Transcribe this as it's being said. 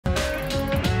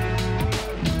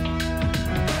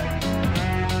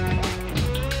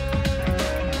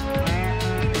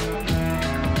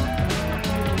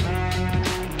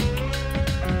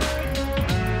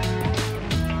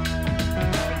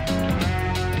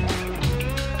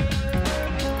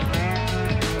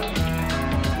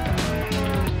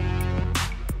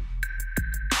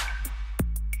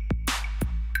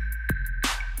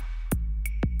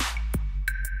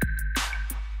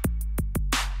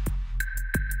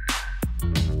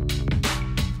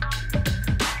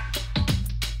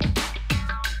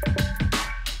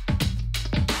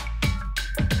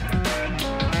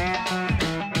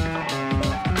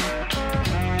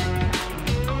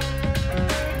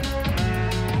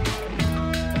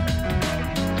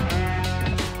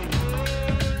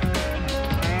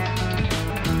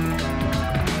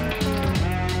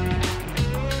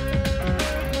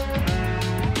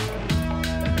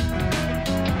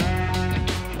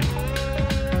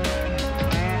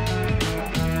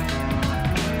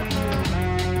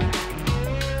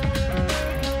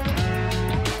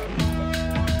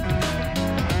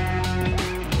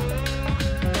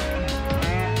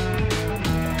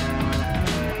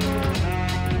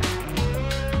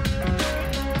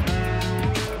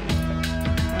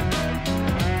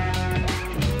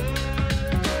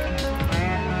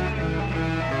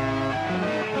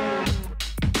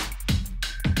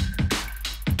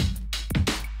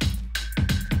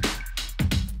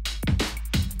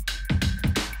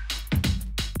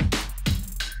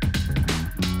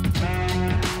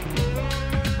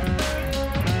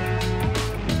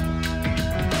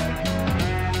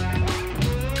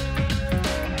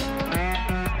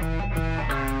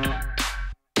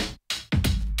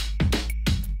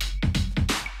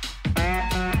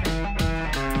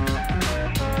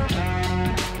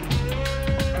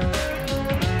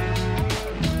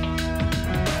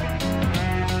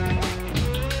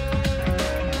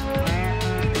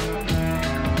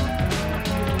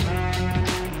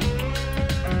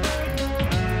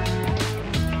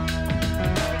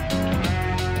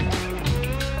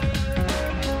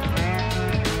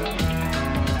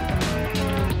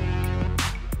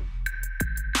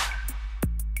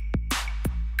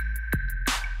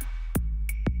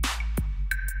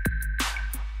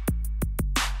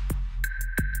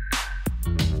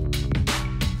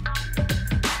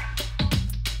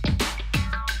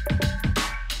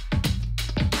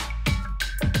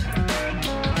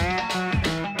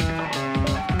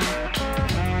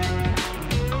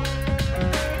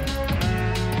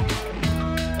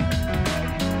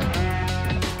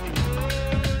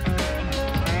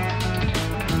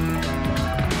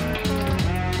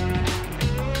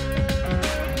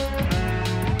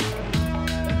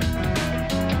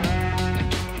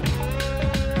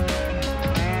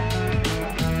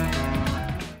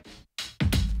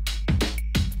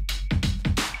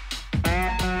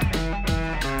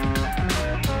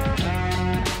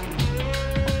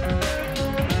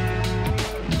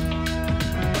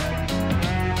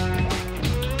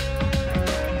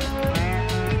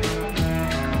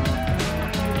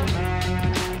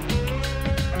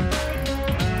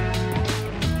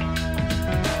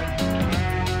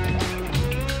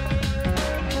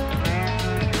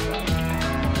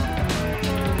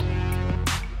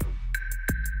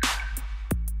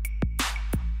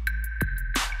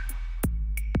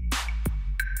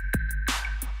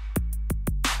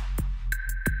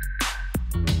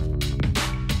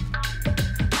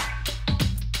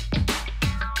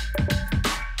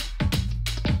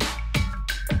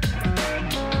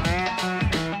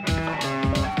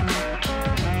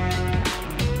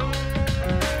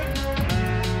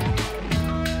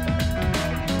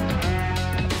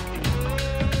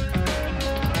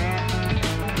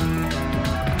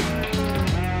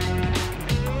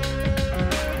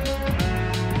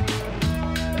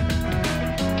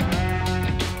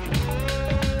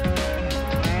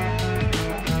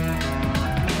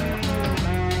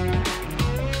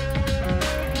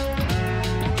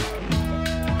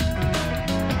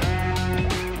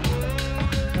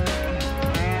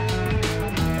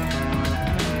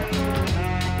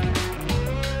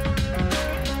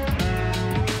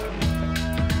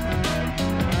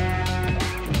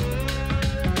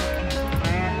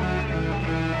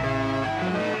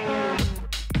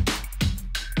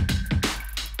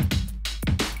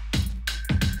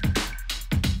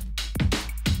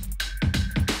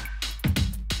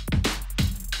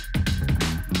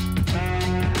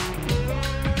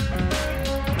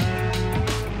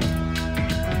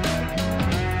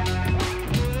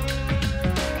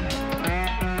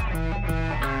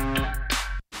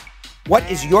What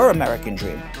is your American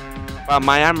dream?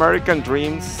 My American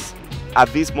dreams at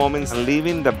this moment,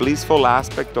 living the blissful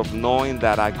aspect of knowing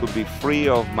that I could be free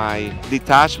of my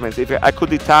detachments. If I could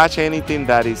detach anything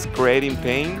that is creating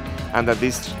pain, and that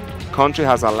this country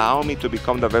has allowed me to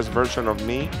become the best version of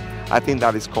me, I think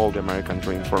that is called the American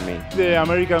dream for me. The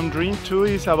American dream too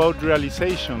is about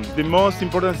realization. The most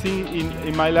important thing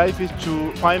in my life is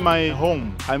to find my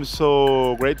home. I'm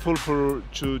so grateful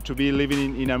to be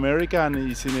living in America, and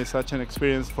it's such an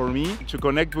experience for me. To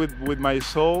connect with my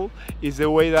soul is the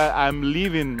way that I'm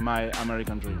living my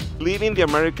American dream. Living the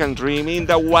American dream in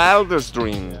the wildest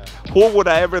dream. Who would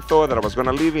I ever thought that I was going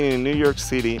to live in New York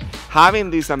City, having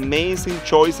these amazing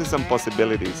choices and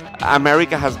possibilities?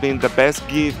 America has been the best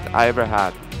gift I ever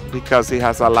had, because it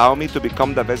has allowed me to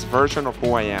become the best version of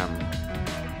who I am.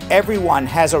 Everyone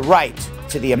has a right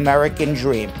to the American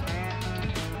dream.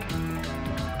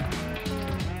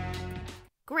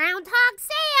 Groundhog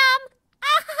Sam!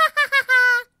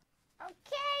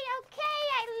 Okay,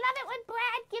 I love it when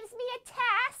Brad gives me a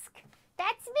task.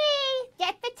 That's me.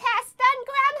 Get the task done,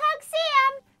 Groundhog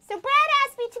Sam. So Brad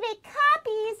asked me to make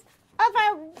copies of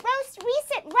our most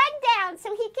recent rundown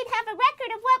so he could have a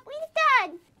record of what we've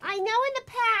done. I know in the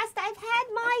past I've had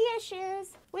my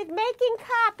issues with making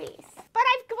copies, but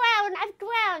I've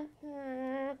grown.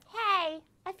 Hey,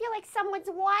 I feel like someone's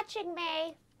watching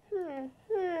me.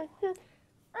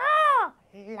 Oh,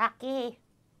 Lucky.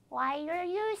 Why are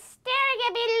you staring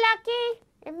at me, Lucky?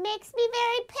 It makes me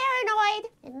very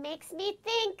paranoid. It makes me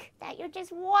think that you're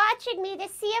just watching me to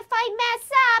see if I mess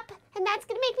up, and that's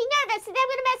gonna make me nervous, and then I'm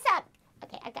gonna mess up.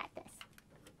 Okay, I got this.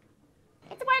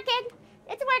 It's working.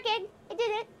 It's working. I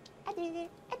did it.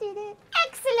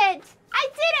 Excellent! I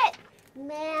did it!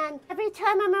 Man, every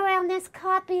time I'm around this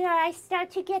copier, I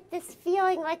start to get this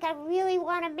feeling like I really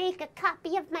want to make a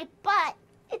copy of my butt.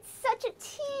 It's such a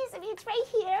tease. I mean, it's right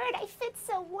here, and I fit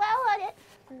so well on it.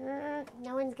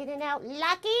 No one's gonna know.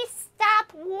 Lucky,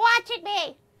 stop watching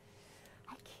me!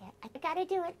 I can't. I gotta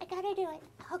do it.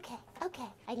 Okay.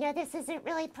 I know this isn't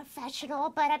really professional,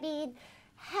 but I mean,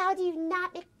 how do you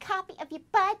not make a copy of your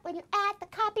butt when you're at the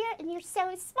copier and you're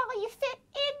so small you fit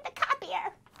in the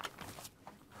copier?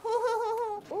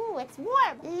 Ooh, it's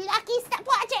warm. Lucky, stop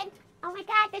watching. Oh my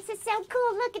God, this is so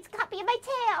cool. Look, it's a copy of my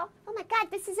tail. Oh my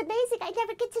God, this is amazing. I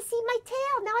never get to see my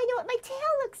tail. Now I know what my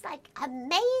tail looks like.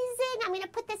 Amazing. I'm going to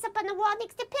put this up on the wall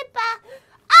next to Pippa.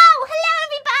 Oh, hello,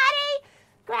 everybody.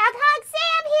 Groundhog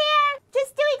Sam here.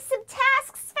 Just doing some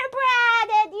tasks for Brad,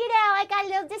 and I got a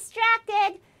little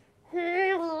distracted.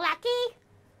 Lucky,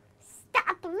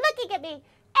 stop looking at me.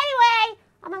 Anyway,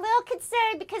 I'm a little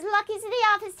concerned because Lucky's in the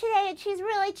office today and she's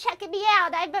really checking me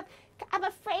out. I'm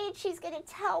afraid she's going to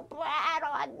tell Brad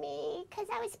on me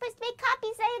because I was supposed to make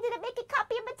copies. I ended up making a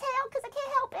copy of my tail because I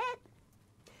can't help it.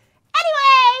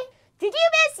 Anyway, did you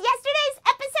miss yesterday's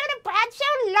episode of Brad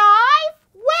Show Live?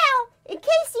 Well, in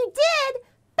case you did,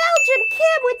 Belgium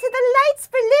Kim went to the Lights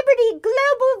for Liberty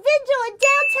Global Vigil in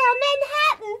downtown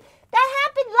Manhattan that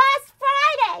happened last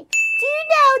Friday. Do you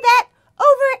know that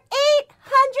over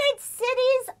 800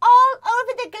 cities all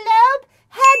over the globe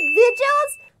had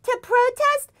vigils to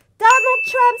protest Donald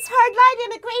Trump's hardline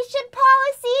immigration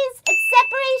policies and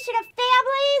separation of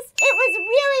families? It was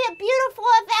really a beautiful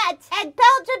event, and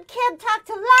Belgium Kim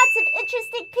talked to lots of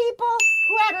interesting people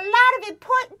who had a lot of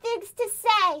important things to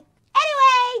say.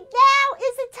 Anyway, now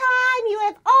is the time you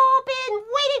have all been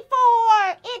waiting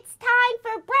for. It's time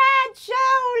for Brad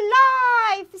Show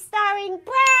Live, starring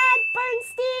Brad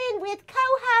Bernstein with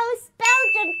co-host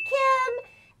Belgium Kim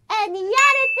and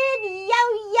Jonathan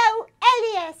Yo-Yo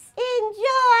Elias.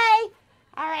 Enjoy!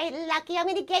 All right, Lucky, I'm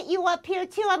going to get you up here,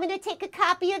 too. I'm going to take a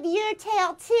copy of your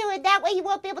tail, too, and that way you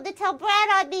won't be able to tell Brad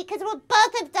on me because we'll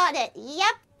both have done it.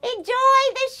 Yep.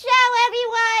 Enjoy the show,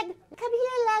 everyone. Come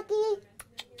here, Lucky.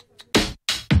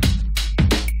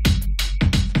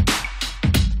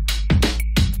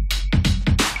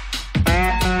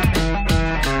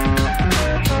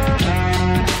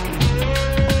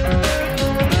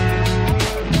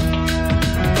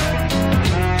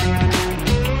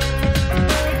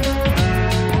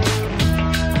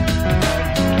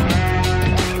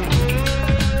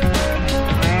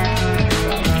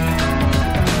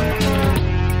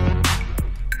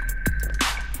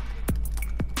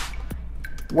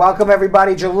 Welcome,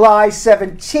 everybody. July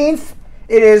 17th.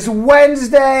 It is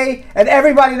Wednesday, and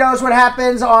everybody knows what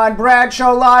happens on Brad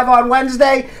Show Live on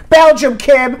Wednesday. Belgium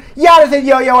Kim, Jonathan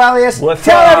Yo-Yo Elias. Tell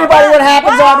everybody what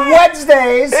happens on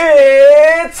Wednesdays.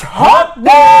 It's Hump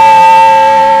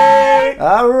Day! right.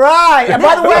 All right. And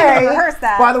by the way, rehearse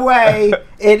that.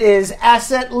 it is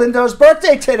Asset Lindo's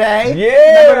birthday today.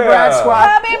 Yeah. Member of the Brad Squad.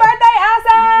 Happy birthday,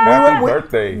 Asa! Happy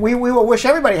birthday. We will wish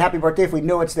everybody happy birthday if we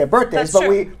knew it's their birthdays, That's but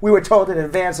true. we were told in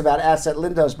advance about Asset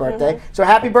Lindo's birthday. So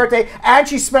happy birthday. And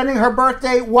she's spending her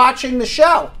birthday watching the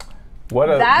show. What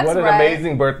an right.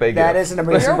 amazing birthday gift. That is an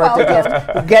amazing You're birthday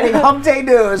welcome. gift. Getting Hump Day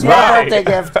News, my Right. birthday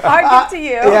gift. Our gift to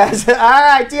you. Yes. All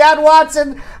right. Deion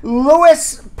Watson,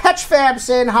 Lewis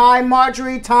Petchfamson, hi.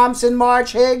 Marjorie Thompson,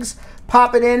 Marge Higgs,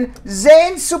 popping in.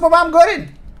 Zane Supermom Gooden.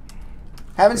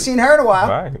 Haven't seen her in a while.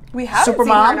 Right. We haven't seen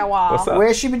Supermom. her in a while. What's up?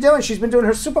 Where's she been doing? She's been doing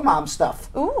her Supermom stuff.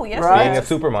 Ooh, yes, Right. Being a yes.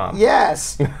 super mom.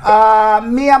 Yes.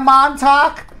 Mia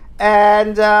Montauk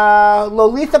and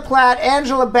Lolitha Platt,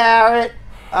 Angela Barrett,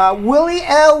 Willie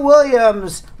L.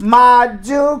 Williams, Ma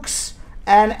Dukes,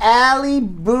 and Allie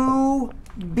Boo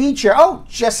Beecher. Oh,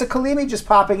 Jessica Leamy just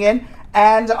popping in.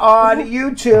 And on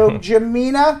YouTube,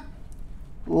 Jamina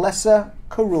Lessa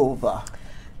Karulva.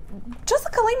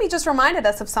 Jessica Leamy just reminded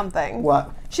us of something. What?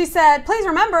 She said, please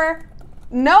remember,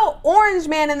 no orange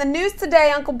man in the news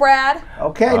today, Uncle Brad.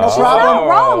 Okay, no Oh. problem. Not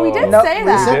wrong. We did No, say we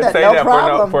that. said did that. say No that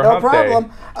problem. for No Hump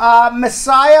Day. problem.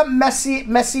 Messiah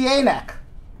Messianic.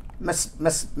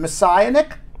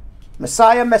 Messianic?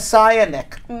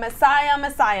 Messianic.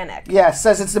 Messiah Nick. Yes,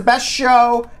 says it's the best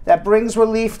show that brings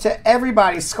relief to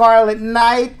everybody. Scarlet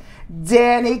Knight,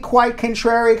 Danny, quite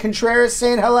contrary, Contreras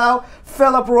saying hello,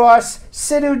 Philip Ross,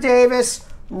 Sidhu Davis,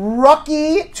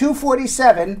 Rucky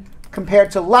 247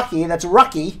 compared to Lucky, that's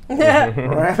Rucky.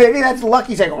 Or maybe that's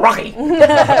Lucky saying Rucky.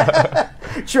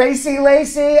 Tracy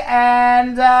Lacey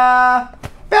and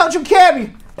Belgium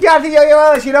Kim. Jonathan Yo-Yo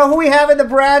Ellis, you know who we have in the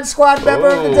Brad Squad member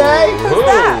of the day? Who's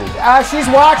that? She's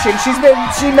watching.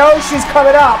 She knows she's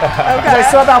coming up. I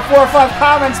saw about 4 or 5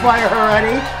 comments by her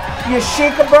already.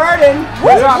 Yashika Burden,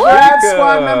 is our Brad Yashika.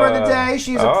 Squad member of the day.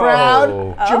 She's a proud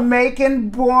Oh.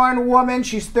 Jamaican-born woman.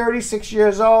 She's 36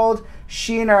 years old.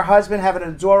 She and her husband have an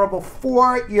adorable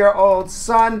 4-year-old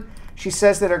son. She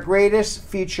says that her greatest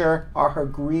feature are her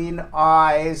green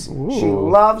eyes. Ooh. She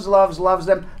loves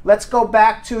them. Let's go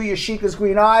back to Yashika's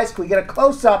green eyes. Can we get a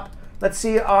close-up? Let's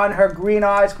see on her green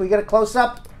eyes. Can we get a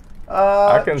close-up?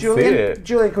 I can Julian, see it.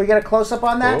 Julian, can we get a close-up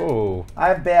on that? Ooh. I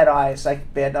have bad eyes.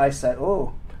 Bad eyesight.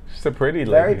 Ooh. She's a pretty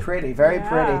lady. Very pretty, very Yeah.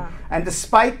 pretty. And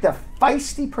despite the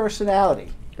feisty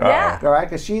personality, Yeah. all right,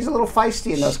 because she's a little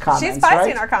feisty in those comments, She's feisty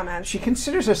right? in our comments. She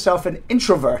considers herself an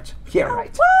introvert. Yeah,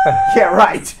 right. Yeah,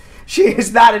 right. She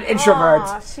is not an introvert.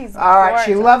 Aw, she's all right,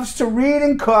 she gorgeous. loves to read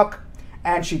and cook,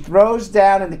 and she throws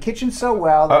down in the kitchen so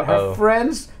well that her Uh-oh.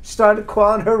 friends started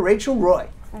calling her Rachel Roy.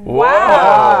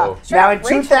 Whoa. Now in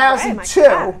Rachel Ray, 2002, my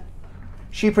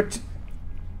God.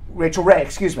 Rachel Ray,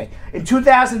 excuse me. In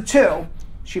 2002,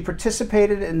 she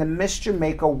participated in the Miss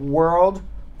Jamaica World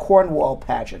Cornwall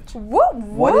pageant.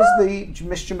 What is the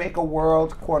Miss Jamaica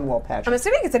World Cornwall I'm pageant?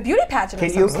 assuming it's a beauty pageant.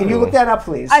 Can you look that up,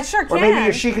 please? I sure Or maybe can.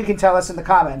 Yashika can tell us in the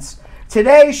comments.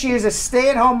 Today, she is a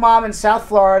stay-at-home mom in South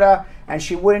Florida, and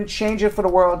she wouldn't change it for the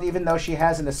world, even though she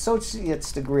has an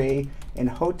associate's degree in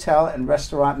hotel and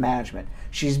restaurant management.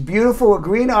 She's beautiful with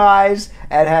green eyes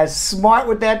and has smart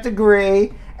with that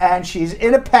degree, and she's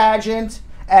in a pageant,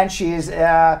 and she's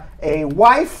a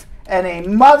wife and a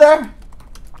mother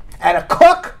and a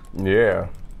cook. Yeah.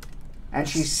 And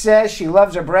she says she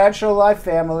loves her Bradshaw Life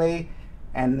family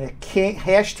and the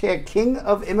king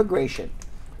of immigration.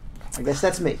 I guess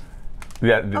that's me.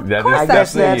 That is course I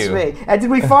guess definitely that's you. me. And did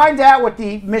we find out what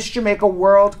the Miss Jamaica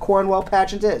World Cornwall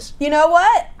pageant is? You know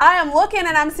what? I am looking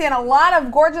and I'm seeing a lot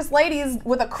of gorgeous ladies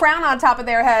with a crown on top of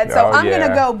their head. So Oh, I'm yeah. going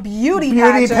to go beauty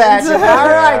Beauty pageant. pageant. All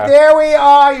right, there we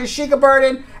are. Yashika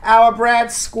Burden, our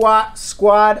Brad Squad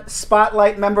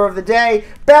Spotlight member of the day.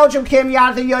 Belgium Kim,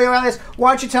 Jonathan Yo-Yo Ellis.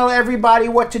 Why don't you tell everybody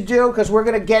what to do? Because we're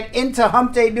going to get into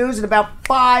Hump Day News in about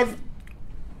 5,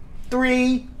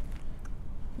 3,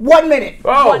 1 minute.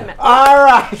 Oh. 1 minute. All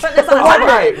right. Putting this on a All timer.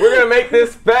 right, we're gonna make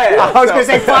this fast. I was going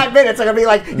to say 5 minutes. I'm going to be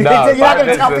like, No, you're not 5 going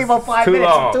to tell minutes people is 5 too minutes.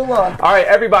 long. It's too long. All right,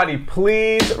 everybody,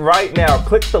 please, right now,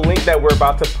 click the link that we're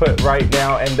about to put right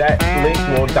now, and that link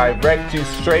will direct you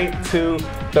straight to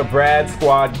the Brad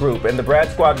Squad group. And the Brad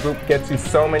Squad group gets you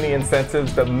so many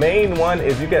incentives. The main one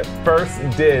is you get first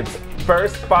dibs.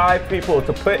 First 5 people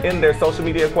to put in their social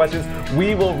media questions,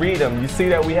 we will read them. You see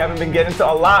that we haven't been getting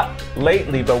to a lot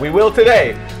lately, but we will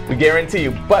today. We guarantee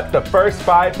you. But the first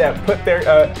 5 that put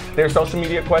their social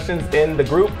media questions in the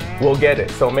group will get it.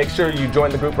 So make sure you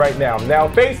join the group right now. Now,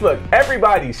 Facebook,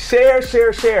 everybody, share.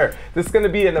 This is going to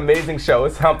be an amazing show.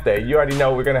 It's hump day. You already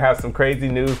know we're going to have some crazy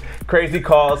news, crazy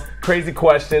calls, crazy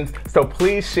questions. So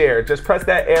please share. Just press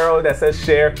that arrow that says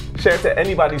share. Share it to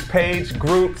anybody's page,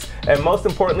 groups, and most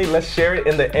importantly, let's share it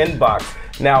in the inbox.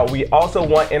 Now, we also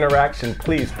want interaction.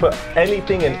 Please put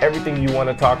anything and everything you want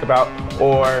to talk about,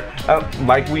 or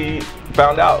like we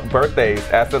found out, birthdays.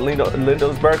 After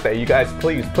Lindo's birthday, you guys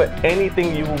please put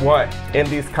anything you want in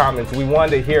these comments. We want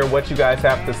to hear what you guys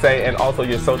have to say, and also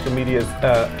your social media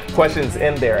questions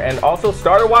in there. And also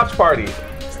start a watch party.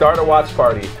 Start a watch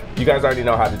party. You guys already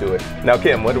know how to do it. Now,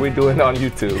 Kim, what are we doing on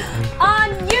YouTube? On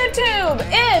YouTube,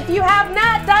 if you have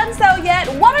not done so yet,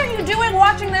 what are you doing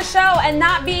watching this show and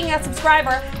not being a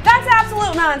subscriber? That's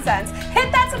absolute nonsense.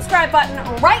 Hit that subscribe button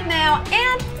right now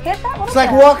and hit that little It's like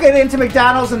bell. walking into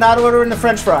McDonald's and not ordering the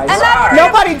French fries. And that's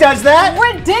Nobody does that.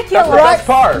 ridiculous. That's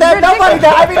part. Nobody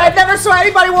does. I mean, I never saw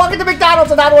anybody walk into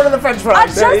McDonald's and not order the French I fries.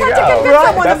 just There you have to go. convince Right.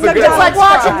 someone That's of a good It's McDonald's. like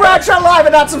watching fries. Bradshaw Live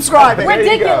and not subscribing. There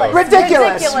you go.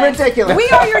 Ridiculous. Ridiculous. We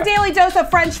are your daily dose of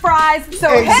French fries, so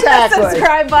hit the Exactly.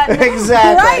 subscribe button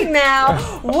Exactly. right now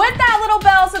with that little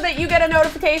bell so that you get a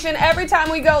notification every time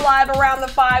we go live around the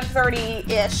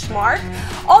 5:30-ish mark.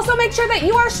 Also, make sure that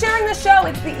you are sharing the show.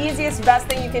 It's the easiest, best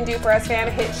thing you can do for us, fam.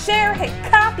 Hit share, hit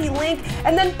copy link,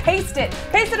 and then paste it.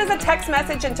 Paste it as a text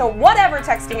message into whatever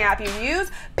texting app you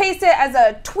use. Paste it as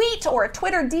a tweet or a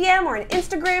Twitter DM or an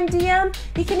Instagram DM.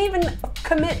 You can even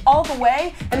commit all the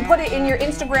way and put it in your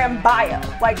Instagram bio.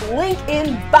 Like link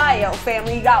in bio,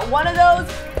 family. You got one of those?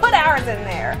 Put ours in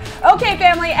there. Okay,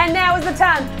 family, and now is the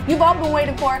time you've all been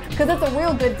waiting for, because it's a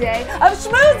real good day of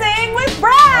schmoozing with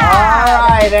Brad. All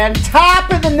right, and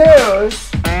top of the news,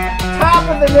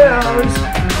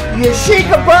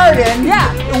 Yashika Burden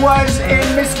was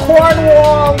in Miss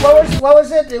Cornwall. What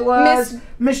was it? It was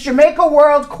Miss Jamaica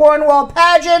World Cornwall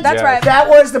pageant. That's right. That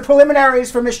was the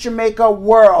preliminaries for Miss Jamaica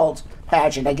World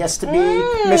pageant, I guess, to be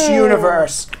Miss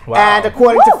Universe. Wow. And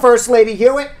according to First Lady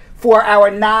Hewitt, for our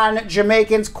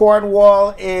non-Jamaicans,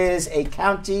 Cornwall is a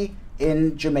county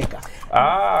in Jamaica.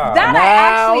 That I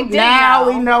actually did Now know.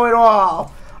 we know it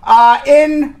all.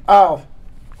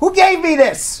 Who gave me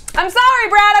this? I'm sorry,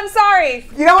 Brad. I'm sorry.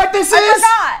 You know what this I is?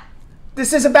 forgot.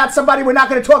 This is about somebody we're not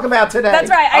going to talk about today.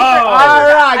 That's right. All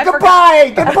right. I Goodbye.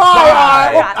 forgot.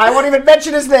 Goodbye. I won't even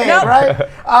mention his name, Nope. right?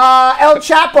 El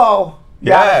Chapo.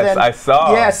 Yes, Jonathan. I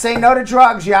saw. Yeah, say no to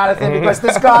drugs, Jonathan, because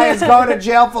this guy is going to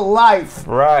jail for life.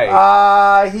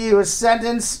 Right. He was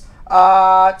sentenced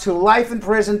to life in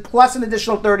prison plus an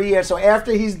additional 30 years. So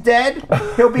after he's dead,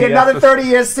 he'll be another 30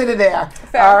 years sitting there.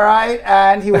 Fair. All right.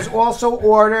 And he was also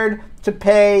ordered to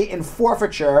pay in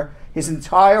forfeiture his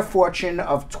entire fortune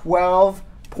of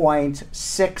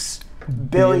 $12.6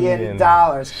 billion.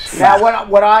 Now,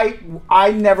 what I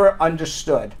never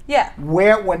understood. Yeah.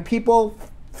 When people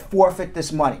forfeit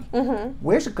this money,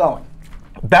 where's it going?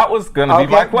 That was going to be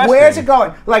my question. Where's it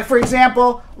going? Like, for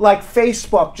example, like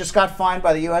Facebook just got fined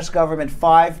by the U.S. government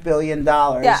 $5 billion.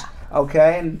 Yeah.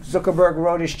 Okay, and Zuckerberg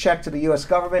wrote his check to the U.S.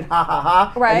 government, ha ha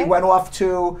ha. Right. And he went off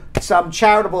to some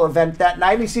charitable event that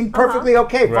night, and he seemed perfectly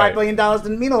okay. Right. $5 billion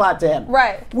didn't mean a lot to him.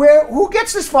 Right. Who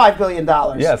gets this $5 billion?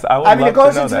 Yes, I would I mean, love it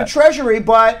goes to know into that. the Treasury,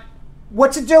 but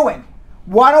what's it doing?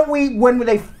 Why don't we, when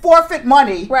they forfeit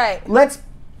money, Right. let's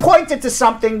point it to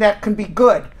something that can be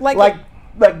good, Like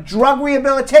drug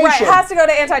rehabilitation. Right. It has to go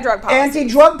to anti-drug policy.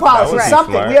 Anti-drug policy, would be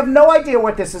something. smart. We have no idea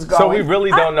what this is going. So we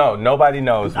really don't know. Nobody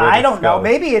knows where I this don't know. goes.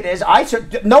 Maybe it is.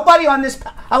 Nobody on this.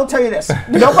 I will tell you this.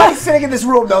 Nobody sitting in this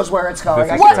room knows where it's going.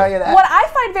 I can tell you that. What I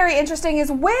find very interesting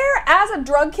is where, as a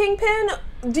drug kingpin,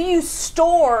 do you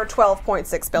store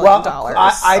 $12.6 billion?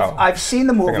 Well, I've seen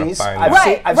the movies. find I've, out.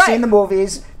 seen, I've Right. seen the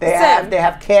movies. They Same.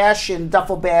 have cash in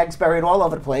duffel bags buried all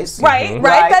over the place. Right,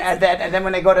 right. That's- And then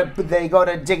when they go to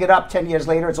dig it up 10 years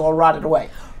later, it's all rotted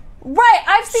away. Right,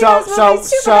 I've seen those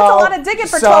movies too, but that's a lot of digging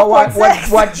for So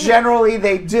 $12.6. what generally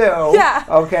they do? Yeah.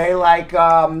 Okay, like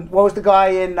what was the guy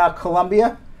in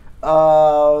Colombia?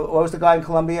 What was the guy in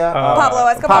Colombia? Pablo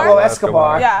Escobar? Pablo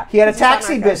Escobar. Yeah. He had a He's a fun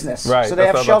taxi guy. business. Right, So they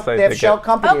have that's what I was about to say. They shell get-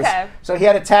 companies. Okay. So he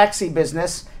had a taxi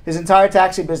business. His entire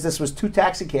taxi business was 2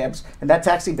 taxi cabs, and that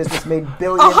taxi business made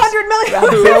billions. 100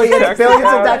 million. billions Taxi of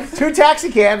cabs. 2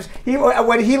 taxi cabs.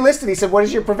 When he listed, he said, "What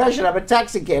is your profession?" "I'm a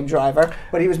taxi cab driver."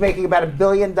 But he was making about $1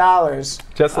 billion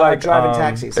Just like driving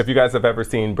taxis. if you guys have ever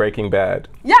seen Breaking Bad.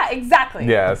 Yeah, exactly.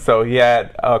 Yeah, so he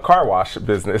had a car wash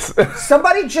business.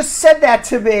 Somebody just said that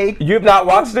to me. You've not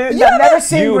watched it? I've never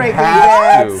seen You Breaking have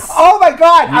Bad. to. Oh my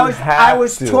God! You I was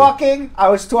have to. talking.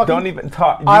 Don't even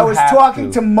talk. I was have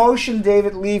talking to to Motion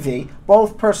David Lee Levy,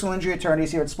 both personal injury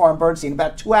attorneys here at Spar and Bernstein,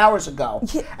 about 2 hours ago.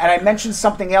 Yeah. And I mentioned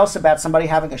something else about somebody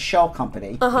having a shell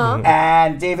company.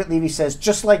 And David Levy says,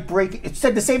 just like Breaking... It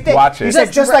said the same thing. Watch it. He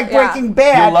said, just like Breaking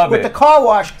Bad with the car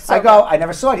wash. So I go, I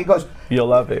never saw it. He goes... You'll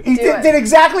love it. He did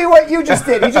exactly what you just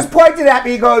did. He just pointed at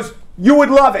me. He goes... You would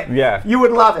love it. Yeah. You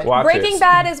would love it. Breaking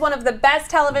Bad is one of the best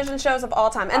television shows of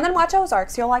all time. And then watch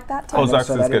Ozarks. You'll like that too. Ozarks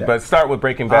is good, but start with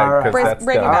Breaking Bad because that's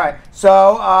Breaking All Bad. right.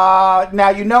 So now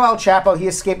you know El Chapo. He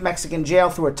escaped Mexican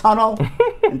jail through a tunnel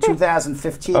in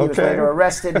 2015. He was later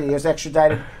arrested and he was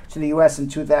extradited to the U.S. in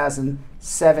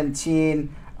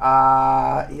 2017. It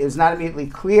was not immediately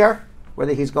clear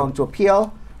whether he's going to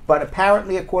appeal. But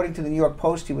apparently, according to the New York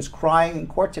Post, he was crying in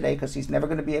court today because he's never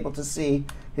going to be able to see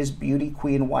his beauty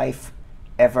queen wife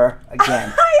ever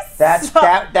again.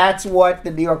 That's what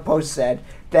the New York Post said.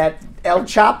 That El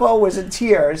Chapo was in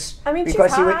tears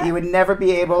because he would never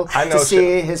be able to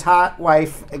see his hot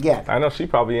wife again. I know she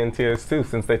probably in tears too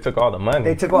since they took all the money.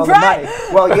 They took all the money.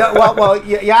 Well,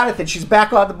 Jonathan, she's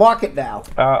back on the market now.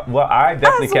 Well, I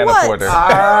definitely can't afford her. All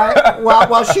right.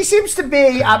 Well, she seems to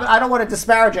be. I don't want to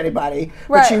disparage anybody,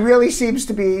 but she really seems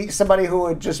to be somebody who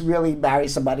would just really marry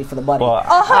somebody for the money. Well,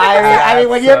 I mean,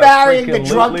 when you're marrying the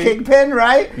drug kingpin,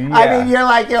 right? Yeah. I mean, you're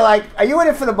like, are you in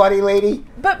it for the money, lady?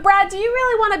 But Brad, do you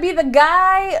really want to be the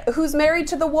guy who's married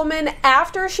to the woman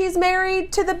after she's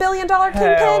married to the billion-dollar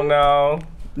kingpin? Hell no.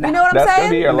 You know what I'm saying? That's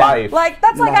gonna be your life. Like,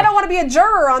 that's like I don't want to be a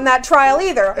juror on that trial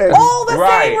either. All the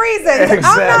same reasons.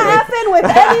 Exactly. I'm not effing with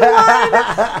anyone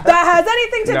that has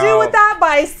anything to do with that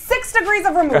by 6 degrees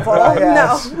of removal.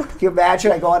 Yes. No. Can you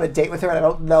imagine I go on a date with her and I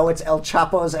don't know it's El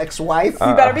Chapo's ex-wife?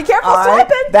 You better be careful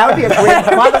swiping. That would be a great.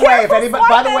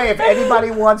 By the way, if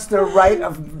anybody wants to write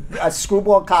a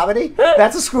screwball comedy,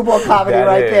 that's a screwball comedy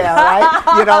there, right?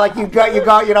 You know, like you go,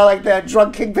 you know, like the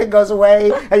drug kingpin goes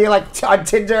away, and you're like on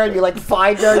Tinder, and you like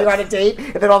find her, you're on a date,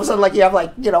 and then all of a sudden, like you have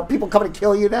like people coming to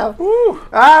kill you now. All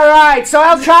right, so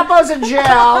El Chapo's in jail.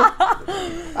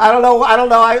 I don't know.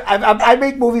 I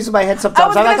make movies in my head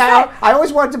sometimes. I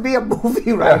always wanted to be a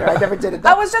movie writer. I never did it.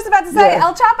 I was just about to say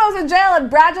El Chapo's in jail, and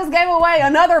Brad just gave away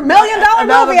another $1 million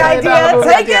movie idea.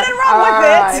 Take it and run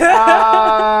with it.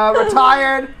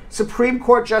 Retired Supreme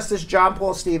Court Justice John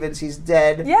Paul Stevens. He's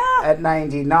dead at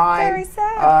 99. Very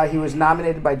sad. He was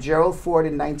nominated by Gerald Ford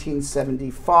in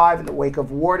 1975 in the wake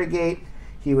of Watergate.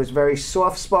 He was very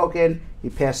soft-spoken. He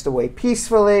passed away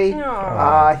peacefully.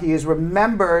 He is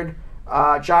remembered.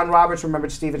 John Roberts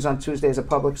remembered Stevens on Tuesday as a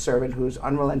public servant whose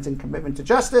unrelenting commitment to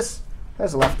justice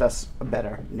has left us a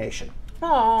better nation.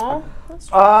 Aww.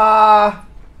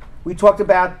 We talked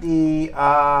about the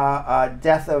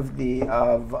death of the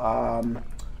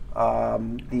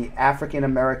African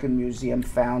American Museum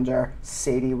founder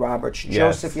Sadie Roberts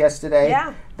Joseph yesterday.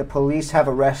 Yeah. The police have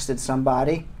arrested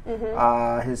somebody.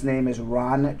 His name is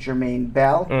Ron Jermaine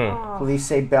Bell. Police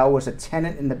say Bell was a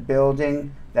tenant in the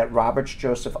building that Roberts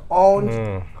Joseph owned.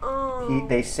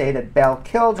 They say that Bell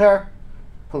killed her.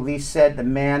 Police said the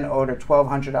man owed her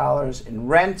 $1,200 in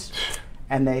rent.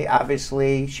 And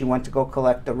she went to go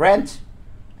collect the rent,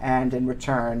 and in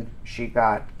return, she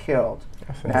got killed.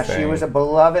 Now, she was a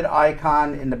beloved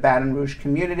icon in the Baton Rouge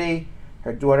community.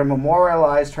 Her daughter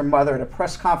memorialized her mother at a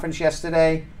press conference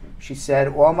yesterday. She said,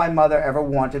 "All my mother ever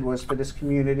wanted was for this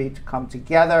community to come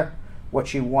together. What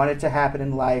she wanted to happen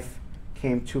in life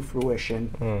came to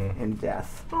fruition in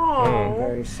death."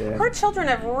 Very sad. Her children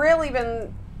have really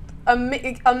been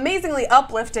amazingly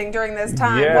uplifting during this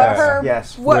time.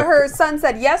 What her son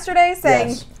said yesterday,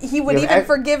 saying he would even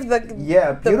forgive the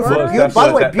beautiful. By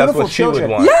the way, beautiful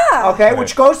children. Okay,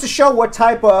 which goes to show what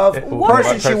type of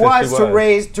person she was to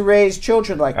raise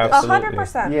children like this.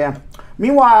 100%. Yeah.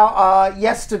 Meanwhile,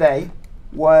 yesterday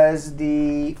was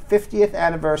the 50th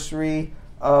anniversary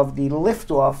of the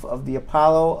liftoff of the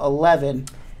Apollo 11,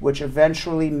 which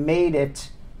eventually made it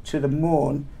to the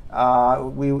moon.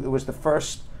 It was the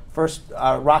first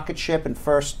rocket ship and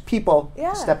first people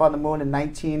to step on the moon in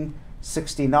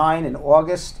 1969 in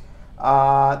August.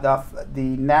 The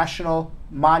National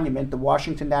Monument, the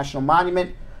Washington National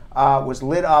Monument, was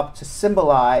lit up to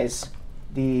symbolize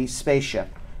the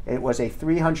spaceship. It was a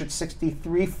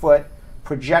 363-foot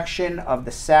projection of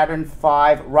the Saturn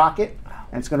V rocket,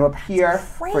 and it's going to appear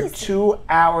for 2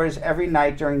 hours every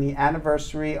night during the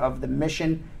anniversary of the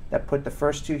mission that put the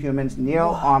first 2 humans,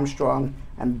 Neil Armstrong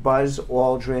and Buzz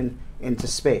Aldrin, into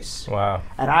space. Wow.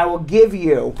 And I will give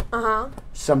you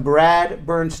some Brad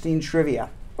Bernstein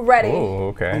trivia. Ready. Oh,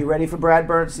 okay. Are you ready for Brad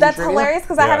Bernstein trivia? That's hilarious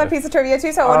because I have a piece of trivia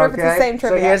too, so I wonder if it's the same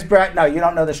trivia. So here's Brad. No, you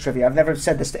don't know this trivia. I've never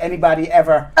said this to anybody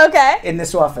ever in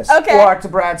this office. Okay. Or to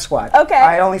Brad Squad. Okay.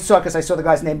 I only saw it because I saw the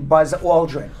guy's name Buzz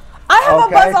Aldrin. I have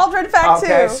a Buzz Aldrin fact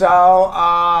Okay, too. so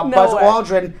No Buzz way.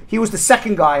 Aldrin, he was the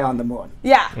second guy on the moon.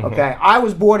 Yeah. Okay, I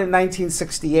was born in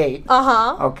 1968.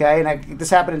 Uh-huh. Okay, and this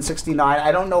happened in '69.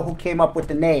 I don't know who came up with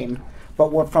the name,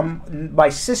 but what from my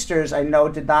sisters I know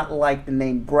did not like the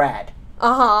name Brad.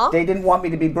 Uh-huh. They didn't want me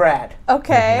to be Brad.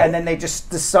 Okay. And then they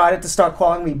just decided to start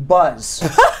calling me Buzz.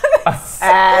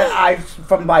 And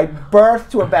from my birth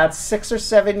to about 6 or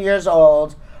 7 years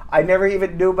old, I never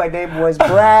even knew my name was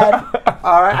Brad.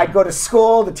 All right, I'd go to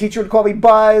school, the teacher would call me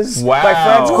Buzz. Wow. My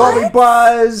friends called me What?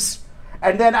 Buzz.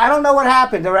 And then I don't know what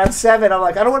happened. Around 7, I'm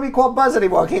like, I don't want to be called Buzz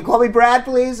anymore. Can you call me Brad,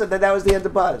 please? And then that was the end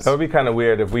of Buzz. That would be kind of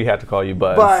weird if we had to call you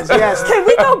Buzz. Buzz, yes. Can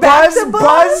we go back to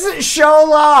Buzz? Buzz Show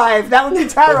Live. That would be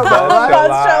terrible. Buzz right? Show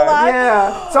Buzz Show Live.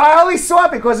 Yeah. So I only saw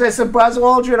it because there's some Buzz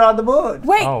Aldrin on the moon.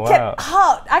 Wait, Oh, wow.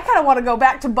 I kind of want to go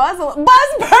back to Buzz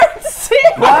Bernstein.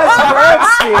 Buzz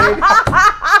Bernstein.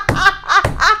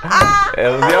 It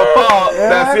was your fault.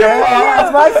 That's your Okay, fault.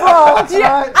 That's my fault.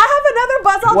 Yeah, Right. I have another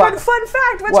Buzz Aldrin What? fun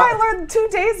fact, which What? I learned 2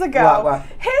 days ago. What?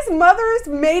 His mother's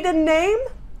maiden name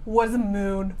was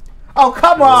Moon. Oh,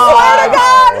 come on. Swear to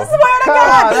God! Swear to Come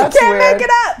God! on, that's Can't weird. make it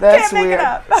up. That's Can't make weird. it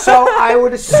up. So I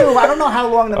would assume, I don't know how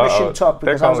long the mission took.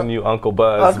 They're Because I was calling you Uncle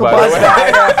Buzz. Uncle by Buzz. the way.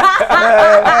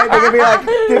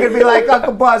 They're gonna be like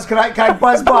Uncle Buzz. Can I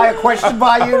buzz by a question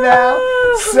by you now?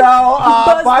 So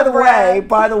Buzz by the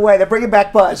the way, they're bringing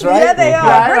back Buzz, right? Yeah, they are.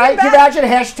 Right, Bring right? it Can you back. imagine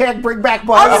hashtag Bring Back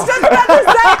Buzz? I was just about to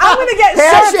say, I'm going to get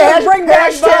shirts to bring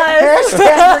back Buzz.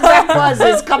 Hashtag Bring Back Buzz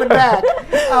is coming back.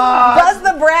 Buzz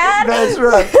the Brad. That's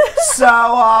right. So,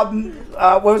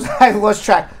 what was I lost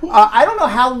track? I don't know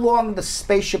how long the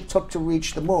spaceship took to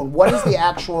reach the moon. What is the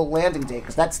actual landing date?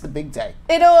 Because that's the big day.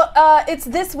 It's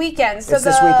this weekend. So It's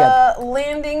this weekend.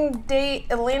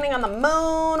 landing on the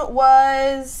moon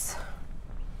was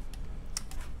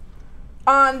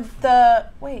on the,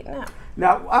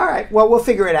 No, all right. Well, we'll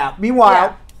figure it out.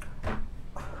 Meanwhile,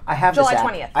 I have July this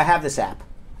app. 20th. I have this app.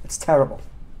 It's terrible.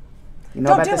 You know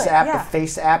Don't about do this it, app, yeah. the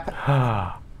Face app?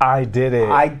 I did it.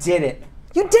 I did it.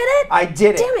 You did it? I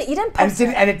did it. Damn it, you didn't post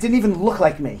and it didn't even look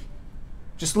like me.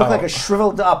 Just looked like a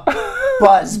shriveled up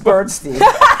Buzz Bernstein.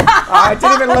 It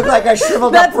didn't even look like a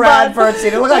shriveled up That's Brad Buzz.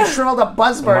 Bernstein. It looked like shriveled up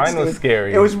Buzz Mine Bernstein. was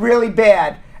scary. It was really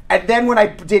bad. And then when I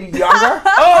did younger,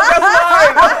 Oh, that's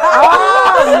mine.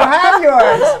 oh, you have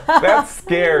yours. That's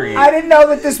scary. I didn't know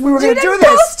that we were You going to do didn't this.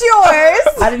 post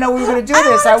yours. I didn't know we were going to do I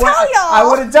this. wanna tell y'all. I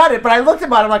would have done it, but I looked at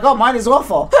it. I'm like, oh, mine is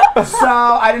awful. So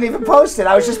I didn't even post it.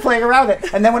 I was just playing around with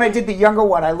it. And then when I did the younger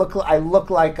one, I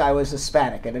looked like I was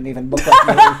Hispanic. I didn't even look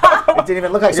like me. It didn't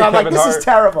even look like. So I'm like, Kevin this Hart. is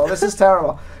terrible. This is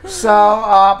terrible. So,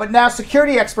 but now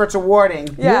security experts are warning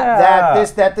Yeah.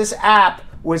 that this app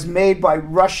was made by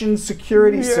Russian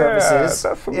security services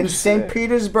that's some in St. shit.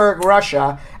 Petersburg,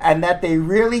 Russia, and that they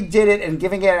really did it and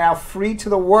giving it out free to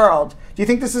the world. Do you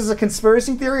think this is a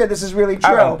conspiracy theory or this is really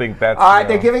true? I don't think that's All right, real.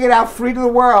 they're giving it out free to the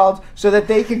world so that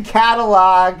they can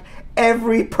catalog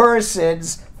every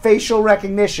person's facial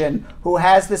recognition who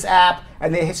has this app,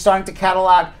 and they're starting to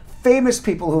catalog famous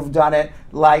people who've done it,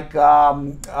 like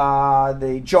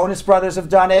the Jonas Brothers have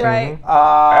done it. Right.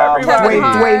 Everybody.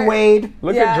 Dwayne Wade.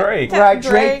 Look Yeah. at Drake. Right,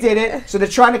 Drake. Drake did it. So they're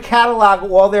trying to catalog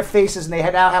all their faces, and they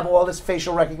now have all this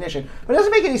facial recognition. But it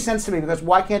doesn't make any sense to me because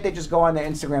why can't they just go on their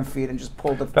Instagram feed and just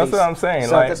pull the face? That's what I'm saying,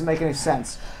 So like- it doesn't make any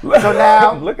sense. So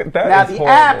now, Look at that, now it's the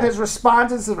horrible. app has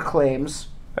responded to the claims.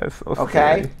 That's so Okay.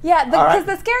 scary. Yeah, All because right.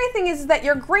 the scary thing is that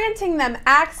you're granting them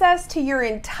access to your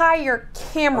entire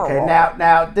camera Okay, roll.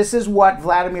 now this is what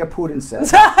Vladimir Putin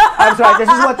says. I'm sorry,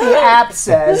 this is what the app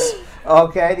says.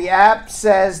 Okay, the app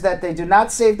says that they do not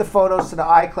save the photos to the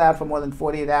iCloud for more than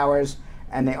 48 hours,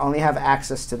 and they only have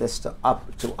access to this to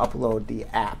upload the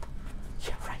app.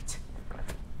 Yeah, right.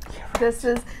 This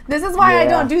is why I Yeah,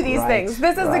 don't do these right, things.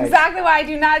 This is right. exactly why I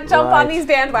do not jump on Right, these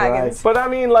bandwagons. right. But I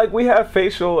mean, like, we have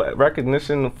facial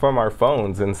recognition from our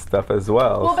phones and stuff as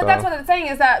well. Well, but so- that's what it's saying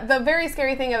is that the very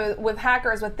scary thing with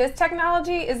hackers with this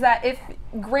technology is that if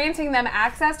granting them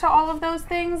access to all of those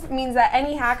things means that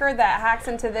any hacker that hacks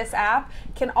into this app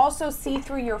can also see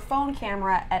through your phone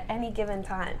camera at any given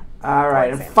time. All right,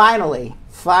 and example.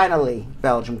 finally,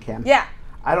 Belgium Kim. Yeah.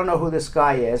 I don't know who this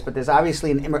guy is, but there's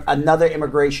obviously another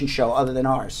immigration show other than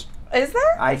ours. Is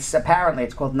there? Apparently,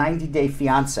 it's called 90 Day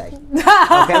Fiancé.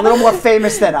 Okay, a little more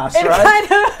famous than us, right?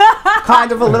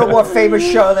 Kind of a little more famous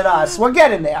show than us. We're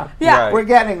getting there. Yeah. Right. We're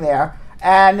getting there.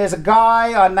 And there's a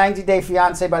guy on 90 Day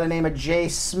Fiancé by the name of Jay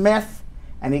Smith,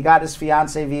 and he got his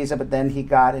fiancé visa, but then he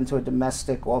got into a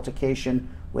domestic altercation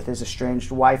with his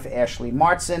estranged wife, Ashley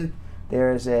Martson.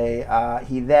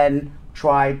 He then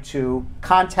tried to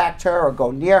contact her or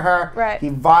go near her. Right. He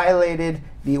violated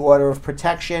the order of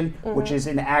protection, which is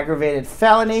an aggravated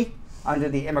felony. under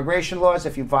the immigration laws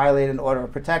if you violate an order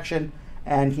of protection,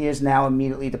 and he is now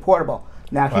immediately deportable.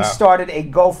 Now, he started a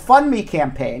GoFundMe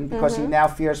campaign because he now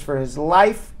fears for his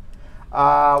life.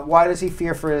 Why does he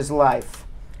fear for his life?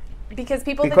 Because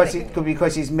people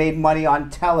because he's made money on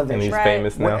television. And he's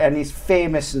famous now. And he's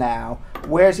famous now.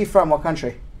 Where's he from? What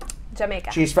country?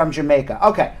 Jamaica. She's from Jamaica.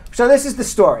 Okay, so this is the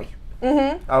story.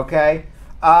 Okay,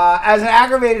 as an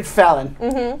aggravated felon,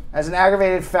 he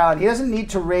doesn't need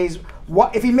to raise.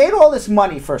 What if he made all this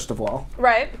money? First of all,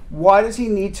 right? Why does he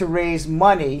need to raise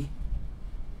money?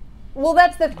 Well,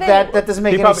 that's the thing. That doesn't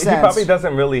make any sense. He probably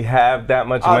doesn't really have that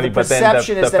much money, the but then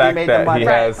perception the is that fact he made that the money. he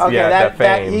has, Okay, that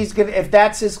fame. he's gonna. If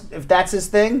that's his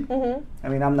thing, I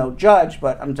mean, I'm no judge,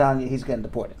 but I'm telling you, he's getting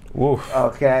deported. Oof.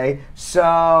 Okay,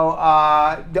 so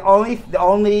the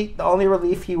only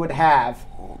relief he would have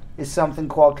is something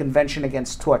called Convention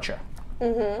Against Torture.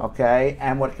 Okay,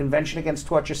 and what Convention Against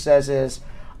Torture says is,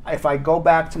 if I go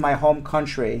back to my home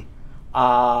country,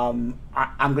 I'm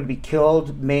going to be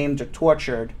killed, maimed, or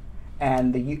tortured,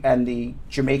 and the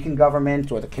Jamaican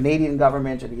government or the Canadian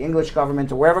government or the English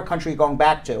government or wherever country you're going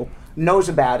back to knows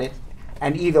about it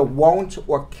and either won't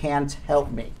or can't help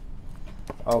me.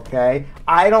 Okay?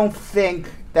 I don't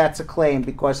think that's a claim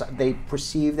because they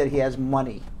perceive that he has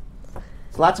money.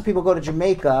 So lots of people go to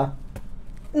Jamaica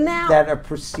that are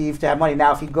perceived to have money.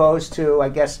 Now, if he goes to, I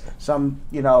guess, some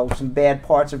bad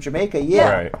parts of Jamaica,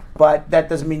 Right. But that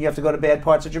doesn't mean you have to go to bad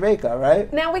parts of Jamaica,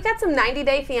 right? Now, we got some 90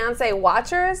 Day Fiancé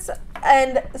watchers,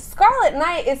 and Scarlet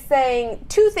Knight is saying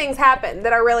two things happened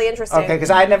that are really interesting. Okay,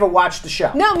 because I never watched the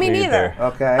show. No, me neither.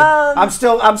 Okay, I'm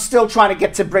still trying to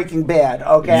get to Breaking Bad.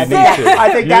 Okay, I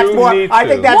think that's more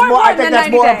important than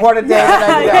 90 Day.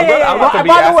 I'm about to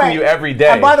be asking you every day.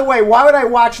 And by the way, why would I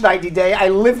watch 90 Day? I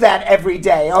live that every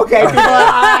day. Okay,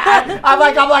 I'm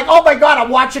like, oh my God, I'm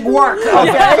watching work.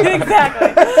 Okay,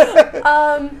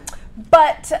 exactly.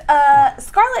 But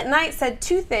Scarlet Knight said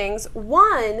two things.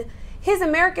 One, his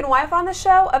American wife on the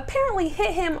show apparently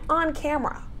hit him on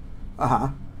camera.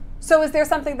 So is there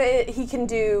something that he can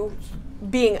do,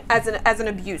 being as an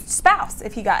abused spouse,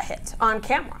 if he got hit on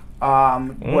camera?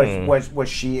 Was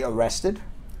she arrested?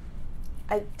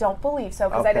 I don't believe so,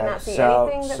 because I did not see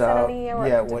anything that said any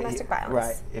domestic violence.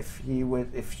 Right. If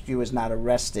she was not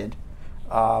arrested,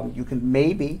 you can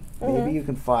maybe you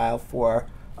can file for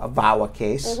a VAWA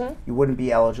case. You wouldn't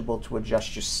be eligible to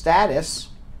adjust your status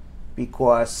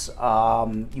because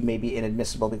you may be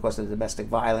inadmissible because of the domestic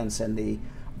violence and the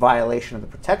violation of the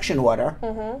protection order.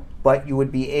 But you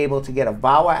would be able to get a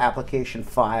VAWA application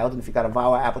filed, and if you got a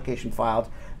VAWA application filed,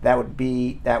 that would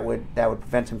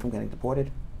prevent him from getting deported.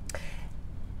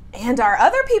 And our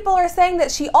other people are saying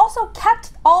that she also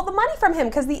kept all the money from him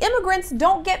because the immigrants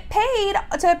don't get paid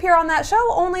to appear on that show,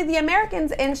 only the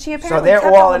Americans, and she apparently kept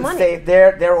all the money.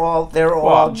 They're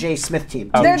all Jay Smith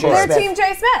team. They're Team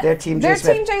Jay Smith. They're Team Jay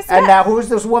Smith. And now who's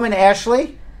this woman,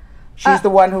 Ashley? She's the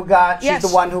one who got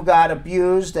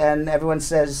abused, and everyone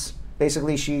says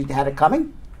basically she had it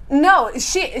coming. No,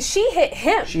 she hit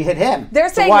him. She hit him. They're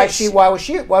saying why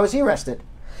was he arrested?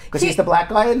 Because he's the black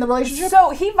guy in the relationship? So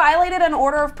he violated an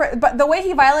order of, but the way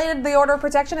he violated the order of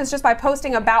protection is just by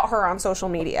posting about her on social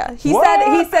media. He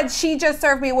said she just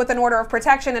served me with an order of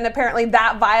protection, and apparently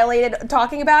that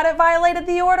talking about it violated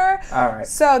the order. All right.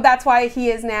 So that's why he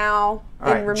is now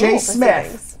in removal Jay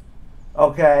Smith.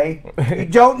 Okay. You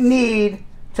don't need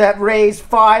to raise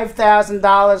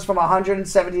 $5,000 from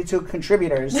 172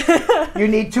 contributors. You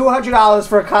need $200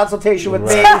 for a consultation with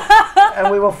me, and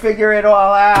we will figure it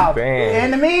all out. Damn.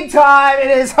 In the meantime,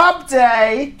 it is Hump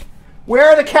Day. Where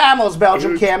are the camels,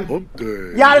 Belgium Kim? Hump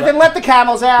Day. Jonathan, let the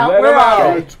camels out. Where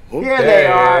are they? Here they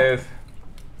are.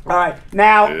 All right.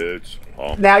 Now,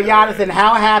 Jonathan,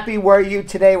 how happy were you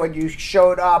today when you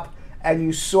showed up and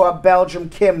you saw Belgium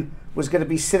Kim was going to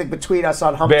be sitting between us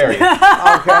on Hump Day? Okay?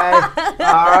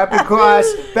 All right,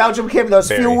 because Belgium Kim, those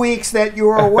few weeks that you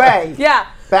were away.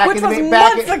 Which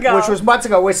was months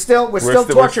ago. We're still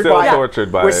tortured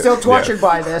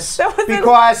by this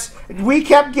because we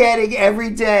kept getting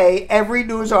every day, every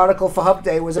news article for Hump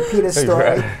Day was a penis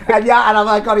story. And I'm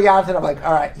like, go to Jonathan. I'm like,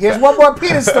 all right, here's one more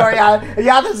penis story. And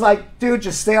Jonathan's like, dude,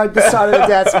 just stay on this side of the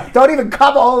desk. Don't even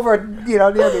come over,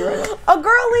 near me right now. A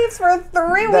girl leaves for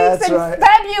 3 weeks in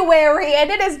February, and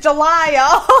it is July,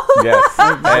 y'all. Yes,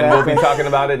 exactly. And we'll be talking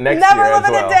about it next year as well.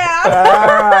 Never living it down.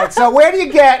 All right, so where do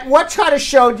you get, what kind of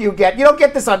show do you get? You don't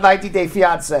get this on 90 Day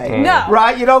Fiancé. No.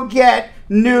 Right? You don't get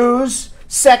news,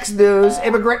 sex news,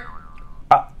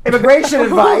 immigration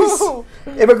advice.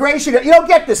 You don't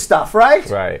get this stuff, right?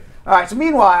 Right. All right, so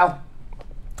meanwhile,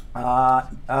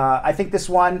 I think this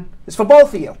one is for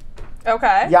both of you.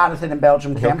 Okay. Jonathan in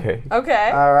Belgium, Kim. Okay.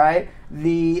 Okay. All right.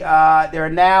 They're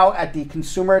now at the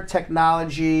Consumer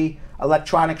Technology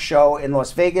Electronics Show in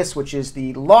Las Vegas, which is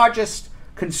the largest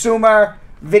consumer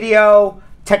video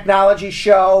technology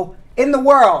show in the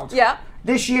world. Yeah.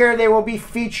 This year they will be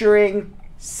featuring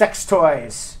sex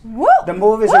toys. Woo! The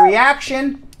move is a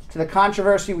reaction to the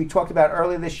controversy we talked about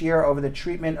earlier this year over the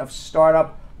treatment of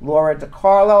startup Laura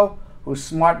DiCarlo, whose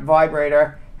smart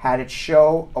vibrator had its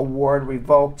show award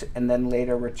revoked and then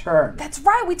later returned. That's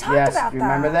right. We talked about that. You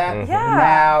remember that? Mm-hmm. Yeah.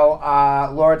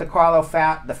 Now, Laura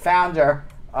DiCarlo, the founder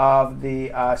of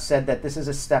the, said that this is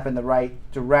a step in the right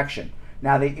direction.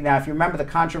 Now, if you remember, the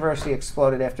controversy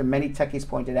exploded after many techies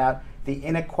pointed out the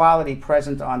inequality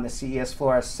present on the CES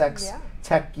floor as sex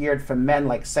tech geared for men,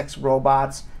 like sex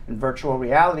robots and virtual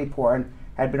reality porn,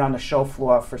 had been on the show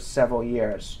floor for several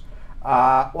years.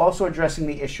 Also addressing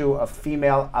the issue of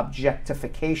female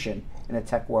objectification in the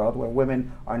tech world, where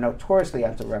women are notoriously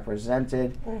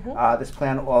underrepresented. This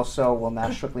plan also will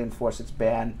now strictly enforce its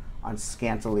ban on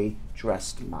scantily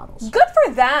dressed models. Good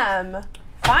for them.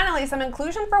 Finally, some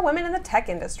inclusion for women in the tech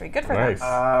industry. Good for them.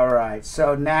 All right.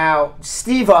 So now,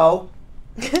 Steve-O.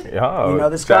 Oh, You know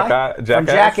this guy? Jackass? From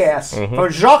Jackass.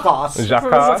 From Jackass.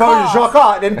 Jackass. From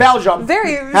Jackass in Belgium.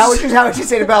 Very. How would you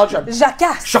say it in Belgium?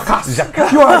 Jackass. Jackass.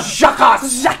 You are a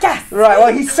Jackass. Jackass. Right.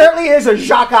 Well, he certainly is a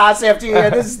Jackass after you hear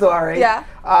this story. Yeah.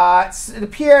 It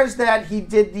appears that he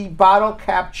did the bottle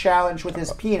cap challenge with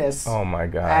his penis. Oh my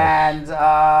God.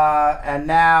 And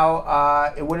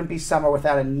now it wouldn't be summer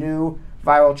without a new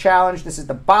viral challenge. This is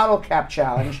the bottle cap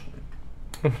challenge.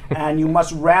 And you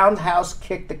must roundhouse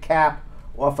kick the cap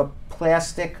off a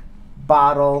plastic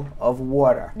bottle of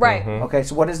water. Right. Okay,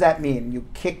 so what does that mean? You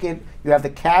kick it, you have the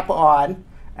cap on,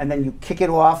 and then you kick it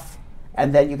off,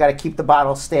 and then you got to keep the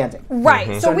bottle standing.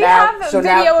 Right. So we have a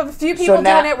video of a few people doing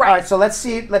it right. All right, so let's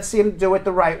see him do it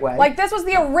the right way. Like this was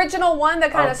the original one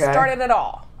that kind of started it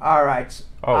all. All right.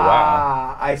 Oh,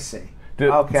 wow. I see.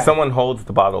 Okay. Someone holds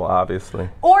the bottle, obviously.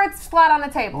 Or it's flat on the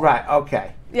table. Right,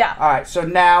 okay. Yeah. All right, so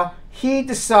now he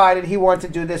decided he wanted to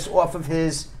do this off of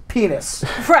his penis.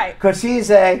 Right. Because he's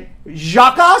a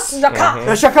Jackass? Jackass.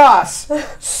 A Jackass.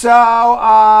 So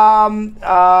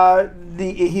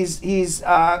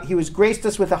he was graced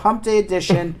us with a Hump Day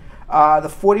edition. The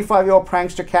 45-year-old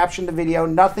prankster captioned the video,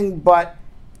 nothing but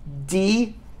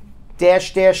D-K,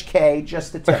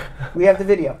 just the tip. We have the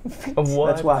video.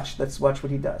 What? Let's watch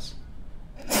what he does.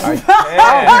 I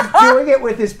can't. He's doing it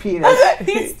with his penis.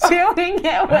 He's doing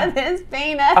it with his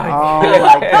penis. Oh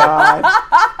my God.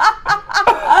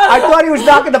 I thought he was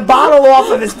knocking the bottle off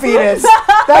of his penis.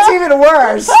 That's even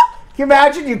worse. Can you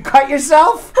imagine you cut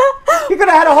yourself? You could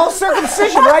have had a whole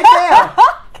circumcision right there.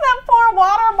 That poor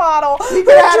water bottle. He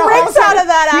could have had a drinks whole out of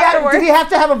that afterwards. Did he have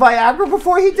to have a Viagra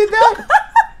before he did that?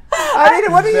 I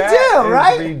mean, what do you do,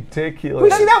 right? Ridiculous. We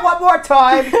see that one more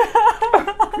time.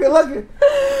 Look.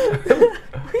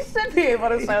 We should be able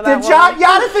to show that. Did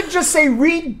Jonathan just say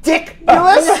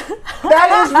ridiculous? That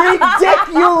is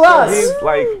ridiculous. He's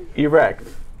like erect.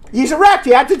 He's erect.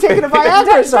 He had to take a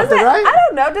Viagra or something, right? I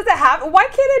don't know. Does it have? Why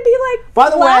can't it be like By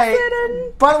the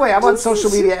way, I'm on juicy? social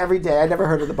media every day. I never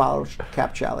heard of the bottle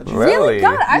cap challenge. Really?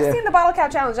 God, I've Yeah. seen the bottle cap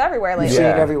challenge everywhere lately. You see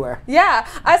it everywhere. Yeah,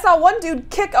 I saw one dude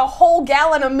kick a whole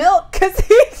gallon of milk because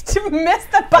he missed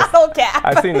the bottle cap.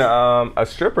 I've seen a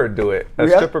stripper do it. A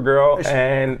Really? stripper girl,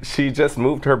 and she just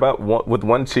moved her butt with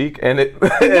one cheek, and it,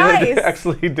 Nice. and it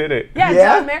actually did it. Yeah,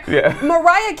 Yeah? Yeah.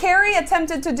 Mariah Carey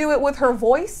attempted to do it with her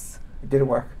voice. It didn't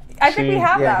work. I think we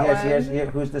have that one.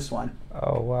 Who's this one?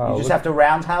 Oh wow. You just have to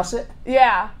roundhouse it.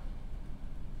 Yeah.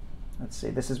 Let's see.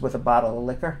 This is with a bottle of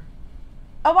liquor.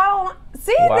 A bottle.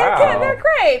 See, Wow. they're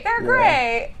great. They're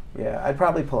great. Yeah, I'd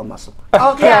probably pull a muscle.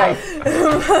 Okay.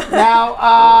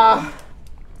 Now,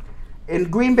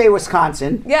 in Green Bay,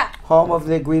 Wisconsin. Yeah. Home of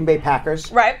the Green Bay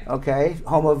Packers. Right. Okay.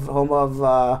 Home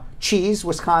of Cheese,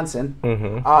 Wisconsin.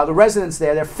 The residents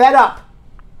there, they're fed up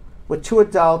with two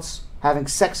adults having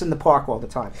sex in the park all the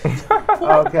time.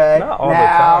 Okay. Not all the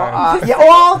time. Yeah,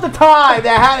 all the time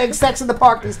they're having sex in the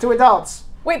park. These two adults.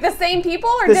 Wait, the same people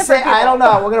or different people? I don't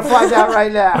know. We're going to find out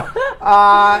right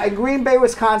now. In Green Bay,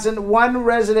 Wisconsin, one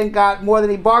resident got more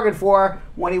than he bargained for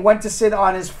when he went to sit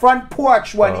on his front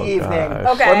porch one evening.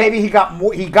 gosh. Okay. Or maybe he got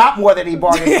more than he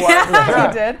bargained for. Yeah,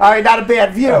 he did. All right, not a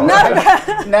bad view. Not a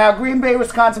bad. Now, Green Bay,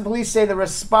 Wisconsin police say they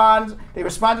responded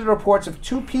to reports of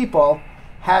two people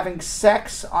having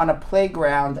sex on a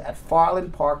playground at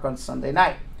Farland Park on Sunday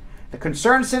night. The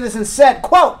concerned citizen said,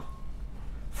 quote,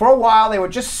 for a while they were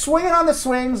just swinging on the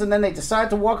swings and then they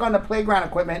decided to walk on the playground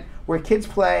equipment where kids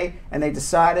play and they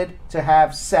decided to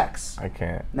have sex. I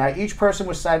can't. Now each person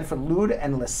was cited for lewd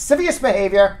and lascivious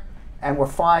behavior and were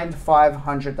fined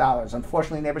 $500.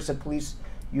 Unfortunately, neighbors said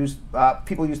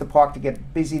people use the park to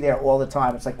get busy there all the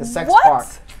time. It's like the sex park.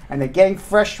 And they're getting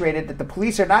frustrated that the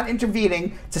police are not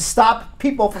intervening to stop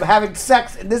people from having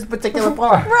sex in this particular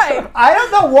park. Right. I don't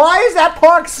know, why is that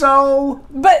park so...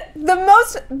 But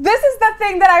this is the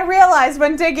thing that I realized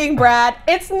when digging, Brad.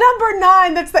 It's number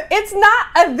 9. It's not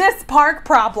a this park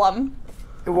problem.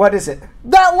 What is it?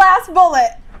 That last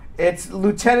bullet. It's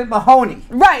Lieutenant Mahoney.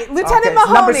 Right, Lieutenant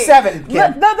Mahoney. Number 7.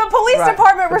 The police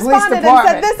department responded and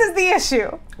said this is the issue.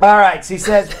 All right, so he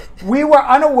says, we were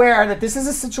unaware that this is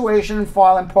a situation in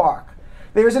Farland Park.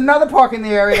 There's another park in the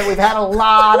area that we've had a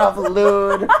lot of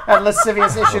lewd and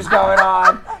lascivious issues going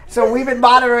on. So we've been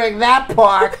monitoring that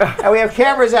park, and we have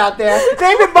cameras out there.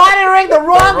 They've been monitoring the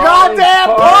wrong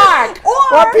goddamn park!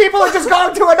 Or people are just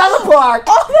going to another park.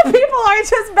 All the people are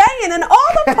just banging in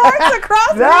all the parks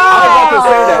across the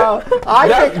I was about to say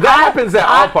that. That happens at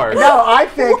all parks. No, I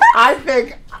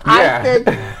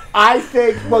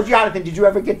think, well, Jonathan, did you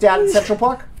ever get down in Central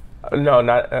Park? No,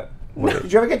 not...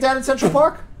 Did you ever get down in Central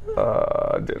Park? Did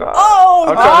I? Oh,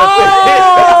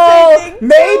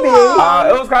 maybe.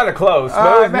 It was kind of close.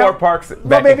 There was more parks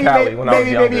back in Cali when I was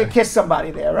younger. Maybe you kissed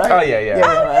somebody there, right? Oh,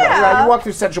 yeah. You walk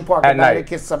through Central Park at night and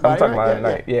kiss somebody. I'm talking about at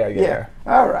night. Yeah.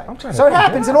 All right. So it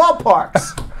happens in all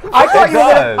parks. I thought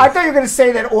you were going to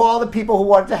say that all the people who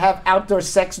wanted to have outdoor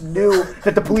sex knew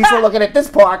that the police were looking at this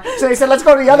park, so they said, let's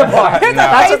go to the other park. There's a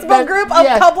Facebook group of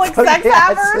public sex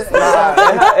havers.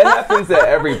 It happens at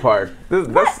every park.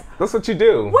 That's what you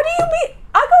do. What do you mean?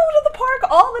 I go to the park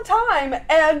all the time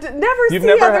and never see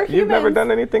other humans. You've never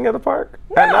done anything at the park?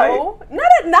 At night?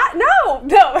 Not at night. No,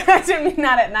 I didn't mean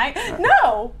not at night.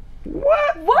 No.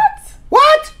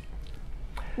 What?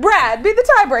 Brad, be the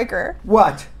tiebreaker.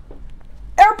 What?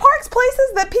 Are parks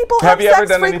places that people have sex frequently? Have you ever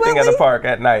done anything at a park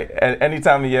at night, at any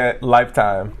time of your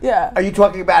lifetime? Yeah. Are you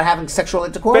talking about having sexual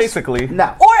intercourse? Basically.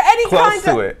 No. Or any Close kind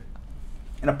to of... it.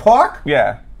 In a park?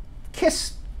 Yeah.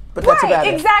 Kiss. But that's about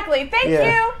it. Exactly. Thank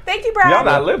you, Brad. Y'all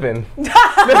not living.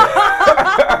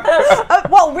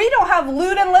 Well, we don't have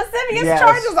lewd and lascivious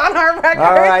charges on our record.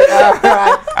 All right.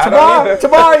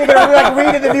 Tomorrow you're going to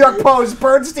read in the New York Post,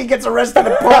 Bernstein gets arrested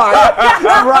in a park.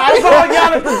 Right? It's all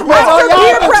Jonathan's fault. After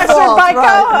peer pressure by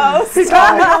co-hosts. He's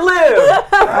trying to live.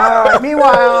 All right.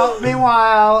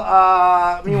 Meanwhile,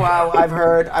 I've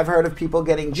heard of people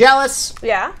getting jealous.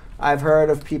 Yeah. I've heard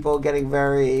of people getting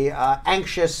very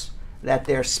anxious that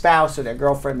their spouse or their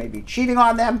girlfriend may be cheating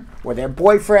on them, or their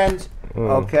boyfriend,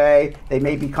 okay? They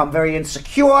may become very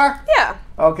insecure. Yeah.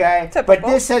 Okay? Typical. But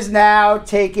this has now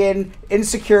taken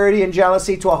insecurity and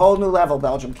jealousy to a whole new level,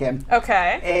 Belgium Kim.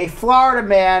 Okay. A Florida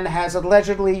man has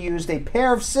allegedly used a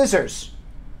pair of scissors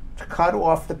to cut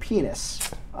off the penis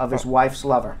of his wife's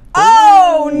lover.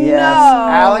 Oh, yes. no.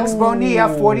 Alex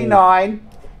Bonilla, 49.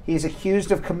 He's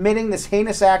accused of committing this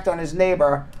heinous act on his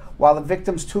neighbor while the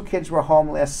victim's 2 kids were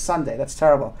home last Sunday. That's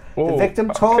terrible. The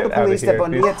victim told the police that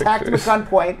Bonilla attacked him at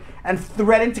gunpoint and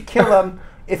threatened to kill him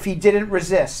if he didn't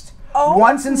resist.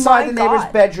 Once inside the neighbor's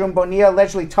bedroom, Bonilla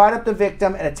allegedly tied up the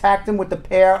victim and attacked him with the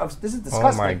pair of... This is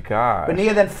disgusting. Oh my God.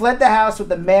 Bonilla then fled the house with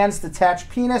the man's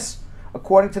detached penis.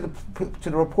 According to the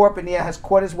report, Bonilla has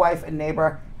caught his wife and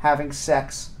neighbor having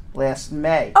sex last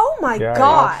May. Oh my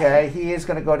God. Okay, he is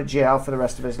going to go to jail for the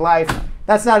rest of his life.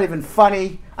 That's not even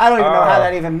funny. I don't even know how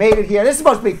that even made it here. This is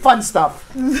supposed to be fun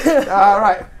stuff. All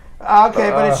right. Okay,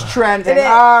 but it's trending.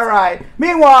 All right.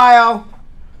 Meanwhile,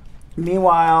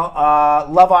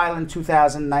 Love Island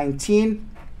 2019.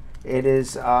 It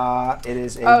is a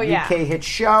UK hit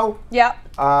show. Yep.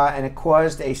 And it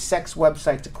caused a sex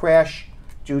website to crash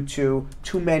due to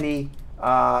too many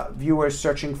viewers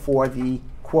searching for the,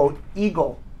 quote,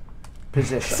 eagle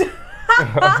position.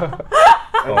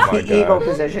 The eagle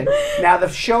position. Now, the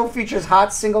show features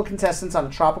hot single contestants on a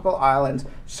tropical island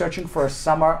searching for a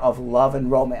summer of love and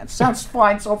romance. Sounds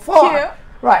fine so far. Cute.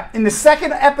 Right. In the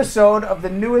second episode of the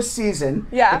newest season,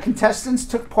 the contestants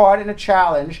took part in a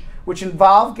challenge which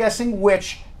involved guessing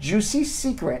which juicy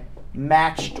secret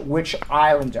matched which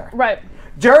islander. Right.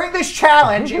 During this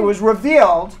challenge, it was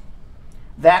revealed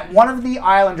that one of the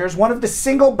islanders, one of the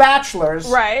single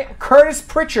bachelors, Curtis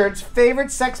Pritchard's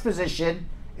favorite sex position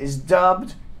is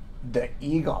dubbed the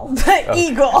eagle. The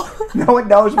eagle. No one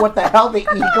knows what the hell the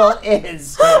eagle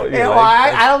is.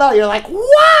 I don't know. You're like,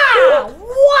 wow,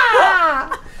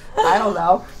 wow. I don't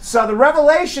know. So the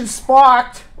revelation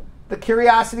sparked the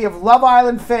curiosity of Love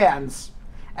Island fans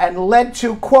and led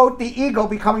to, quote, the eagle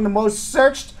becoming the most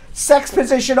searched sex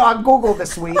position on Google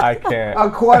this week. I can't.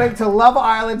 According to Love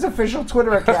Island's official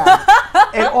Twitter account.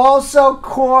 It also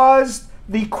caused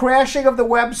the crashing of the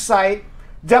website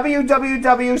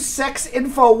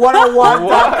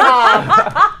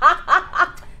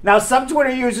www.sexinfo101.com. Now, some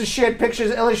Twitter users shared pictures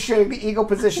illustrating the eagle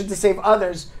position to save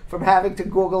others from having to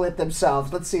Google it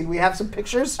themselves. Let's see, do we have some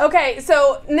pictures? Okay,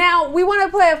 so now we want to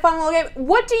play a fun little game.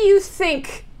 What do you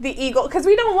think the eagle, because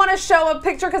we don't want to show a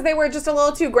picture because they were just a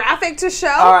little too graphic to show.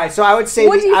 All right, so I would say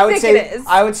what do you think it is?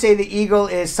 I would say the eagle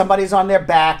is somebody's on their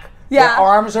back. Yeah. Their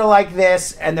arms are like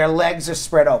this and their legs are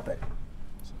spread open.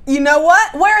 You know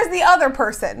what? Where is the other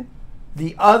person?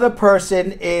 The other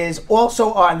person is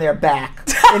also on their back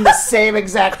in the same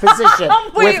exact position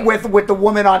with the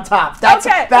woman on top. That's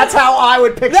Okay. That's how I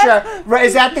would picture.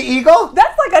 Is that the eagle?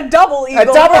 That's like a double eagle. A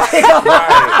double eagle.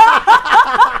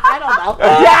 I don't know.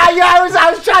 Yeah. I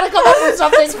was trying to come up with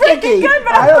something sticky. Good,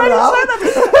 but I I'm don't pretty know. sure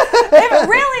that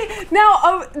really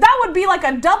now that would be like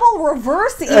a double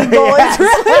reverse eagle. Is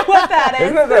really what that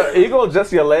is. Isn't the eagle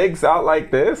just your legs out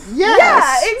like this? Yes.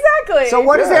 Yeah, exactly. So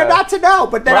what is there not to know?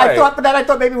 But then Right. I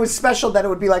thought maybe it was special that it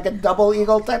would be like a double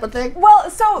eagle type of thing. Well,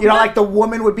 so You know, like the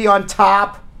woman would be on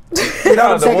top. You know what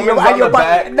I'm The saying? woman's And on your the butt-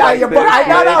 back, no, like your this, butt- legs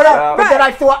no. out. But then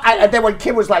I thought, and then when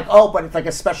Kim was like, "Oh, but it's like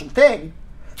a special thing."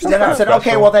 So then I said, Special.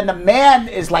 "Okay, well then the man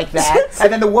is like that,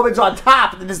 and then the woman's on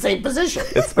top in the same position."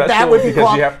 It's special that would be because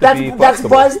called. you have to That's be that's flexible.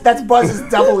 Buzz. That's Buzz's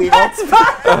double eagle. that's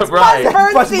Buzz Right.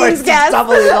 Buzz Bernstein's guess.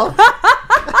 double eagle.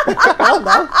 I don't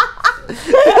know.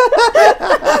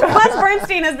 Buzz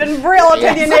Bernstein has been real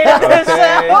opinionated on this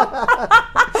Okay. show.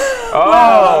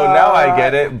 Oh, now I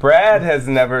get it. Brad has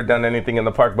never done anything in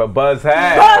the park, but Buzz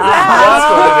has. Buzz has.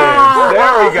 That's what it is.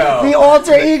 There we go. The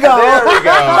alter ego. There we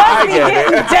go. I Be get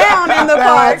getting it. down in the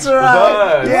park. That's right.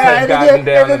 Buzz has and gotten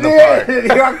down in the park. the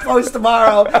New York Post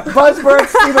tomorrow. Buzz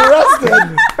Bernstein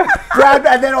arrested. Brad,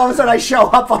 and then all of a sudden I show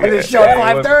up on this show at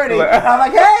Yeah, 5:30. I'm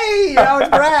like, hey, it's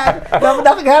Brad.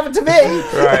 Nothing happened to me.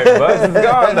 Right, Buzz is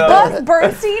gone though. Buzz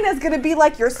Bernstein is going to be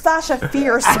like your Sasha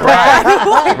Fierce, Brad.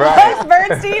 Like Right. Buzz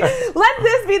Bernstein, let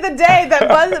this be the day that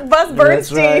Buzz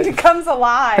Bernstein right. comes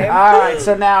alive. All right,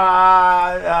 so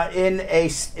now in a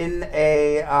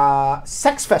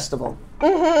sex festival.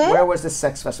 Where was this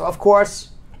sex festival? Of course,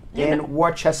 in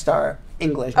Worcester,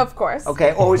 England. Of course.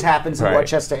 Okay, always happens in Right.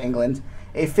 Worcester, England.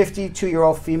 A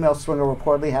 52-year-old female swinger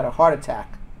reportedly had a heart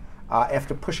attack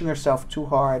after pushing herself too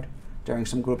hard during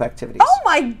some group activities. Oh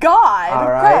my God,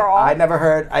 All right, girl. I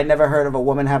never heard of a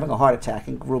woman having a heart attack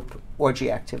in group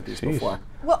orgy activities before.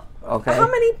 Well, Okay. how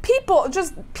many people?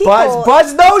 Just people.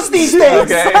 Buzz knows these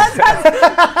things. Okay.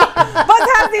 Buzz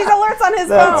has these alerts on his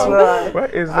That's phone. right.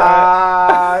 What is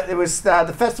that? It was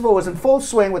the festival was in full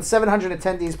swing with 700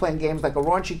 attendees playing games like a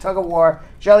raunchy tug of war,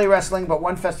 jelly wrestling. But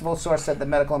one festival source said the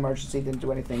medical emergency didn't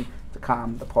do anything to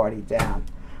calm the party down.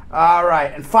 All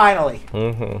right, and finally,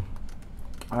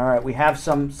 all right, we have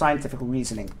some scientific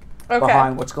reasoning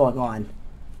behind what's going on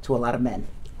to a lot of men.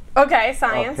 Okay,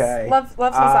 science. Okay, Love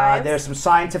some science. There's some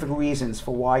scientific reasons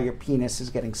for why your penis is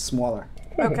getting smaller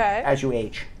Okay. as you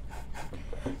age.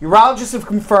 Urologists have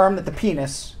confirmed that the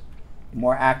penis,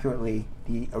 more accurately,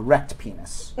 the erect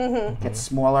penis, gets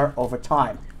smaller over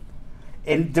time,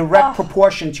 in direct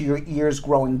proportion to your ears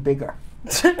growing bigger.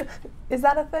 Is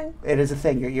that a thing? It is a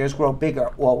thing. Your ears grow bigger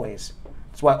always.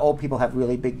 That's why old people have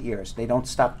really big ears. They don't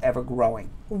stop ever growing.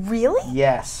 Really?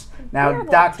 Yes. Now, Weird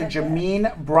Dr. little tidbit.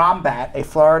 Jameen Brombat, a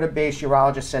Florida-based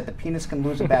urologist, said the penis can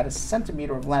lose about a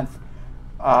centimeter of length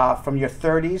from your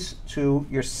 30s to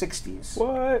your 60s.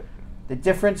 What? The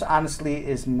difference, honestly,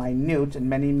 is minute, and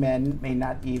many men may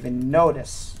not even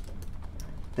notice.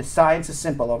 The science is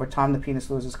simple. Over time, the penis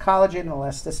loses collagen and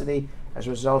elasticity as a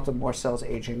result of more cells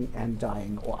aging and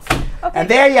dying off. Okay. And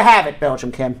there you have it,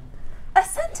 Belgium Kim. A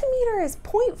centimeter is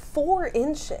 0.4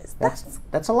 inches. That's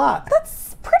a lot.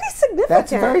 That's pretty significant.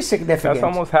 That's very significant. That's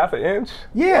almost half an inch.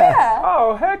 Yeah.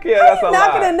 Oh, heck yeah, How that's are a you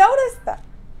not lot. going to notice that?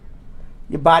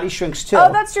 Your body shrinks too. Oh,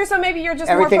 that's true. So maybe you're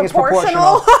just Everything more is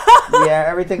proportional. Yeah,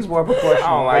 everything's more proportional. I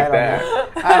don't like know.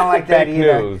 that. I don't like that Fake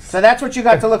either. news. So that's what you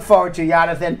got to look forward to,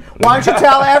 Jonathan. Why don't you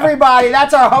tell everybody?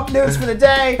 That's our Hope News for the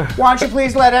day. Why don't you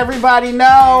please let everybody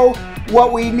know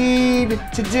what we need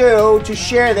to do to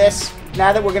share this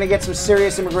now that we're going to get some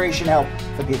serious immigration help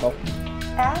for people.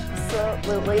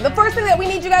 Absolutely. The first thing that we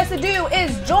need you guys to do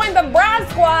is join the Brad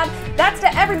Squad. That's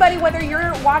to everybody, whether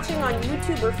you're watching on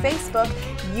YouTube or Facebook,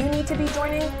 you need to be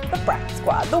joining the Brad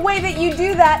Squad. The way that you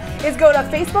do that is go to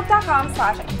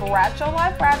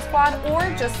facebook.com/BradShowLiveBrad Squad, or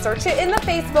just search it in the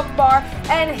Facebook bar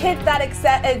and hit that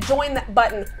join that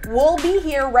button. We'll be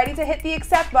here ready to hit the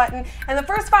accept button. And the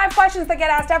first 5 questions that get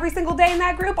asked every single day in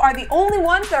that group are the only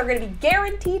ones that are going to be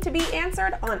guaranteed to be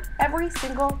answered on every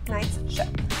single night's show.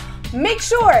 Make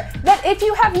sure that if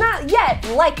you have not yet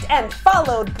liked and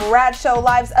followed Bradshaw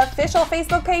Live's official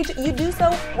Facebook page, you do so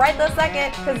right this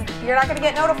second, because you're not going to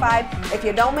get notified if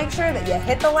you don't make sure that you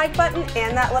hit the like button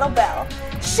and that little bell.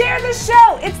 Share the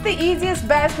show. It's the easiest,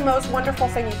 best, most wonderful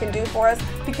thing you can do for us,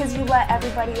 because you let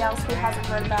everybody else who hasn't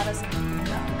heard about us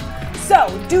know.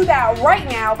 So do that right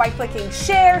now by clicking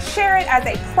share. Share it as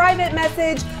a private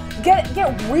message. Get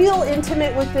real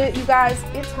intimate with it, you guys.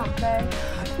 It's hump day.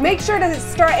 Make sure to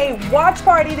start a watch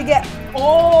party to get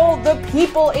all the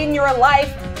people in your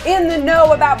life in the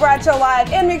know about Bradshaw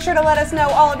Live, and make sure to let us know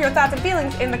all of your thoughts and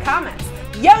feelings in the comments.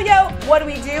 Yo, what do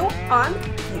we do on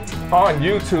YouTube? On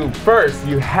YouTube, first,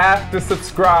 you have to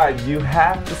subscribe. You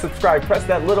have to subscribe. Press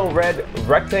that little red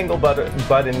rectangle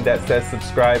button that says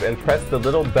subscribe, and press the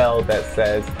little bell that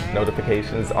says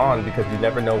notifications on, because you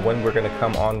never know when we're going to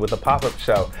come on with a pop-up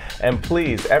show. And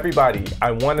please, everybody,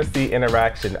 I want to see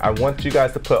interaction. I want you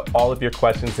guys to put all of your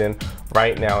questions in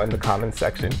right now in the comment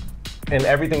section. And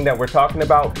everything that we're talking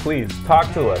about, please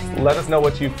talk to us. Let us know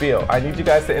what you feel. I need you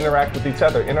guys to interact with each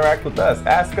other, interact with us,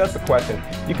 ask us a question.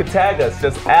 You could tag us,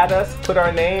 just add us, put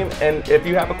our name, and if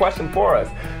you have a question for us.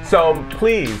 So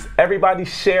please, everybody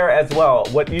share as well.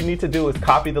 What you need to do is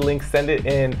copy the link, send it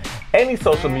in any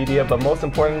social media, but most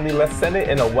importantly, let's send it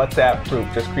in a WhatsApp group.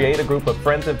 Just create a group of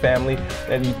friends and family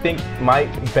that you think might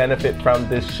benefit from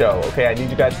this show. Okay, I need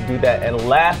you guys to do that. And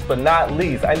last but not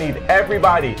least, I need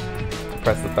everybody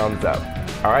press the thumbs up.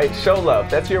 All right, show love.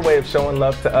 That's your way of showing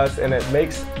love to us, and it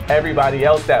makes everybody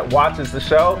else that watches the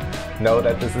show know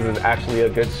that this is actually a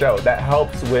good show. That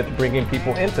helps with bringing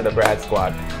people into the Brad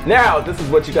Squad. Now, this is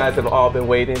what you guys have all been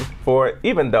waiting for,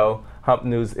 even though Hump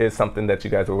News is something that you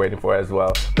guys were waiting for as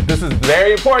well. But this is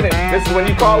very important. This is when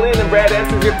you call in and Brad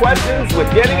answers your questions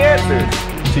with getting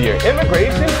answers to your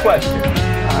immigration questions.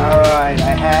 All right,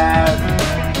 I have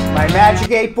my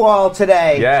Magic 8 Ball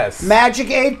today. Yes. Magic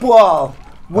 8 Ball.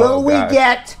 Will we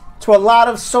get to a lot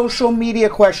of social media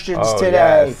questions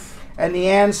today? Yes. And the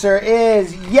answer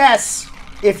is yes,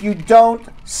 if you don't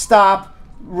stop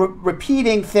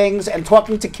repeating things and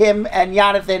talking to Kim and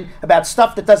Jonathan about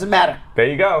stuff that doesn't matter. There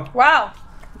you go. Wow.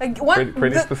 Like,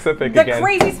 Pretty specific the again. The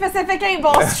crazy specific 8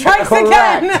 Ball strikes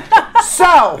again.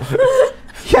 So,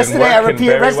 yesterday I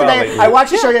repeated. Well I watched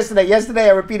the show yesterday. Yesterday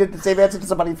I repeated the same answer to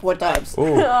somebody 4 times.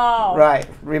 Ooh. Oh. Right.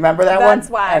 Remember that one?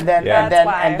 That's why. And then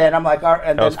and then I'm like, all right.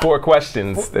 And that was 4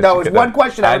 questions. No, it was 1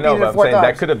 question. I repeated it 4 times.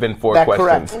 That could have been 4 questions.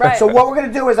 Correct. Right. So what we're going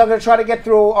to do is I'm going to try to get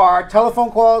through our telephone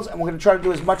calls, and we're going to try to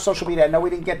do as much social media. I know we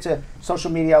didn't get to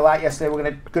social media a lot yesterday.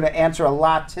 We're going to answer a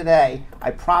lot today. I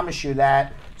promise you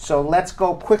that. So let's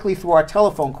go quickly through our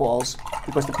telephone calls,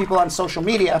 because the people on social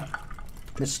media,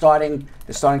 they're starting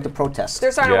to protest.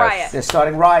 They're starting a riot. They're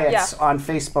starting riots on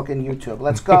Facebook and YouTube.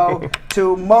 Let's go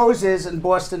to Moses in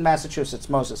Boston, Massachusetts.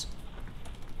 Moses.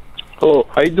 Hello,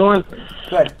 how you doing?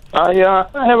 Good. I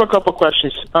have a couple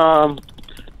questions.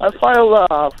 I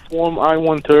filed Form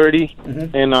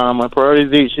I-130, and my priority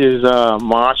date is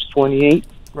March 28th.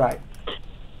 Right.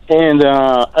 And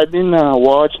I've been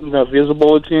watching the Visa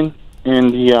Bulletin,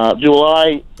 and the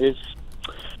July is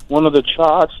one of the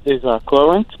charts is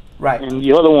current. Right. And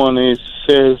the other one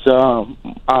says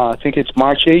I think it's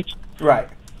March 8th. Right.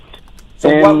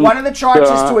 So one of the charts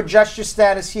is to adjust your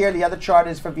status here. The other chart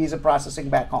is for visa processing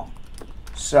back home.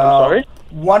 So I'm sorry?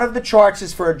 One of the charts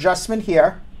is for adjustment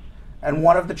here, and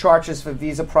one of the charts is for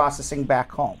visa processing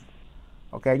back home.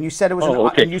 Okay. And you said it was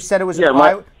you said it was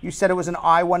an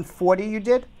I-140 you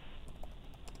did?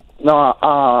 No,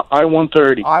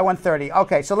 I-130. I-130.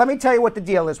 Okay. So let me tell you what the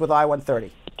deal is with I-130,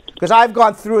 because I've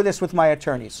gone through this with my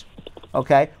attorneys.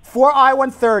 Okay. For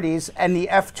I-130s and the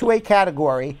F2A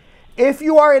category, if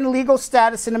you are in legal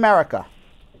status in America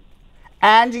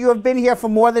and you have been here for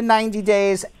more than 90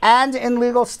 days and in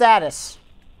legal status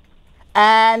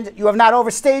and you have not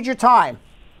overstayed your time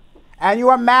and you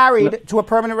are married to a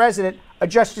permanent resident,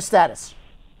 adjust your status.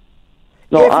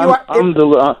 No,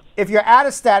 if you're out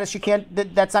of status, you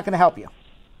can't. That's not going to help you.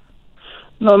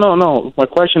 No. My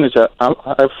question is that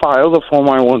I filed a Form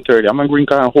I-130. I'm a green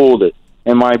card holder,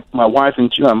 and my wife and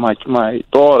my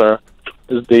daughter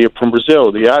they're from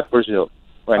Brazil. They're at Brazil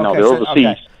right now. They're overseas.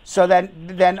 Okay. So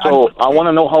then. So I want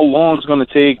to know how long it's going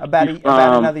to take. About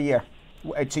another year.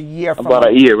 It's a year. About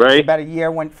a year, right? It's about a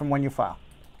year from when you file.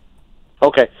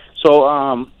 Okay. So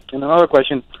and another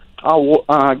question.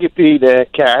 I'll get paid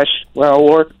cash where I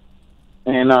work,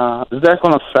 and is that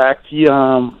going to affect the?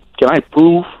 Can I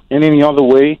prove in any other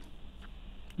way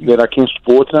that I can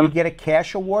support them? You get a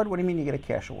cash award? What do you mean you get a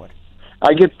cash award?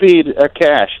 I get paid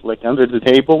cash, like under the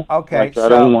table. Okay,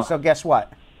 so guess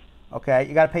what? Okay,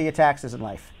 you got to pay your taxes in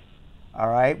life. All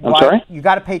right. I'm sorry? You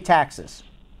got to pay taxes.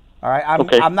 All right,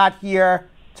 I'm not here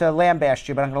to lambaste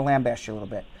you, but I'm going to lambaste you a little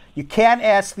bit. You can't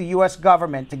ask the U.S.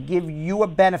 government to give you a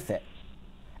benefit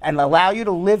and allow you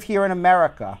to live here in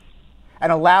America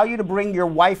and allow you to bring your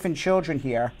wife and children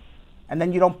here, and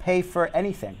then you don't pay for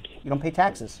anything. You don't pay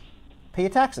taxes. Pay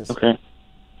your taxes. Okay.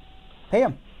 Pay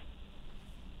them.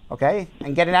 Okay?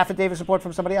 And get an affidavit support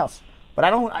from somebody else. But I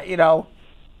don't,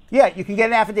 yeah, you can get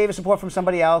an affidavit support from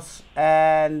somebody else,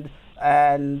 and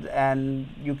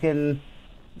you can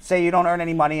say you don't earn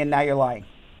any money, and now you're lying.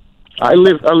 I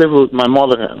live with my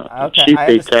mother. Okay, She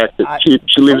pays taxes.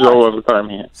 She lives all of the time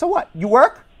here. So what? You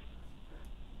work?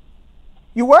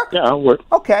 You work? Yeah, I work.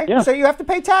 Okay. Yeah. So you have to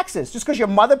pay taxes just because your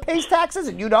mother pays taxes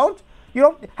and you don't? You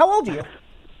don't? How old are you?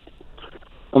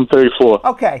 I'm 34.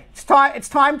 Okay. It's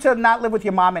time to not live with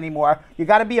your mom anymore. You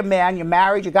got to be a man. You're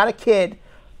married. You got a kid.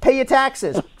 Pay your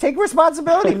taxes. Take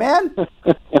responsibility, man.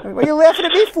 What are you laughing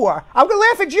at me for? I'm gonna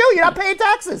laugh at you. You're not paying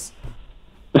taxes.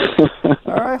 All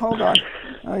right, hold on.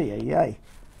 Oh yeah.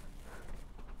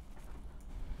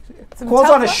 Calls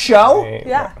on a show?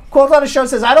 Yeah. Calls on a show,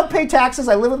 says, I don't pay taxes,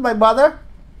 I live with my mother.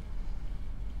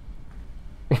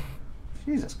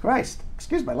 Jesus Christ.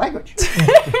 Excuse my language.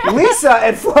 Lisa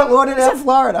in Fort Lauderdale,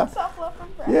 Florida.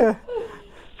 Yeah.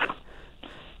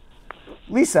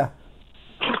 Lisa.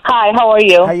 Hi, how are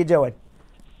you? How you doing?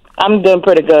 I'm doing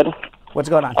pretty good. What's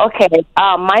going on? Okay,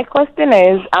 my question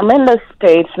is, I'm in the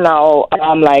States now,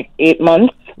 like 8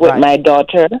 months with my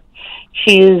daughter.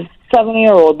 She's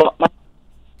 7-year-old, but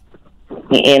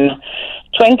in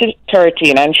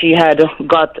 2013, and she had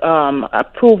got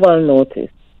approval notice.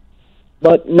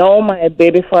 But now my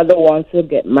baby father wants to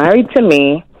get married to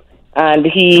me, and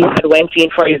he went in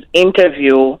for his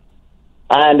interview,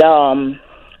 and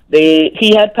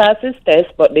he had passed his test,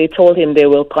 but they told him they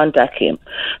will contact him.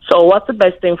 So what's the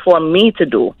best thing for me to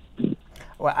do?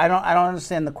 Well, I don't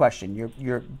understand the question.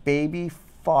 Your baby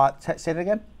father, say it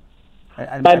again?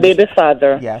 My baby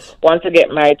father wants to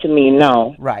get married to me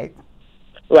now. Right.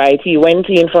 Right. He went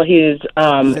in for his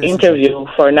interview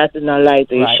for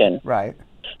nationalization. Right.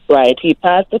 Right. He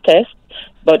passed the test,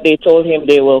 but they told him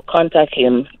they will contact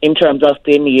him in terms of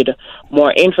they need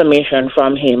more information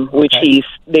from him, which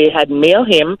they had mailed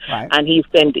him, and he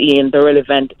sent in the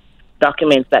relevant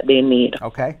documents that they need.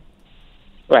 Okay.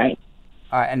 Right.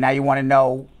 All right. And now you want to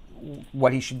know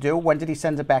what he should do? When did he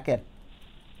send it back in?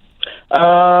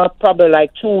 Probably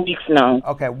like 2 weeks now.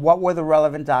 Okay. What were the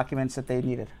relevant documents that they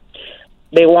needed?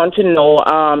 They want to know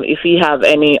if he have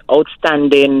any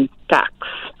outstanding tax,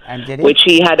 and did he? Which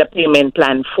he had a payment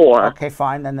plan for. Okay,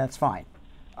 fine. Then that's fine.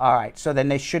 All right. So then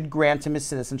they should grant him his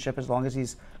citizenship as long as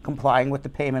he's complying with the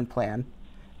payment plan.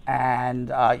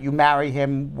 And you marry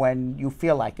him when you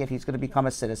feel like it. He's going to become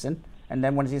a citizen. And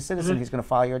then when he's a citizen, he's going to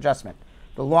file your adjustment.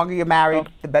 The longer you're married,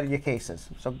 the better your case is.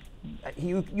 So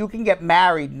you can get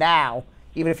married now,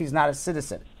 even if he's not a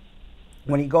citizen.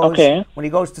 When he goes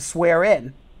to swear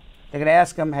in, they're going to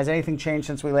ask him, has anything changed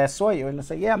since we last saw you? And they'll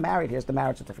say, yeah, I'm married. Here's the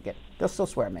marriage certificate. They'll still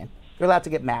swear him in. You're allowed to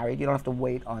get married. You don't have to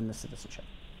wait on the citizenship.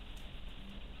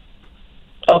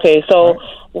 Okay, so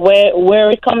where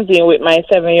it comes in with my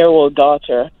 7-year-old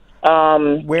daughter, how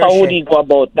would he go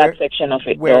about that section of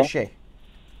it? Where is she?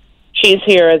 She's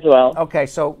here as well. Okay,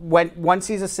 so once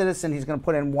he's a citizen, he's going to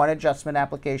put in one adjustment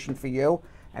application for you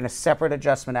and a separate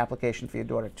adjustment application for your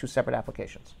daughter. 2 separate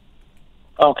applications.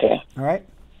 Okay. All right?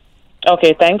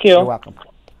 Okay, thank you. You're welcome.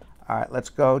 All right, let's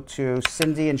go to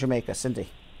Cindy in Jamaica.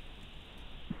 Cindy.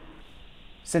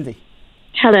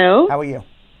 Hello. How are you?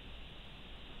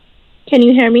 Can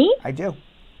you hear me? I do.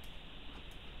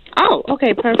 Oh,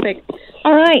 okay, perfect.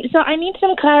 All right, so I need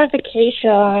some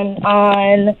clarification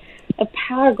on a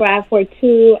paragraph or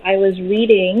two I was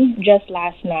reading just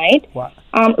last night. What?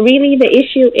 Really, the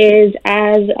issue is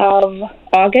as of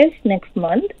August next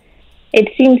month, it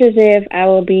seems as if I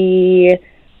will be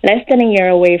less than a year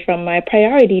away from my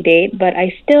priority date, but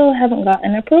I still haven't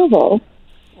gotten approval.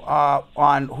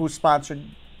 On who's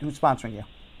sponsoring you?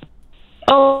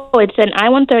 Oh, it's an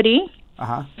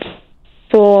I-130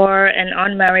 for an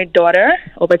unmarried daughter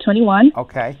over 21.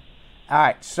 Okay. All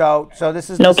right. So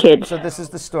this is no kids. So this is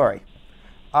the story.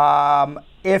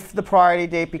 If the priority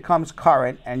date becomes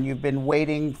current and you've been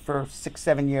waiting for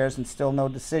 6-7 years and still no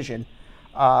decision,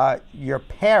 your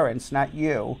parents, not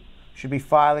you, should be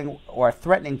filing or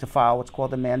threatening to file what's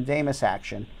called a mandamus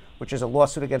action, which is a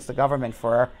lawsuit against the government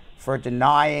for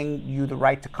denying you the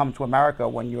right to come to America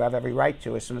when you have every right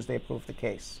to as soon as they approve the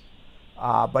case.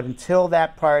 But until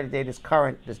that priority date is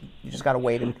current, you just got to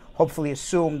wait and hopefully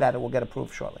assume that it will get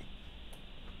approved shortly.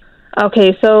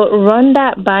 Okay, so run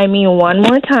that by me one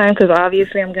more time, because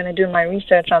obviously I'm going to do my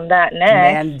research on that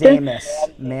next.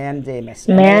 Mandamus.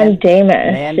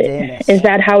 Mandamus. Is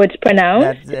that how it's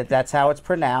pronounced? That's how it's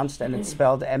pronounced, and it's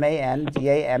spelled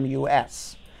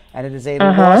Mandamus. And it is a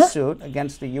lawsuit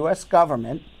against the U.S.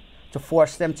 government to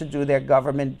force them to do their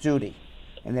government duty.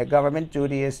 And their government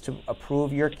duty is to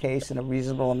approve your case in a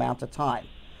reasonable amount of time.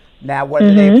 Now,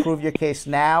 whether they approve your case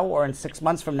now or in 6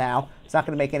 months from now, it's not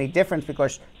going to make any difference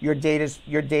because your date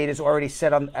is already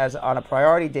set on a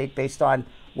priority date based on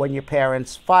when your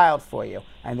parents filed for you,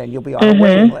 and then you'll be on a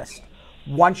waiting list.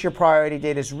 Once your priority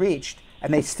date is reached,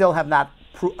 and they still have not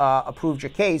approved your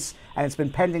case, and it's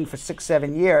been pending for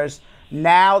 6-7 years,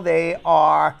 now they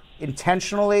are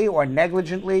intentionally or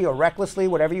negligently or recklessly,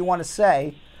 whatever you want to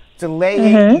say,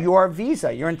 delaying your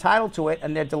visa. You're entitled to it,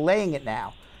 and they're delaying it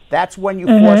now. That's when you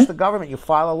force the government. You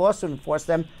file a lawsuit and force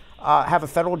them, have a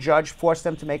federal judge force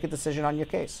them to make a decision on your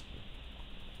case.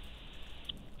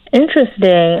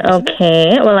 Interesting.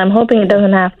 Okay. Well, I'm hoping it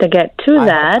doesn't have to get to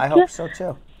that. I hope so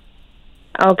too.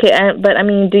 Okay, but I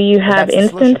mean, do you have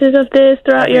instances of this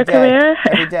throughout your career?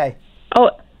 Every day.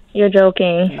 Oh, you're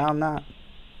joking. No, I'm not.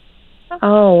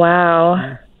 Oh, wow.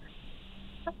 Yeah.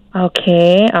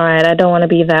 Okay. All right. I don't want to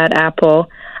be that apple.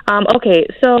 Okay.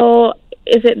 So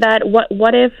is it that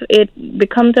what if it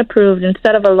becomes approved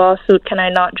instead of a lawsuit? Can I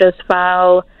not just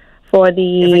file for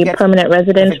the permanent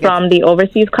residence from the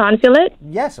overseas consulate?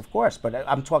 Yes, of course. But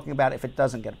I'm talking about if it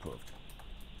doesn't get approved.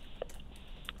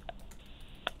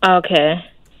 Okay.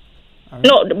 Right.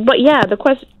 No, but yeah, the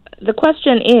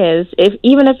question is,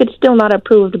 even if it's still not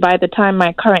approved by the time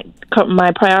my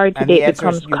priority date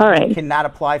becomes current, you cannot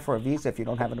apply for a visa if you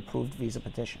don't have an approved visa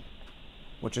petition,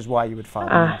 which is why you would file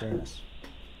mandamus.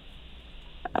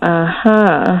 All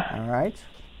right.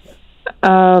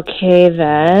 Okay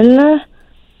then.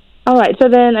 All right. So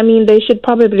then, I mean, they should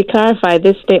probably clarify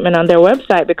this statement on their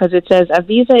website, because it says a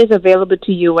visa is available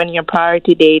to you when your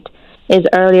priority date is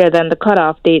earlier than the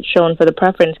cutoff date shown for the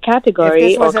preference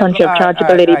category or country of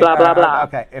chargeability, blah, blah, blah.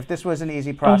 Okay, if this was an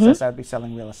easy process, I'd be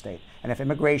selling real estate. And if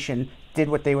immigration did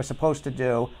what they were supposed to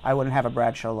do, I wouldn't have a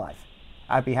Bradshaw life.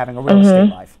 I'd be having a real estate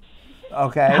life.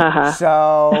 Okay?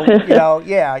 So,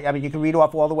 yeah, I mean, you can read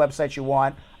off all the websites you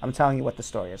want. I'm telling you what the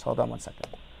story is. Hold on one second.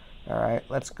 All right,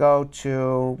 let's go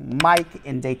to Mike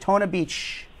in Daytona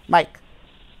Beach. Mike.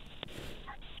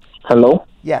 Hello?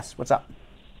 Yes, what's up?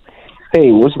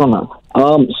 Hey, what's going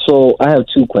on? So I have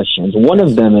two questions. One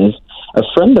of them is, a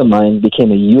friend of mine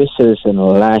became a U.S. citizen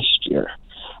last year.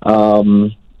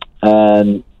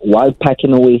 And while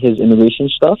packing away his immigration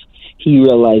stuff, he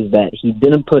realized that he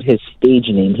didn't put his stage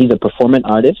name. He's a performing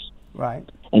artist. Right.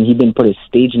 And he didn't put his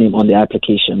stage name on the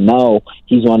application. Now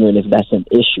he's wondering if that's an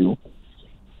issue.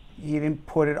 You didn't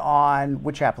put it on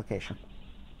which application?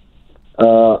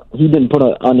 He didn't put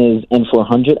it on his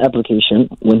N400 application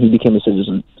when he became a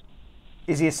citizen.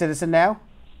 Is he a citizen now?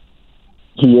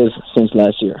 He is since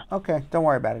last year. Okay, don't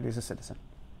worry about it. He's a citizen.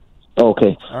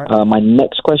 Okay. All right. My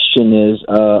next question is,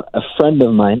 a friend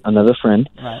of mine, another friend,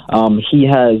 he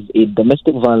has a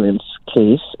domestic violence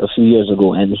case a few years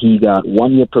ago, and he got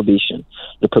 1 year probation.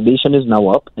 The probation is now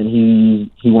up, and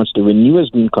he wants to renew his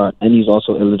green card, and he's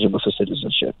also eligible for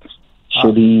citizenship.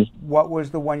 Should he... What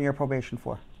was the 1 year probation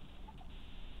for?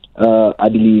 I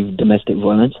believe domestic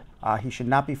violence. He should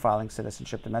not be filing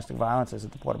citizenship. Domestic violence is a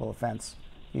deportable offense.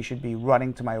 He should be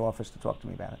running to my office to talk to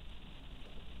me about it.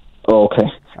 Oh, okay.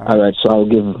 All right. So I'll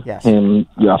give him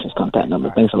your office contact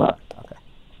number. Thanks a lot. Okay.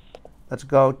 Let's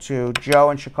go to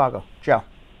Joe in Chicago. Joe.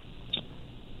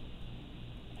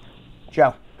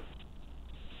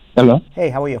 Hello. Hey,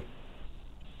 how are you?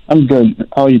 I'm good.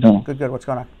 How are you doing? Good. What's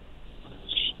going on?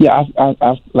 Yeah,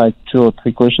 I've like 2 or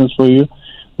 3 questions for you.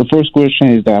 The first question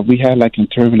is that we had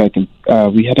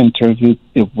we had an interview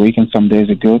a week and some days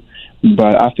ago,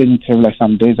 but after the interview, like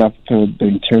some days after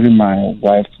the interview, my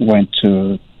wife went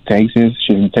to Texas.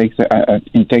 She's in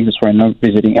Texas right now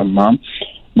visiting her mom,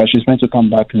 but she's meant to come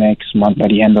back next month by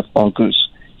the end of August.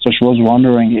 So she was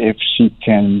wondering if she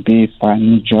can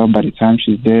find a job by the time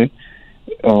she's there,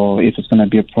 or if it's going to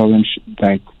be a problem,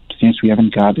 since we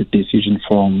haven't got a decision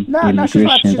from immigration. No,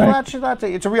 she's allowed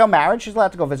to. It's a real marriage. She's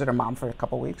allowed to go visit her mom for a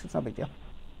couple of weeks. It's no big deal.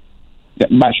 Yeah,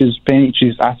 but she's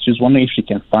wondering if she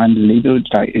can find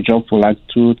a job for like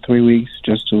 2 or 3 weeks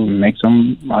just to make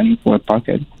some money for her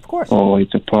pocket. Of course. Or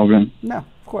it's a problem. No,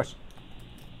 of course.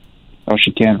 Oh,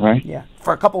 she can, right? Yeah,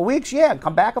 for a couple of weeks. Yeah,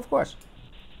 come back, of course.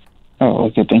 Oh,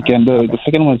 okay, thank you. And the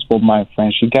second one is for my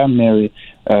friend. She got married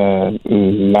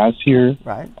last year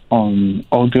on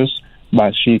August,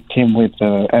 but she came with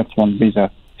a F1 visa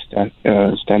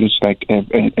status like an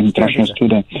international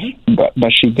student. But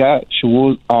she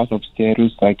was out of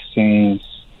status like since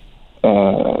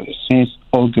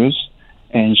August,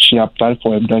 and she applied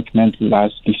for a document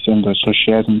last December. So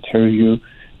she has an interview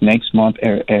next month.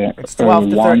 It's 12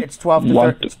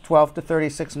 to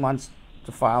 36 months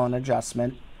to file an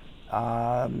adjustment.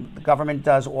 The government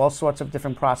does all sorts of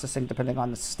different processing depending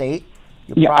on the state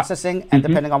you're processing and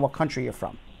depending on what country you're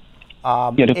from.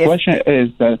 The question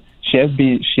is that she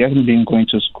hasn't been going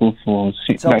to school for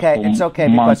it's okay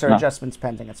because her now. adjustment's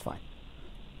pending. It's fine.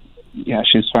 Yeah,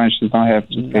 she's fine. She don't have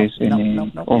to face any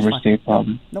overstay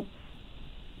problem. Nope.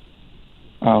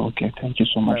 Oh, okay. Thank you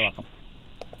so much. You're welcome.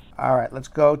 All right, let's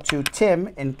go to Tim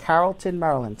in Carrollton,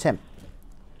 Maryland. Tim.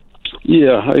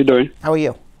 Yeah, how you doing? How are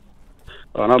you?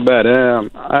 Oh, not bad.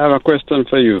 I have a question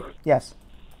for you. Yes.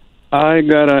 I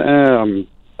got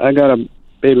a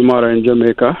baby mother in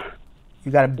Jamaica.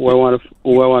 You got a. Who I want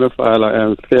to file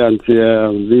a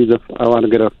fiancé visa. I want to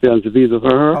get a fiancé visa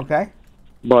for her. Okay.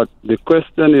 But the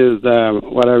question is, the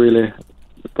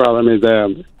problem is,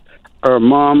 her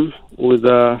mom, who is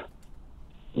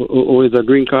a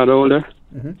green card holder,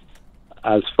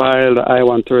 has filed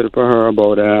I-130 for her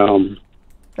about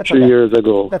 3 years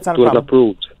ago. That's not it a was problem.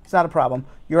 approved. It's not a problem.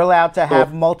 You're allowed to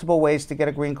have multiple ways to get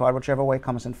a green card, whichever way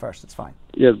comes in first. It's fine.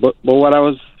 Yes, but what I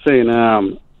was saying,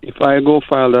 if I go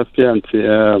file that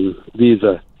fiancé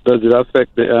visa, does it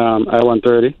affect the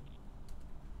I-130?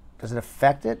 Does it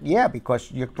affect it? Yeah,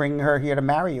 because you're bringing her here to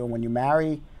marry you. And when you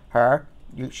marry her,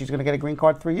 she's going to get a green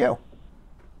card through you.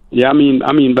 Yeah, I mean,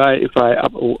 when I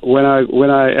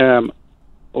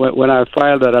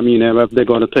file that, if they're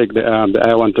going to take the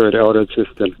I-130 out of the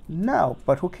system. No,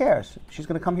 but who cares? She's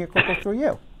going to come here quicker through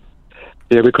you.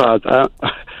 Yeah, because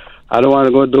I don't want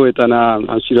to go do it and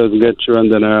she doesn't get through,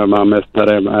 and then I mess that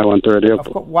I-130 up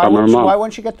from her mom. Why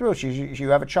won't she get through? You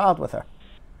have a child with her.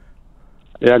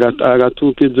 Yeah, I got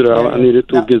 2 kids there. I needed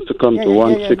 2 kids to come to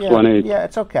 1, 6, 1, 8. Yeah,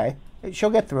 it's okay. She'll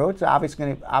get through. It's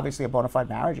obviously a bona fide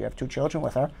marriage. You have 2 children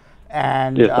with her,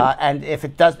 and and if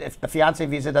the fiancé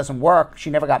visa doesn't work,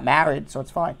 she never got married, so it's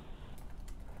fine.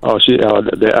 Oh,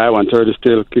 the I-130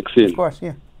 still kicks in. Of course,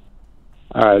 yeah.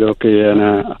 All right, okay, and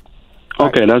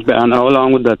okay, that's bad. And how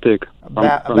long would that take?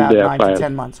 About 9 to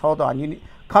 10 months. Hold on.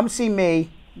 Come see me.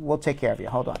 We'll take care of you.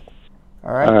 Hold on.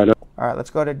 All right. All right.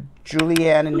 Let's go to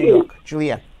Julianne in New York.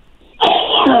 Julianne.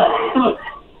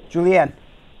 Julianne.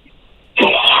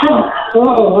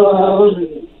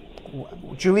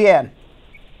 Julianne.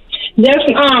 Yes,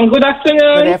 good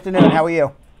afternoon. Good afternoon. How are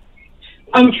you?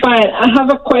 I'm fine. I have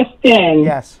a question.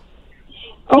 Yes.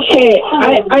 Okay,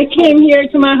 I came here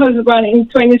to my husband in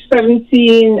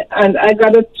 2017, and I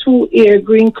got a 2-year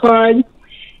green card,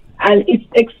 and it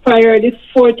expired the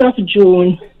 4th of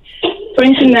June,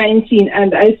 2019,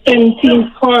 and I sent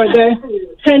in for the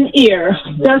 10-year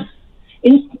just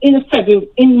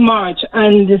in March,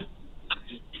 and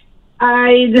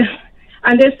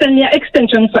they sent me an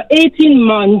extension for 18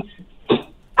 months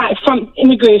from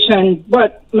immigration,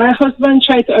 but my husband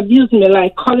tried to abuse me,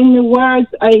 like calling me words.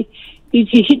 He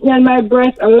hit me on my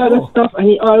breast, a lot of stuff, and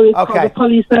he always called the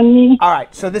police on me. All right,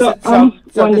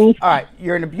 all right,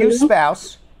 you're an abused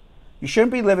spouse. You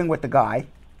shouldn't be living with the guy.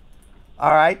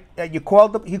 All right, he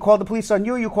called the police on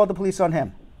you, or you called the police on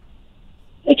him?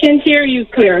 I can hear you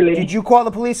clearly. Did you call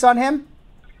the police on him?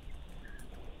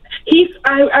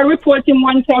 I report him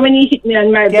one time when he hit me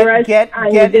on my breast,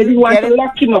 and they didn't want to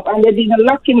lock him up, and they didn't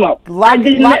lock him up. I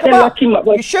didn't let them lock him up.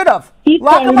 You should have.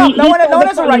 Lock him up. No one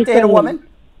has a right to hit a woman.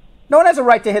 No one has a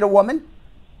right to hit a woman.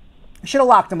 You should have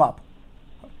locked him up.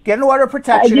 Get an order of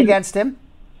protection against him.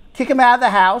 Kick him out of the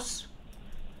house.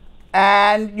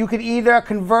 And you could either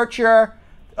convert your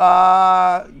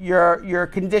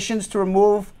conditions to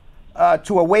remove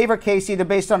to a waiver case, either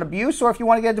based on abuse or if you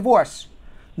want to get a divorce.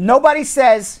 Nobody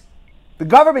says, the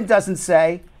government doesn't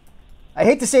say, I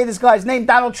hate to say this guy's name,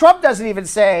 Donald Trump doesn't even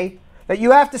say that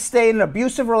you have to stay in an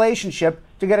abusive relationship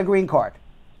to get a green card.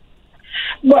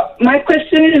 Well, my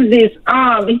question is this: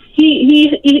 do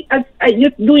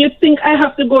you think I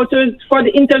have to go for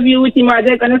the interview with him? Are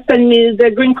they going to send me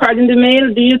the green card in the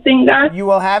mail? Do you think that you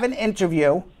will have an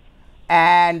interview,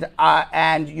 and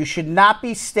you should not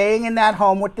be staying in that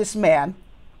home with this man,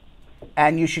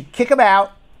 and you should kick him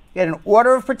out, get an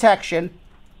order of protection,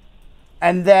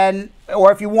 and then,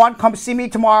 or if you want, come see me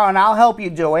tomorrow, and I'll help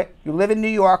you do it. You live in New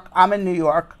York. I'm in New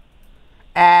York,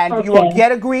 and you will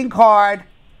get a green card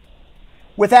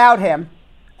without him,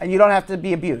 and you don't have to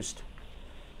be abused.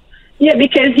 Yeah,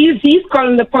 because he's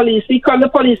calling the police. He called the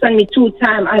police on me 2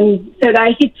 times and said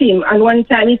I hit him. And one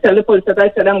time he told the police that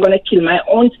I said I'm going to kill my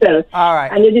own self. All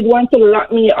right. And they did want to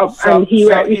lock me up, and he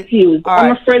refused.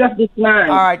 I'm afraid of this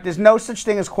man. All right. There's no such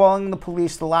thing as calling the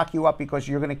police to lock you up because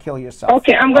you're going to kill yourself.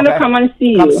 Okay, I'm going to come and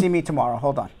see you. Come see me tomorrow.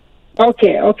 Hold on.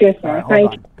 Okay, sir. Right,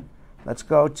 Thank you. Let's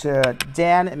go to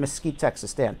Dan in Mesquite,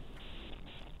 Texas. Dan.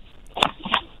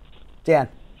 Dan.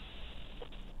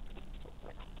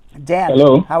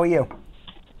 Hello. How are you?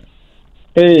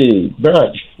 Hey,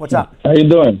 Brad. What's up? How you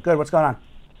doing? Good. What's going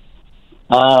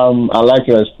on? I'd like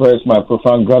to express my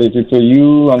profound gratitude to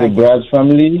you and the Brad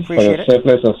family for your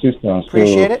selfless assistance.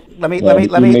 Appreciate it. Let me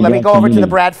go over to the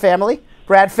Brad family.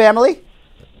 Brad family.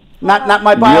 Not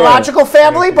my biological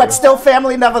family, but still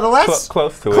family nevertheless.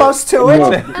 Close to it. Close to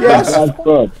it. Yes.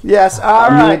 Yes. All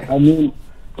right. I mean,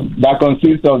 that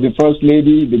consists of the first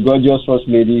lady, the gorgeous first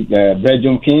lady,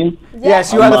 Belgium King.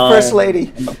 Yes, you are the first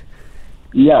lady.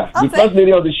 Yeah, the first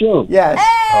lady of the show. Yes. Hey,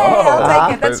 I'll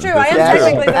take it. That's true. I am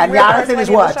technically the And real first Jonathan is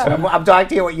lady of what? the show. I'm dying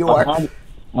to hear what you are. I'm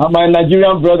my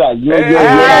Nigerian brother. Hey!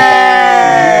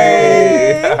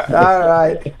 All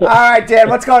right. All right, Dan,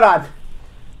 what's going on?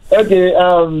 Okay,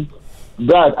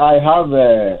 Brad, I have,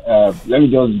 let me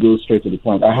just go straight to the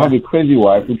point. I have a crazy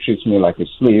wife who treats me like a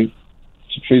slave.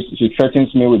 She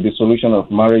threatens me with the solution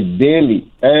of marriage daily,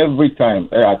 every time,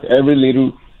 at every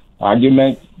little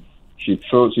argument. She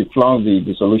flunks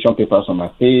the solution papers on my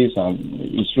face, and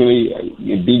it's really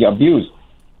a big abuse.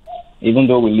 Even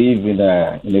though we live in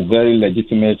a very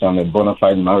legitimate and a bona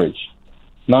fide marriage.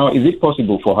 Now, is it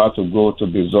possible for her to go to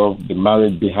dissolve the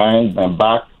marriage behind my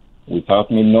back without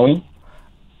me knowing?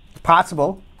 It's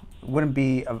possible. It wouldn't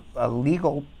be a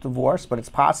legal divorce, but it's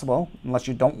possible unless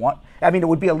you don't want. I mean, it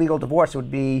would be a legal divorce. It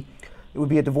would be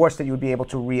a divorce that you would be able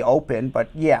to reopen. But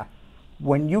yeah,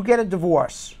 when you get a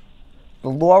divorce, the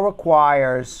law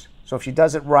requires. So if she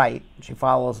does it right, she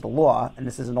follows the law, and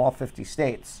this is in all 50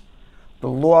 states. The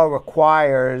law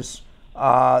requires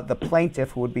the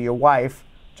plaintiff, who would be your wife,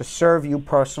 to serve you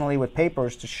personally with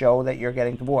papers to show that you're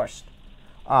getting divorced.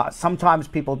 Sometimes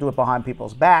people do it behind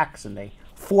people's backs and they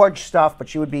forge stuff, but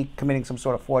she would be committing some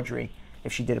sort of forgery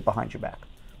if she did it behind your back.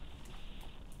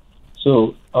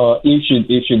 So if she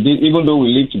did, even though we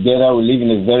live together, we live in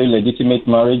a very legitimate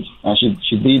marriage, and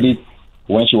she did it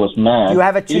when she was mad. Do you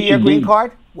have a 2-year green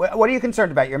card? What are you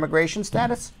concerned about? Your immigration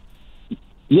status?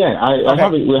 Yeah, we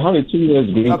have a 2-year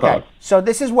green card. So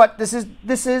this is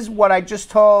what I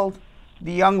just told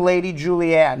the young lady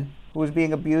Julianne, who was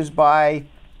being abused by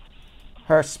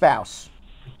her spouse,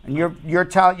 and you're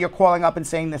calling up and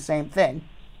saying the same thing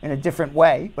in a different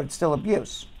way, but it's still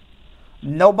abuse.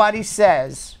 Nobody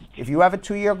says if you have a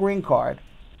 2-year green card,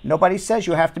 nobody says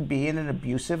you have to be in an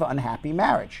abusive, unhappy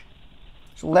marriage.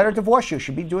 So let her divorce you.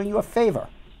 She'll be doing you a favor.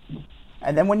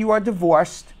 And then when you are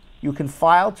divorced, you can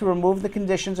file to remove the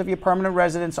conditions of your permanent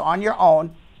residence on your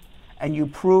own, and you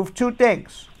prove 2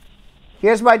 things.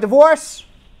 Here's my divorce,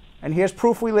 and here's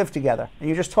proof we live together. And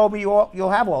you just told me you'll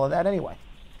have all of that anyway.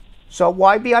 So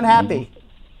why be unhappy?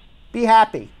 Be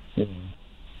happy.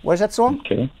 What is that song?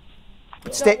 Okay.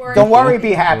 Don't worry,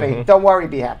 be happy. Don't worry,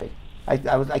 be happy. I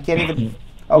can't even.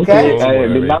 Okay.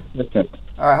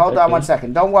 All right, hold on 1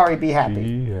 second. Don't worry, be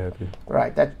happy. Be happy.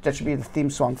 Right, that should be the theme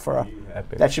song for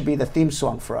that should be the theme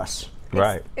song for us.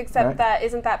 Right. Except that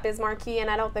isn't that Bismarcky, and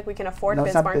I don't think we can afford no,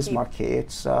 Bismarcky. it's not Bismarcky.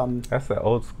 It's that's an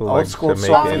old school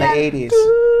song from the 80s.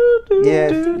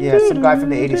 Yeah, some guy from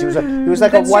the 80s. He was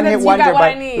like a one-hit wonder,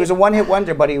 but he was a one-hit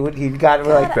wonder, but he got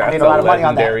like made a lot of money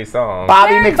on that. Legendary song.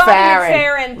 Bobby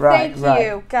McFerrin. Thank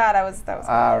you. God, that was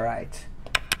all right.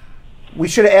 We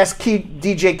should have asked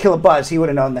DJ Killer Buzz. He would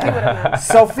have known that.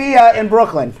 Sophia in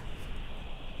Brooklyn.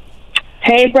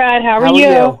 Hey, Brad. How are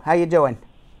you? How you doing?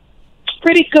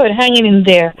 Pretty good. Hanging in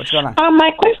there. What's going on?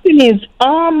 My question is,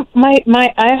 I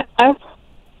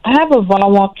have a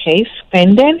VAWA case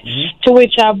pending, to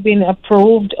which I've been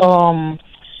approved.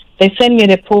 They sent me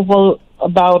the approval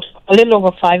about a little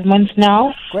over 5 months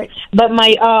now. Great. But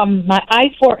my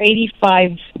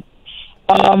I-485.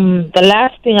 The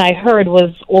last thing I heard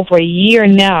was over a year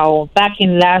now. Back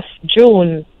in last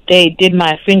June, they did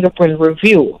my fingerprint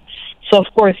review. So, of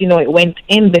course, it went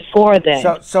in before then.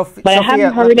 But Sophia, I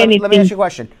haven't heard anything. Let me ask you a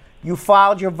question. You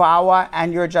filed your VAWA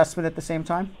and your adjustment at the same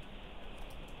time?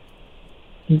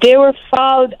 They were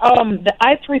filed, the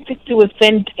I-360 was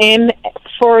sent in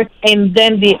first, and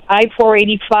then the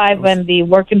I-485 and the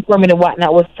working permit and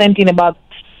whatnot was sent in about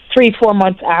 3-4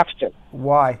 months after.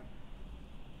 Why?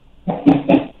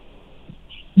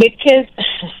 Because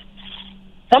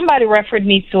somebody referred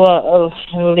me to a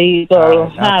legal.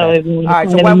 All right.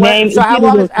 So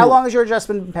how long has your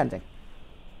adjustment been pending?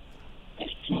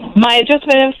 My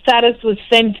adjustment of status was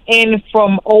sent in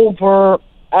from over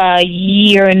a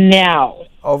year now.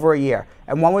 Over a year.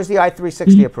 And when was the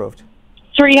I-360 approved?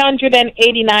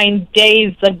 389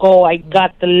 days ago, I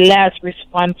got the last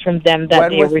response from them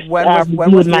that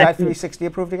When was the I-360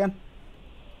 approved again?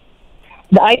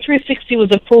 The I-360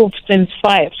 was approved since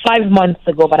five months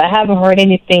ago, but I haven't heard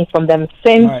anything from them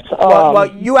since. All right.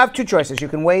 Well, you have two choices. You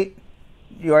can wait,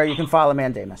 or you can file a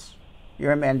mandamus.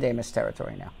 You're in mandamus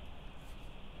territory now.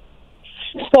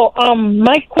 So,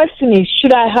 my question is,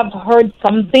 should I have heard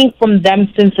something from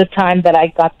them since the time that I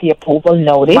got the approval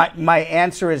notice? My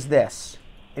answer is this.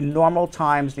 In normal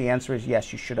times, the answer is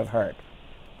yes, you should have heard.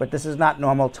 But this is not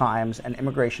normal times, and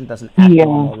immigration doesn't act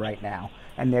normal right now.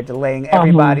 And they're delaying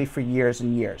everybody for years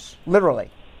and years, literally.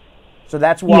 So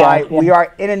that's why we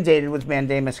are inundated with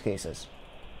mandamus cases.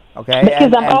 Okay?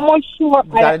 Because I'm almost sure.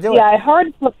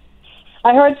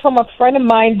 I heard from a friend of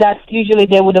mine that usually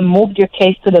they would have moved your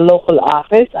case to the local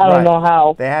office. I don't know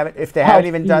how. They haven't. If they haven't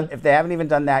even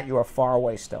done that, you are far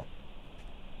away still.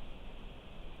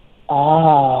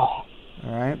 Oh. All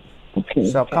right. Okay.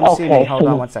 So come see me. Hold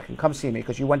on one second. Come see me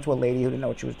because you went to a lady who didn't know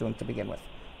what she was doing to begin with.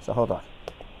 So hold on.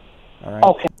 All right.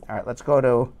 Okay. All right. Let's go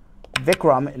to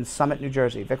Vikram in Summit, New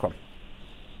Jersey. Vikram.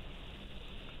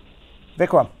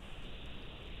 Vikram.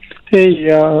 Hey,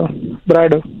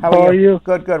 Brad. How are you?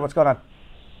 Good. What's going on?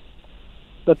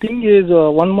 The thing is,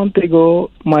 1 month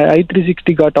ago, my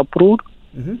I-360 got approved.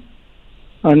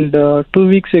 And 2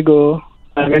 weeks ago,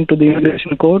 I went to the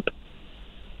immigration court.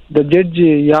 The judge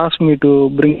asked me to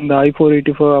bring the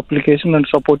I-484 application and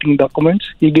supporting documents.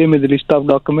 He gave me the list of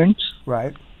documents.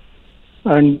 Right.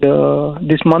 And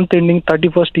this month ending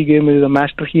 31st, he gave me the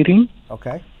master hearing.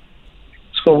 Okay.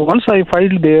 So once I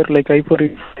filed there, like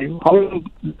I-485, how long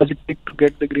does it take to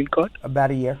get the green card? About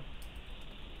a year.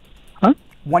 Huh?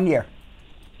 1 year.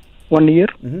 1 year?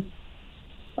 Once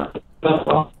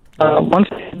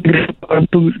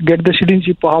to get the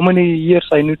citizenship, how many years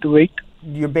I need to wait?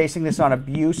 You're basing this on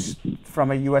abuse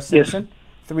from a U.S. citizen?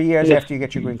 3 years after you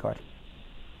get your green card.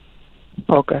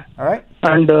 Okay. All right.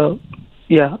 And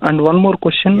and one more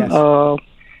question. Yes.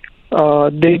 I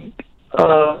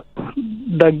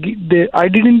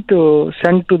didn't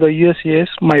send to the USCIS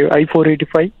my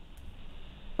I-485.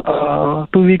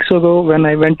 2 weeks ago, when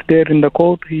I went there in the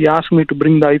court, he asked me to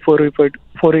bring the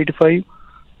I-485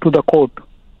 to the court.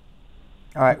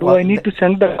 All right. Do I need to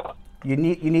send the? You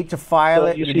need to file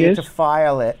it. You need USCIS? to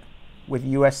file it with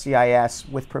USCIS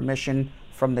with permission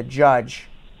from the judge,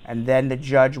 and then the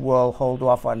judge will hold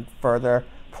off on further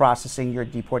processing your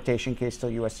deportation case till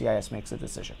USCIS makes a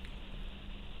decision.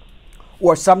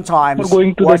 Or sometimes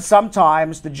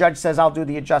the judge says, "I'll do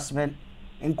the adjustment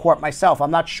in court myself." I'm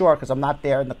not sure because I'm not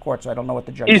there in the court, so I don't know what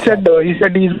the judge said. He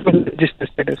said he's going to register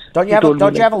status. Don't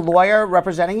you have a lawyer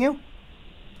representing you?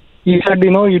 He said,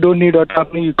 you don't need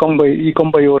attorney. You come by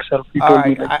yourself. He told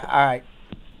me. All right.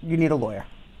 You need a lawyer.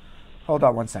 Hold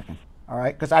on one second. All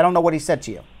right, because I don't know what he said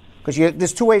to you. Because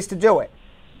there's two ways to do it.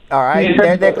 All right.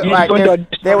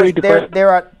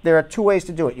 There are two ways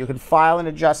to do it. You can file an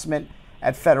adjustment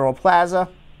at Federal Plaza,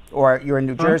 or you're in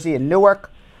New Jersey in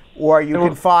Newark, or you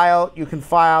can file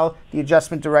the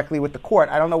adjustment directly with the court.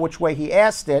 I don't know which way he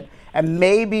asked it, and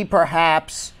maybe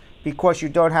perhaps because you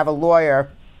don't have a lawyer,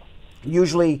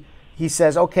 usually he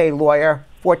says, "Okay, lawyer,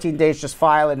 14 days, just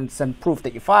file it and send proof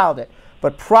that you filed it."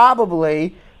 But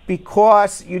probably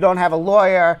because you don't have a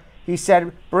lawyer, he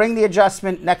said, "Bring the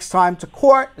adjustment next time to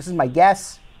court." This is my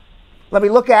guess. Let me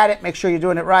look at it, make sure you're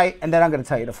doing it right, and then I'm going to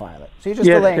tell you to file it. So you're just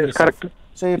delaying yourself. Correct.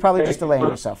 So you're probably just delaying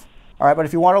yourself. All right, but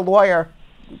if you want a lawyer,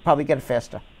 you probably get it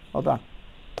faster. Hold on.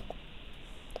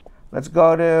 Let's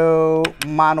go to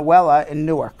Manuela in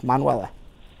Newark. Manuela.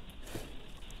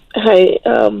 Hi,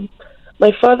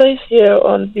 my father is here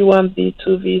on B1,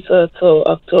 B2 visa till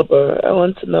October. I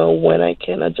want to know when I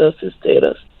can adjust his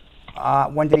status.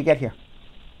 When did he get here?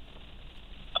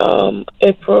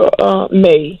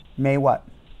 May. May what?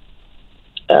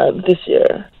 This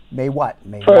year. May what?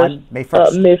 May 1st. 1? May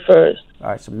 1st? May 1st.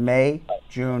 All right, so May,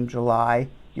 June, July.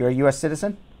 You're a U.S.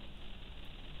 citizen?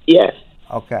 Yes.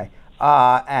 Okay.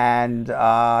 And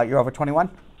you're over 21?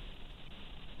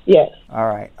 Yes. All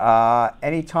right.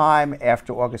 Anytime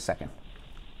after August 2nd.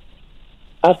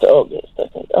 After August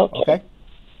 2nd. Okay.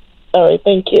 All right,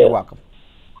 thank you. You're welcome.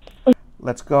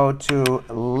 Let's go to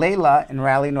Layla in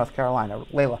Raleigh, North Carolina.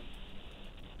 Layla.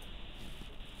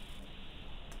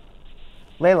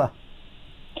 Layla.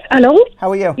 Hello?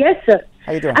 How are you? Yes, sir.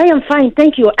 How you doing? I am fine,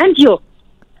 thank you. And you?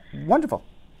 Wonderful.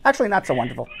 Actually, not so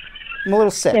wonderful. I'm a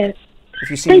little sick. Yes. If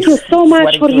you see Thank me you so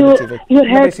much sweating for through the TV. your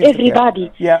Nobody help, seems to care.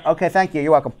 everybody. Yeah, okay, thank you.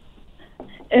 You're welcome.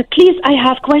 please, I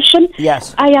have question.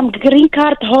 Yes. I am green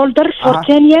card holder for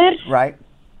 10 years. Right.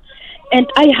 And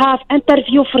I have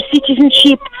interview for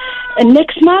citizenship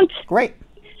next month. Great.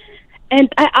 And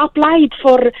I applied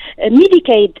for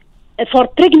Medicaid for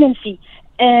pregnancy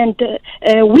and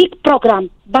WIC program,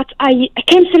 but I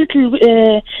canceled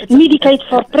Medicaid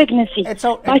for pregnancy.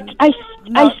 But I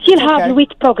still have okay.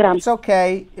 WIC program. It's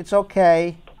okay. It's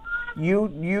okay.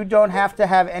 You don't have to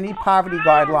have any poverty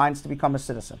guidelines to become a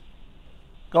citizen.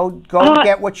 Go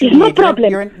get what you need. No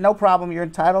problem. No problem. You're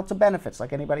entitled to benefits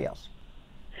like anybody else.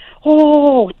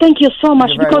 Oh, thank you so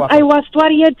much, You're very because welcome. I was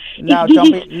worried No, if this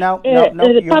don't is be, no,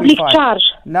 you'll be public fine. charge.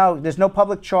 No, there's no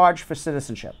public charge for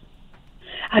citizenship.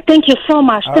 Thank you so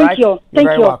much. All Thank right? you. You're Thank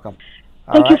very you. welcome.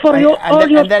 Thank you for all your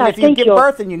And then stuff. if you Thank give you.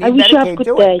 birth and you need I wish you have Medicaid, a good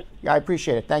do day. it. Yeah, I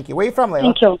appreciate it. Thank you. Where are you from, Layla?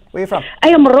 Thank you. Where are you from? I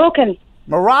am Moroccan.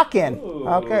 Moroccan.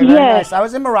 Okay, very Yes. nice. I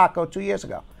was in Morocco 2 years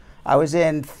ago. I was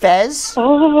in Fez,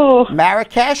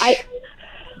 Marrakesh,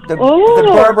 the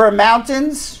Berber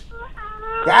Mountains,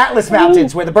 the Atlas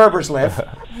Mountains where the Berbers live.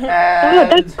 Oh,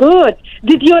 that's good.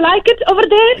 Did you like it over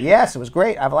there? Yes, it was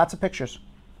great. I have lots of pictures.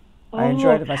 I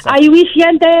enjoyed it myself. I wish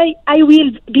one day I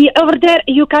will be over there.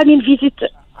 You come and visit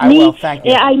I me. will, thank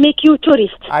you. I make you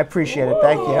tourist. I appreciate it.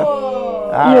 Thank you.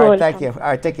 All You're right, thank welcome. you.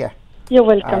 All right, take care. You're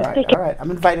welcome. All right, Take all care. right.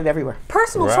 I'm invited everywhere.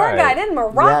 Personal tour guide in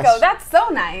Morocco. Yes. That's so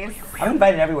nice. I'm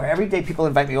invited everywhere. Every day people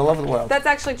invite me all over the world. That's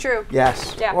actually true.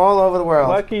 Yes. Yeah. All over the world.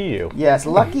 Lucky you. Yes,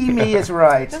 lucky me is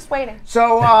right. Just waiting.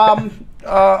 So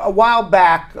a while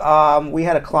back, we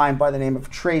had a client by the name of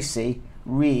Tracy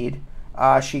Reed.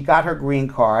 She got her green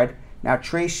card. Now,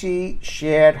 Tracy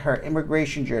shared her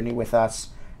immigration journey with us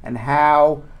and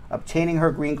how obtaining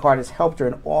her green card has helped her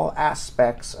in all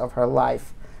aspects of her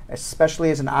life, especially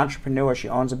as an entrepreneur. She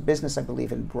owns a business, I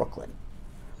believe, in Brooklyn.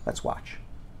 Let's watch.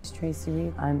 Tracy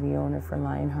Reed. I'm the owner for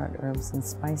Lionheart Herbs and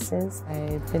Spices.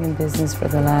 I've been in business for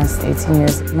the last 18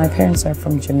 years. My parents are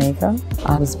from Jamaica.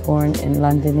 I was born in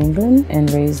London, England, and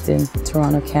raised in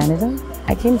Toronto, Canada.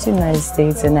 I came to the United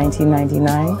States in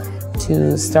 1999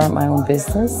 to start my own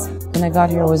business. When I got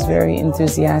here, I was very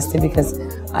enthusiastic because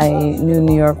I knew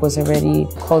New York was already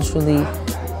culturally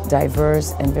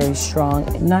diverse and very strong.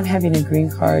 Not having a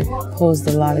green card posed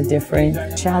a lot of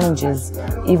different challenges.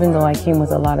 Even though I came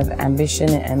with a lot of ambition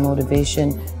and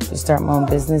motivation to start my own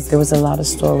business, there was a lot of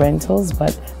store rentals,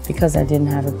 but because I didn't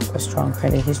have a strong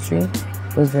credit history,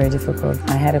 it was very difficult.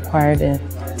 I had acquired a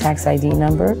tax ID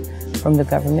number from the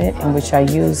government in which I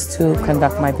used to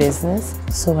conduct my business.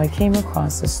 So I came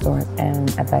across the store, and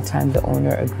at that time the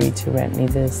owner agreed to rent me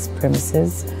this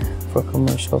premises for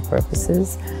commercial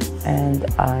purposes, and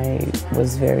I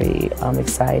was very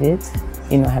excited.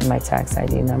 You know, I had my tax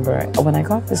ID number. When I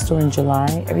got the store in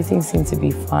July, everything seemed to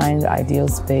be fine, the ideal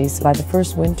space. By the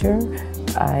first winter,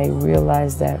 I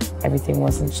realized that everything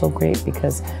wasn't so great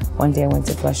because one day I went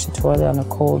to flush the toilet on a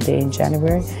cold day in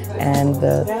January, and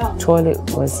the toilet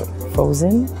was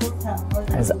frozen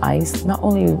as ice. Not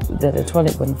only that the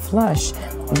toilet wouldn't flush,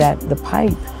 that the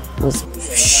pipe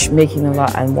was making a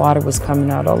lot and water was coming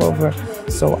out all over.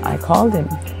 So I called him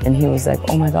and he was like,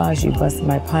 oh my gosh, you busted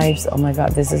my pipes. Oh my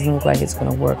God, this doesn't look like it's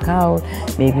gonna work out.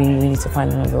 Maybe we need to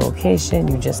find another location.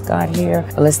 You just got here.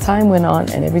 Well, as time went on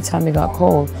and every time it got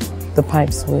cold, the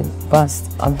pipes would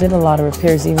bust. I did a lot of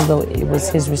repairs even though it was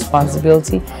his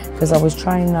responsibility because I was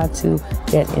trying not to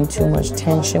get in too much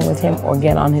tension with him or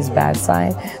get on his bad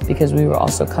side because we were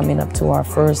also coming up to our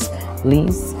first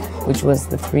lease, which was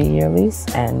the 3-year lease,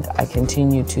 and I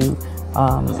continued to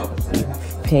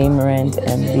pay him rent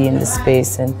and be in the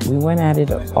space, and we went at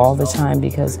it all the time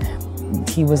because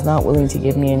he was not willing to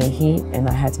give me any heat and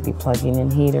I had to be plugging in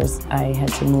heaters. I had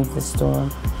to move the store.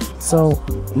 So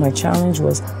my challenge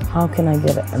was, how can I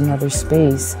get another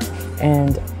space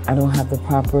and I don't have the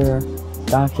proper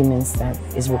documents that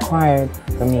is required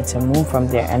for me to move from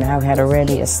there, and I had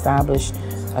already established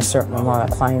a certain amount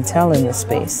of clientele in the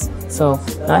space. So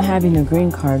not having a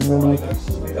green card really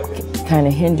kind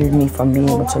of hindered me from being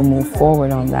able to move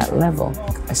forward on that level.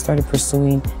 I started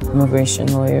pursuing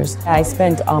immigration lawyers. I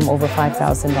spent over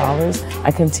 $5,000.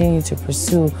 I continued to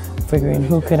pursue, figuring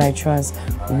who could I trust,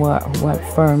 what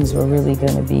firms were really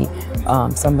going to be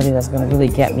somebody that's going to really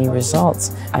get me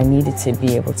results. I needed to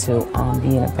be able to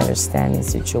be in a better standing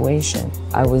situation.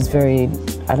 I was very,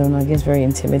 I don't know, I guess very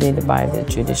intimidated by the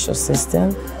judicial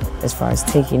system as far as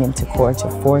taking him to court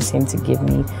to force him to give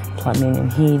me plumbing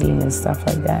and heating and stuff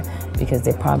like that, because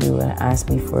they probably would have asked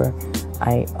me for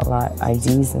a lot of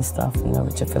IDs and stuff in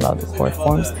order to fill out the court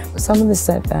forms. Some of the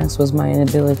setbacks was my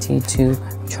inability to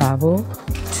travel,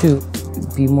 to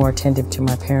be more attentive to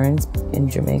my parents in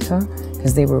Jamaica,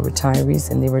 because they were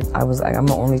retirees and I'm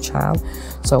an only child,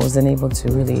 so I wasn't able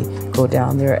to really go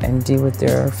down there and deal with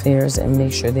their affairs and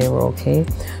make sure they were okay.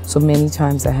 So many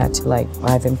times I had to like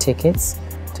buy them tickets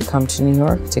to come to New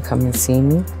York, to come and see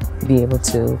me, be able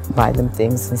to buy them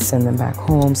things and send them back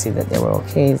home, see that they were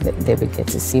okay, that they would get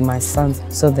to see my sons.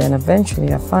 So then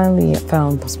eventually I finally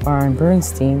found Spar and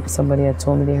Bernstein. Somebody had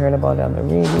told me they heard about it on the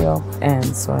radio. And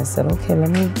so I said, okay, let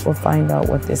me go find out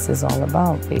what this is all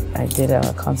about. I did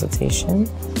a consultation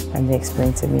and they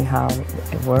explained to me how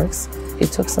it works.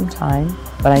 It took some time,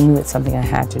 but I knew it's something I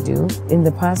had to do. In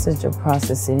the passage of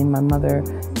processing, my mother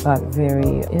got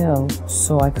very ill,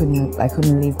 so I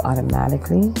couldn't leave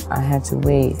automatically. I had to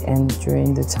wait, and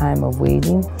during the time of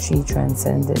waiting, she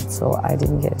transcended, so I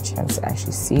didn't get a chance to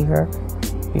actually see her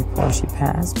before she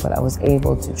passed, but I was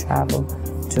able to travel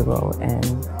to go and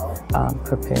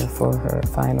prepare for her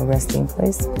final resting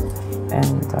place,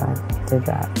 and I did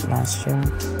that last year.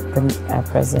 But at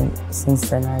present, since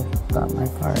then, I got my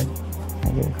card. My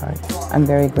green card. I'm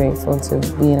very grateful to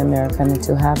be an American and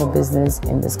to have a business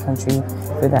in this country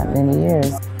for that many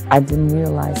years. I didn't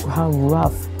realize how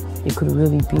rough it could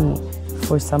really be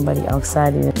for somebody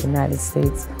outside of the United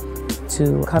States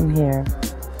to come here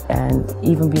and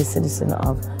even be a citizen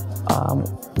of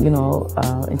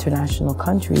international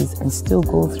countries and still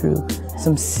go through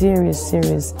some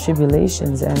serious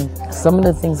tribulations. And some of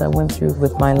the things I went through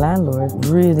with my landlord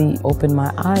really opened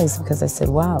my eyes, because I said,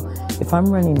 wow, if I'm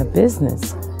running a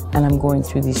business and I'm going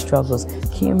through these struggles,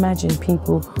 can you imagine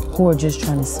people who are just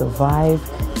trying to survive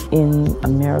in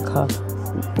America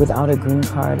without a green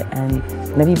card and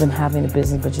not even having a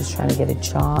business but just trying to get a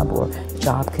job, or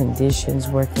job conditions,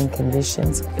 working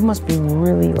conditions? It must be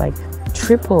really like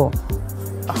triple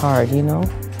hard,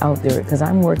 out there, because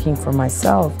I'm working for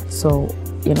myself. So,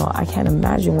 I can't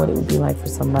imagine what it would be like for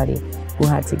somebody who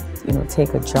had to,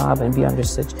 take a job and be under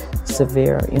such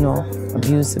severe,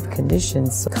 abusive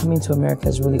conditions. So coming to America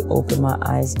has really opened my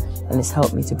eyes and it's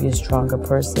helped me to be a stronger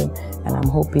person. And I'm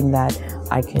hoping that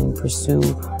I can pursue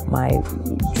my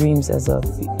dreams as a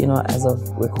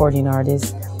recording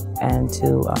artist, and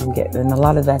to and a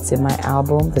lot of that's in my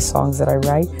album. The songs that I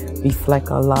write reflect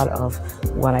a lot of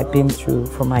what I've been through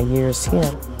for my years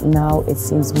here. Now it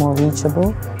seems more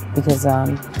reachable, because I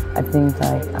think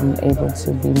I'm able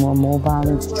to be more mobile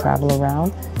and to travel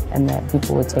around, and that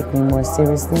people would take me more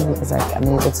seriously because I'm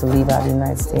able to leave out of the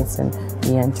United States and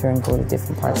re-enter and go to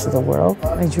different parts of the world.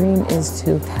 My dream is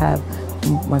to have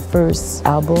my first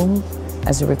album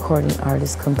as a recording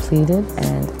artist completed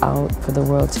and out for the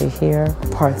world to hear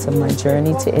parts of my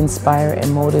journey, to inspire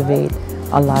and motivate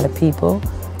a lot of people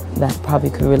that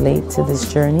probably could relate to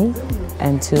this journey,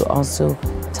 and to also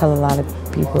tell a lot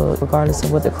of people, regardless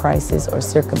of what the crisis or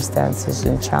circumstances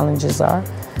and challenges are,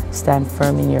 stand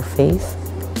firm in your faith,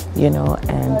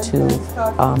 and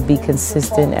to be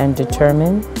consistent and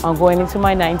determined. I'm going into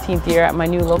my 19th year at my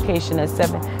new location at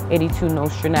 782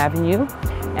 Nostrand Avenue.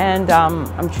 And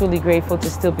I'm truly grateful to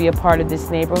still be a part of this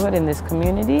neighborhood and this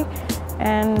community.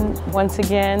 And once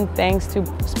again, thanks to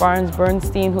Spar and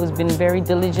Bernstein, who's been very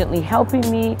diligently helping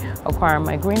me acquire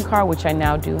my green card, which I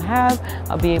now do have.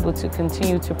 I'll be able to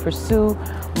continue to pursue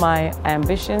my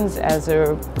ambitions as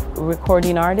a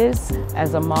recording artist,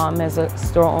 as a mom, as a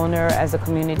store owner, as a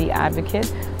community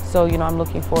advocate. So, I'm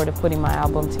looking forward to putting my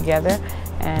album together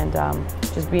and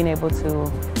just being able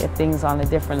to get things on a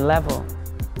different level.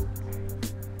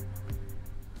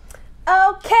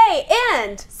 Okay,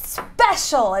 and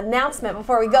special announcement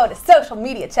before we go to social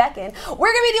media check-in.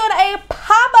 We're going to be doing a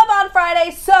pop-up on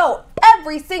Friday, so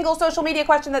every single social media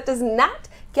question that does not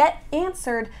get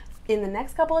answered in the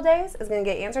next couple of days is going to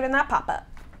get answered in that pop-up.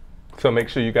 So make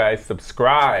sure you guys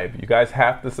subscribe. You guys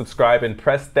have to subscribe and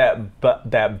press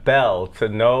that bell to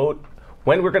know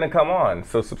when we're going to come on.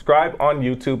 So subscribe on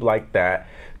YouTube like that.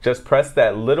 Just press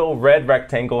that little red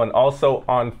rectangle, and also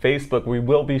on Facebook. We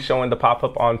will be showing the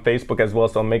pop-up on Facebook as well,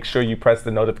 so make sure you press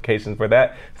the notification for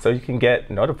that so you can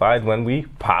get notified when we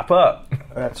pop up.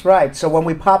 That's right. So when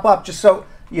we pop up, just so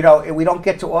we don't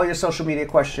get to all your social media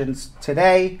questions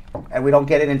today, and we don't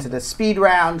get it into the speed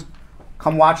round,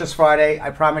 come watch us Friday. I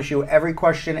promise you every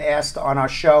question asked on our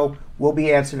show will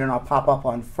be answered in our pop-up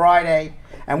on Friday.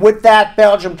 And with that,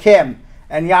 Belgium Kim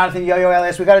and Jonathan Yo-Yo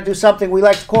Elias, we got to do something we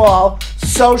like to call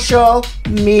social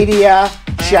media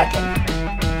check-in.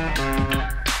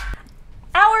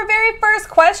 Our very first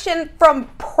question from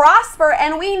Prosper,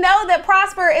 and we know that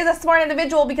Prosper is a smart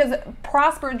individual because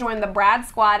Prosper joined the Brad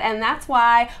Squad, and that's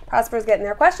why Prosper is getting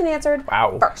their question answered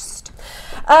first.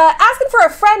 Asking for a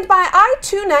friend, my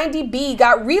I-290B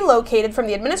got relocated from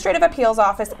the Administrative Appeals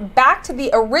Office back to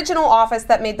the original office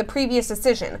that made the previous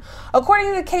decision. According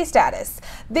to the case status,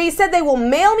 they said they will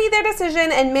mail me their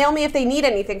decision and mail me if they need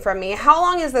anything from me. How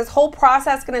long is this whole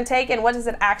process going to take, and what does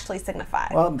it actually signify?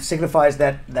 Well, it signifies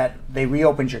that they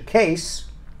reopened your case.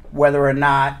 Whether or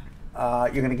not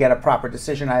you're going to get a proper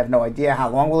decision, I have no idea. How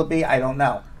long will it be? I don't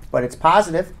know. But it's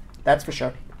positive, that's for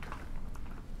sure.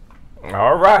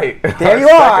 All right. There you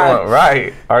are.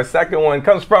 Right. Our second one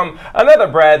comes from another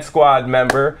Brad Squad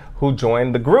member who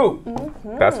joined the group.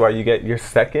 That's why you get your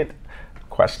second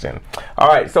question. All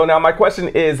right. So now my question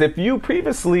is, if you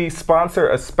previously sponsor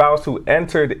a spouse who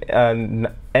entered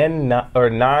N or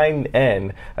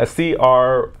 9N, a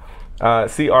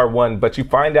CR1, but you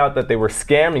find out that they were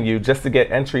scamming you just to get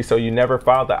entry, so you never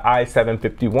filed the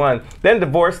I-751, then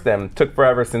divorced them, took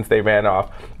forever since they ran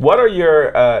off. What are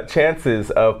your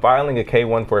chances of filing a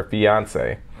K-1 for a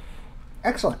fiance?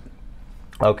 Excellent.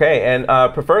 Okay, and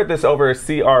prefer this over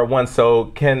CR1, so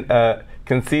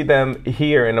can see them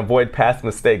here and avoid past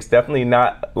mistakes. Definitely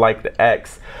not like the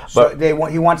ex. But so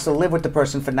he wants to live with the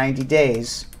person for 90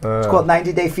 days. It's called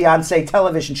 90-Day Fiancé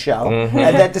television show,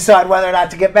 and then decide whether or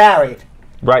not to get married.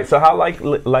 Right. So how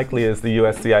likely is the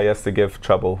USCIS to give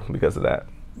trouble because of that?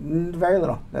 Very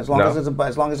little. As long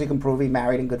as he can prove he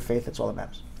married in good faith, that's all that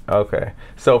matters. Okay.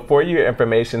 So for your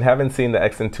information, haven't seen the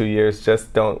ex in 2 years.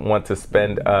 Just don't want to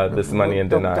spend this money and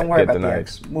don't worry about the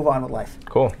ex. Move on with life.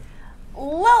 Cool.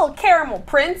 Little Caramel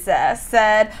Princess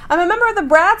said, I'm a member of the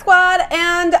Brad Squad,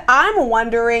 and I'm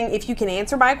wondering if you can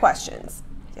answer my questions.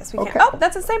 Yes, we can. Oh,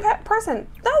 that's the same person.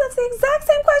 No, that's the exact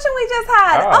same question we just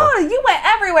had. Oh, you went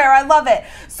everywhere. I love it.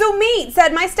 Sumit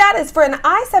said, my status for an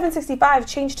I-765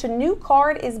 changed to new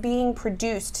card is being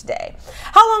produced today.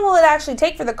 How long will it actually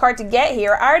take for the card to get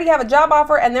here? I already have a job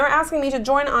offer, and they're asking me to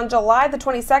join on July the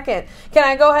 22nd. Can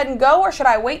I go ahead and go, or should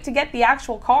I wait to get the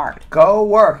actual card? Go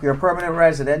work. You're a permanent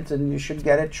resident, and you should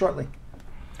get it shortly.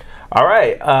 All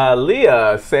right,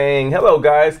 Leah saying, hello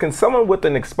guys, can someone with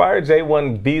an expired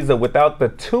J1 visa without the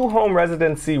 2-home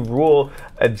residency rule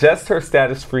adjust her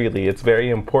status freely? It's very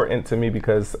important to me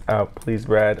because, please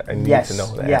Brad, I need to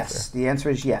know the answer. Yes, the answer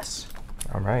is yes.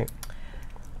 All right.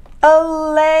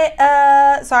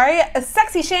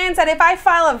 Sexy Shan said, if I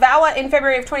file a VAWA in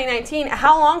February of 2019,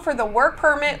 how long for the work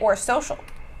permit or social?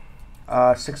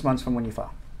 6 months from when you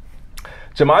file.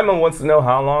 Jemima wants to know,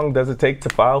 how long does it take to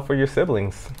file for your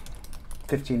siblings?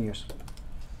 15 years.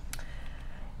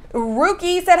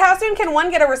 Rookie said, how soon can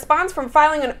one get a response from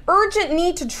filing an urgent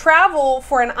need to travel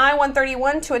for an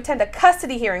I-131 to attend a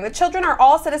custody hearing? The children are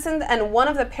all citizens, and one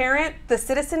of the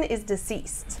citizen, is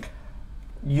deceased.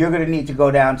 You're going to need to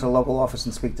go down to the local office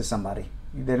and speak to somebody.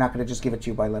 They're not going to just give it to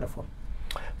you by letter form.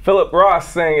 Philip Ross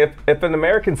saying, if an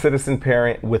American citizen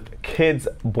parent with kids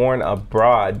born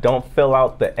abroad don't fill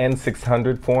out the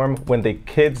N-600 form when the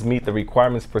kids meet the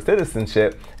requirements for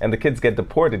citizenship and the kids get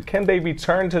deported, can they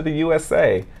return to the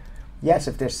USA? Yes,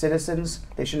 if they're citizens,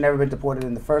 they should never have been deported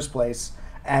in the first place.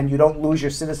 And you don't lose your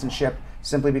citizenship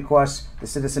simply because the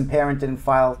citizen parent didn't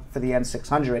file for the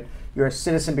N-600. You're a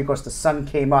citizen because the son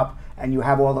came up and you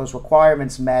have all those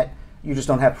requirements met. You just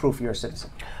don't have proof you're a citizen.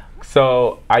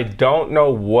 So I don't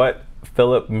know what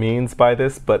Philip means by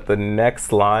this, but the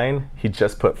next line, he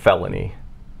just put felony.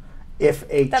 If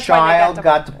a child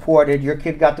got deported, your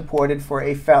kid got deported for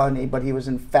a felony, but he was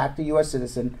in fact a U.S.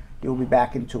 citizen, you'll be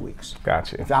back in 2 weeks.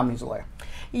 Gotcha. If Omni's a lawyer.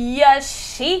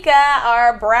 Yashika,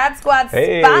 our Brad Squad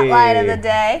spotlight of the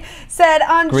day, said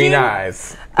on Green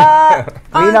eyes.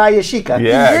 Green Eye Yashika.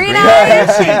 Yeah, Green Eye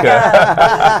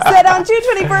Yashika. Said on June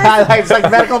 21st. It's like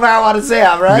medical marijuana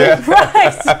Sam, right? Yeah.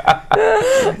 Right.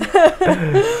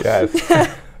 Yes.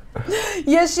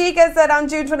 Yashika said on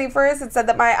June 21st, it said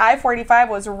that my I-45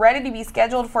 was ready to be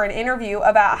scheduled for an interview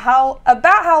about how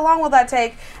long will that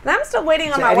take, and I'm still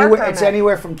waiting on my work permit. It's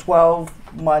anywhere from 12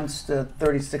 months to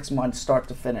 36 months start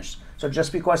to finish. So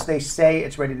just because they say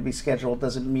it's ready to be scheduled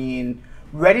doesn't mean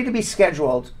ready to be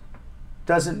scheduled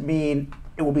doesn't mean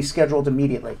it will be scheduled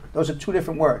immediately. Those are two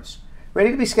different words.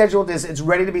 Ready to be scheduled is it's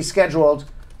ready to be scheduled.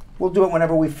 We'll do it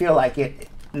whenever we feel like it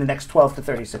in the next 12 to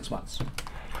 36 months.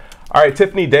 All right,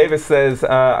 Tiffany Davis says,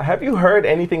 have you heard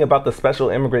anything about the special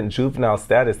immigrant juvenile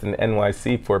status in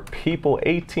NYC for people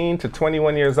 18 to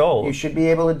 21 years old? You should be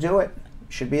able to do it.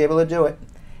 You should be able to do it.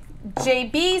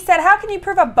 JB said, how can you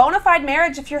prove a bona fide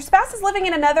marriage if your spouse is living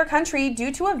in another country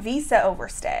due to a visa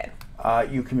overstay?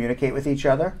 You communicate with each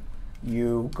other.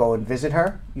 You go and visit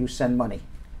her. You send money.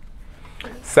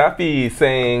 Safi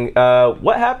saying,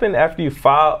 what happened after you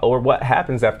file, or what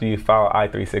happens after you file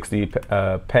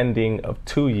I-360 pending of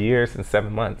 2 years and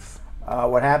 7 months?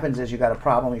 What happens is you got a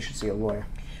problem, you should see a lawyer.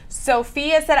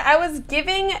 Sophia said, I was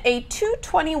giving a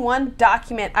 221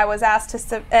 document. I was asked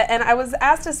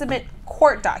to submit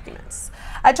court documents.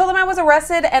 I told them I was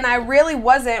arrested, and I really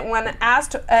wasn't when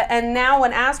asked. And now,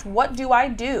 when asked, what do I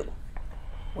do?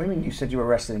 What do you mean? You said you were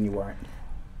arrested and you weren't.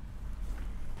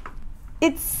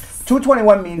 It's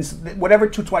 221 means whatever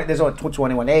 220. There's a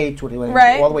 221A, 221,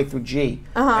 right, all the way through G,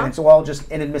 and it's all just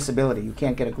inadmissibility. You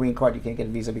can't get a green card. You can't get a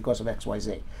visa because of X, Y,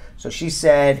 Z. So she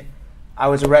said, I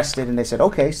was arrested, and they said,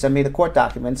 okay, send me the court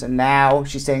documents. And now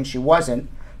she's saying she wasn't.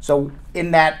 So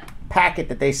in that packet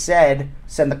that they said,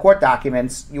 send the court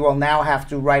documents, you will now have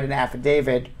to write an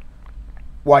affidavit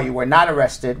why you were not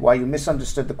arrested, why you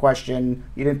misunderstood the question,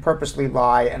 you didn't purposely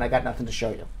lie, and I got nothing to show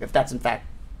you, if that's in fact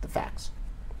the facts.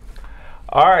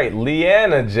 All right,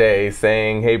 Leanna J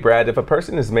saying, hey Brad, if a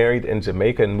person is married in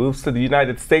Jamaica and moves to the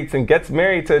United States and gets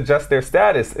married to adjust their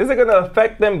status, is it going to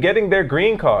affect them getting their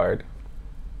green card?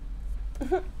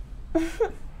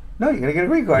 No, you're going to get a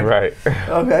green card. Right.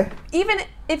 Okay. Even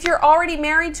if you're already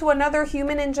married to another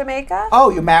human in Jamaica?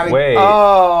 Oh, you're married. Wait.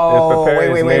 Oh,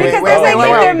 wait. Because they're saying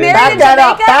if they're married back in that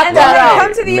up. Jamaica Back and that then up. they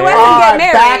come to the U.S. and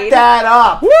get Back married. that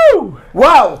up. Woo!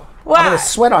 Whoa. Wow. I'm going to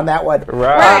sweat on that one.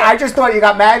 Right. I just thought you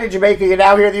got married in Jamaica, you're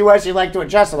now here in the U.S., you like to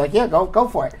adjust. I'm like, yeah, go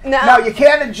for it. No, you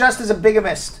can't adjust as a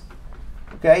bigamist.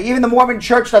 Okay? Even the Mormon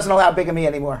church doesn't allow bigamy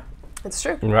anymore. It's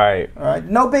true. Right. All right?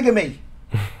 No bigamy.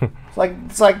 It's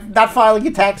like not filing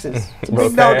your taxes. It's a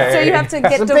big no-no. So you have to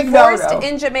get It's a big divorced no-no.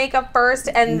 in Jamaica first,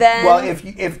 and then... Well, if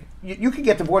you can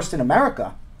get divorced in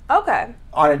America Okay.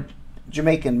 on a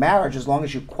Jamaican marriage as long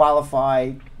as you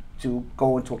qualify to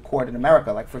go into a court in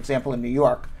America. Like, for example, in New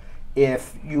York,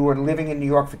 if you were living in New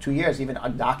York for 2 years, even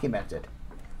undocumented,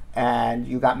 and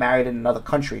you got married in another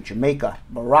country, Jamaica,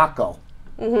 Morocco,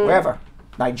 wherever,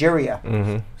 Nigeria,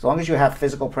 as long as you have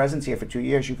physical presence here for 2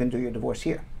 years, you can do your divorce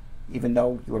here, even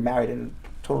though you were married in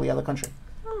a totally other country.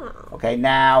 Okay,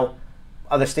 now,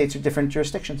 other states are different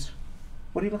jurisdictions.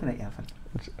 What are you looking at,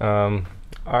 Yafin?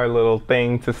 Our little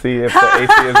thing to see if the AC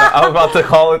is on. I was about to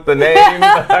call it the name,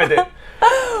 but I didn't.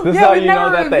 This is how you know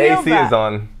that the AC is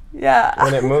on. Yeah.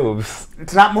 When it moves.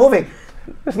 It's not moving.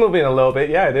 It's moving a little bit.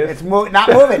 Yeah, it is. It's not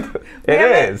moving. It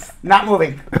is. Not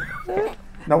moving.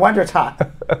 No wonder it's hot.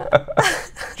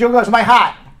 Jill goes, am I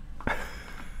hot?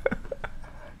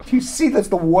 Do you see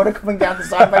the water coming down the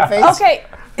side of my face? Okay,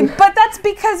 but that's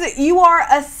because you are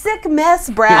a sick mess,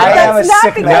 Brad. I am That's a not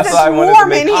sick because mess. it's That's why I wanted to warm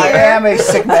make in sure. here. I am a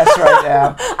sick mess right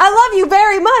now. I love you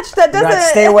very much. That doesn't...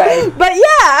 Right, stay away. But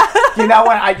yeah. You know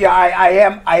what?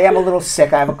 I am a little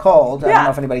sick. I have a cold. I don't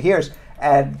know if anybody hears.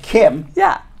 And Kim,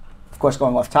 of course,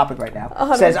 going off topic right now,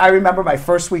 100%. says, I remember my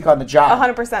first week on the job.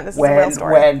 100%. This is a real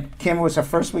story. When Kim was her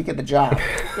first week at the job.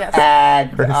 Yes.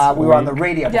 And First we were on the week.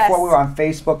 radio. Yes. Before we were on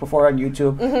Facebook, before we were on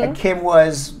YouTube. And Kim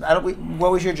was,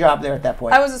 what was your job there at that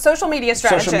point? I was a social media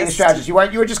strategist. Social media strategist. You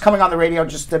were just coming on the radio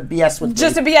just to BS with me.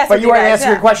 Just to BS But with you you weren't guys,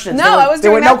 answering yeah. questions. No, I was There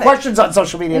were doing no nothing. questions on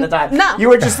social media at the time. No. You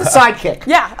were just the sidekick.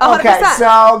 Yeah, 100%. Okay,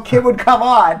 so Kim would come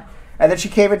on. And then she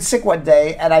came in sick one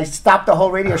day, and I stopped the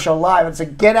whole radio show live and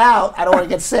said, get out, I don't want to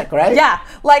get sick, right? Yeah,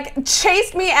 like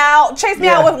chased me out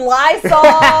with Lysol.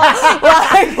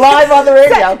 Like, live on the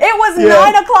radio. It was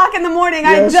 9 o'clock in the morning.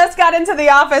 Yes. I just got into the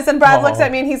office, and Brad looks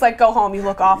at me and he's like, go home, you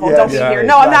look awful, Yeah. don't be Yeah, here.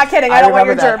 No, I'm not kidding, I don't want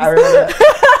your germs. I remember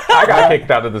that. I got kicked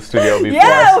out of the studio before.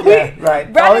 Yeah,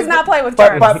 right. Brad does not play with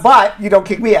germs. But you don't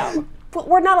kick me out. But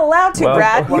we're not allowed to, Well,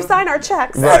 Brad. You sign our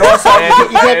checks. Right. Also,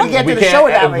 you can't do the show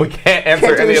without me. We can't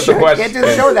answer any of the questions. You can't do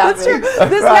the show without That's me. true.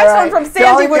 This next one from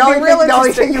Sandy would be real The only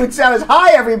interesting. thing you would say is,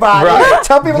 hi, everybody. Right.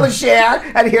 Tell people to share,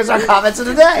 and here's our comments of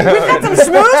the day. We've got some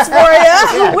schmooze for you.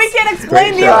 Yes. We can't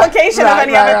explain Great the shot. implication of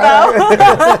any of it, though.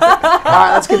 All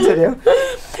right, let's continue.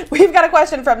 We've got a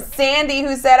question from Sandy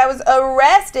who said, I was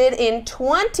arrested in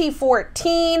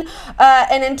 2014,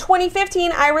 and in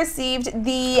 2015 I received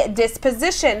the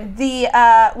disposition.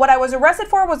 What I was arrested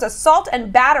for was assault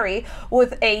and battery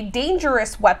with a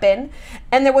dangerous weapon,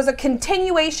 and there was a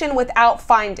continuation without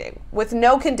finding, with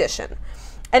no condition,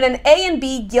 and an A and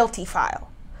B guilty file.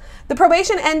 The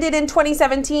probation ended in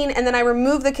 2017, and then I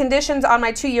removed the conditions on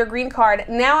my 2-year green card.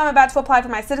 Now I'm about to apply for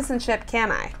my citizenship.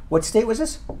 Can I? What state was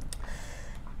this?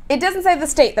 It doesn't say the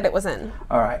state that it was in.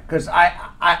 All right, because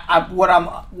what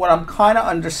I'm kind of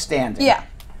understanding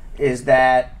is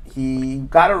that he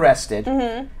got arrested,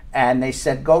 and they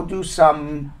said, go do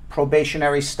some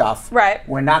probationary stuff. Right.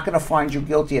 We're not going to find you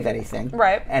guilty of anything.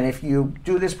 Right. And if you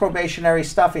do this probationary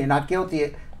stuff and you're not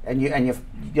guilty, and you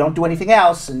don't do anything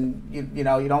else, and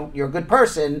you're a good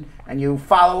person, and you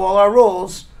follow all our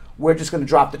rules, we're just going to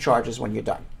drop the charges when you're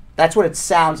done. That's what it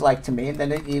sounds like to me. And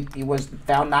then he was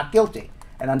found not guilty.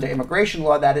 And under immigration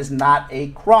law, that is not a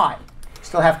crime. You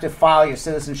still have to file your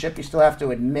citizenship. You still have to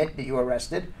admit that you were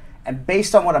arrested. And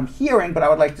based on what I'm hearing, but I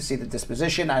would like to see the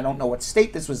disposition. I don't know what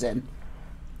state this was in.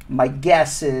 My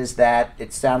guess is that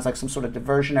it sounds like some sort of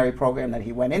diversionary program that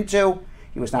he went into.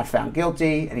 He was not found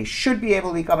guilty, and he should be able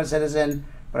to become a citizen.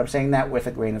 But I'm saying that with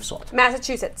a grain of salt.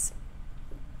 Massachusetts.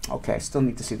 Okay, still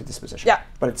need to see the disposition. Yeah.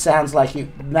 But it sounds like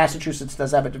Massachusetts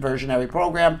does have a diversionary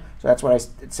program, so that's what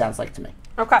it sounds like to me.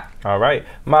 Okay. All right.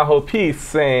 Maho Peace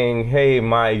saying, hey,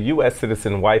 my U.S.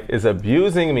 citizen wife is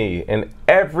abusing me in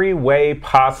every way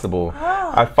possible.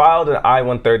 Oh. I filed an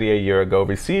I-130 a year ago,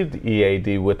 received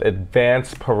EAD with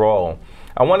advanced parole.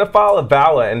 I want to file a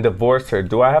VAWA and divorce her.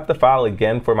 Do I have to file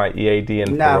again for my EAD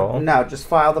and parole? No, just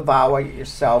file the VAWA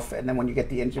yourself, and then when you get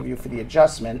the interview for the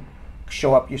adjustment,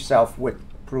 show up yourself with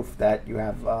proof that you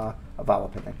have a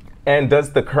VAWA pending. And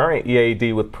does the current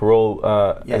EAD with parole,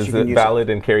 yes, is it valid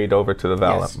and carried over to the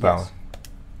VAWA? Yes.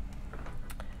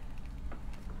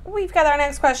 We've got our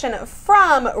next question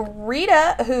from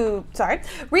Rita,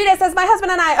 Rita says, my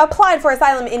husband and I applied for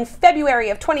asylum in February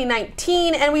of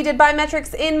 2019, and we did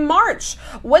biometrics in March.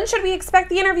 When should we expect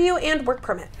the interview and work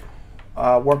permit?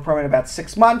 Work permit about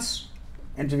 6 months,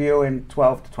 interview in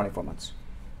 12 to 24 months.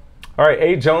 All right,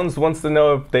 A. Jones wants to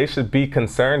know if they should be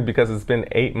concerned because it's been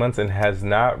 8 months and has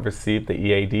not received the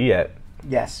EAD yet.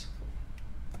 Yes.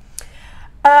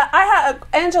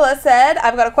 Angela said,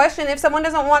 I've got a question. If someone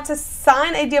doesn't want to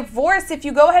sign a divorce, if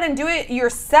you go ahead and do it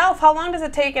yourself, how long does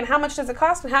it take and how much does it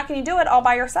cost and how can you do it all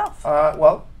by yourself?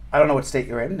 Well, I don't know what state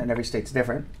you're in, and every state's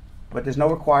different, but there's no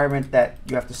requirement that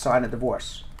you have to sign a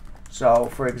divorce. So,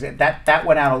 for example, that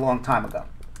went out a long time ago.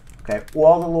 Okay,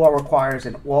 all the law requires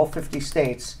in all 50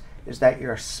 states is that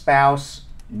your spouse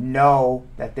know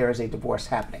that there is a divorce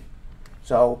happening.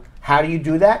 So how do you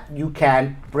do that? You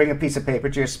can bring a piece of paper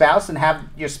to your spouse and have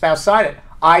your spouse sign it.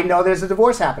 I know there's a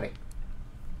divorce happening.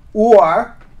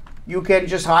 Or you can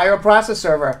just hire a process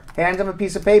server, hand them a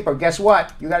piece of paper. Guess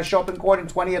what? You got to show up in court in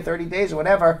 20 or 30 days or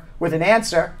whatever with an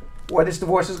answer, or this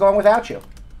divorce is going without you.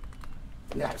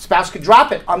 Yeah, spouse could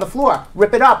drop it on the floor,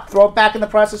 rip it up, throw it back in the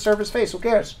process server's face. Who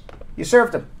cares? You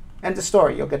served them. End of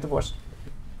story. You'll get divorced.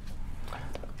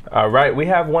 All right, we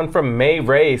have one from May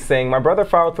Ray saying, my brother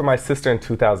filed for my sister in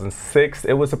 2006.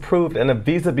 It was approved and a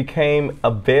visa became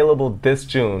available this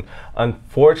June.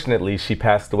 Unfortunately, she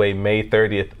passed away May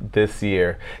 30th this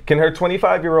year. Can her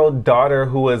 25-year-old daughter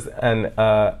who was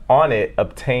on it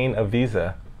obtain a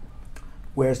visa?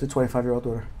 Where's the 25-year-old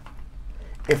daughter?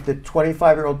 If the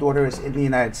 25-year-old daughter is in the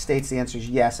United States, the answer is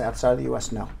yes. Outside of the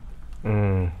U.S., no.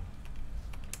 Damn,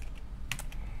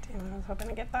 I was hoping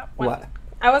to get that one. What?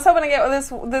 I was hoping to get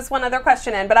this one other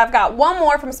question in, but I've got one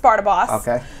more from Sparta Boss.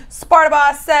 Okay. Sparta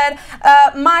Boss said,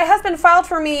 my husband filed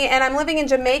for me and I'm living in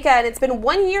Jamaica and it's been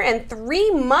 1 year and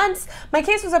 3 months. My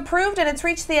case was approved and it's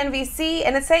reached the NVC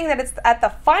and it's saying that it's at the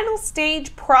final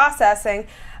stage processing.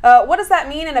 What does that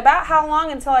mean and about how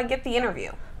long until I get the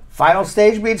interview? Final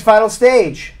stage means final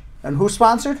stage. And who's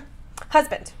sponsored?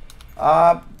 Husband.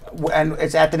 And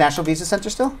it's at the National Visa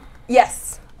Center still?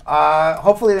 Yes.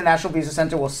 Hopefully the National Visa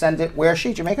Center will send it. Where is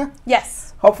she? Jamaica?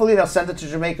 Yes. Hopefully they'll send it to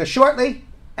Jamaica shortly.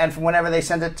 And from whenever they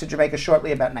send it to Jamaica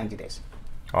shortly, about 90 days.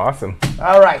 Awesome.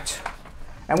 All right.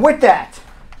 And with that,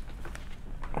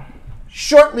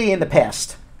 shortly in the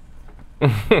past.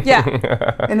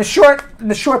 Yeah. In the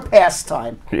short past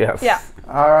time. Yes. Yeah.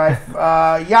 All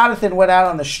right. Jonathan went out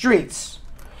on the streets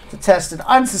to test an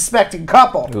unsuspecting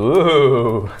couple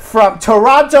from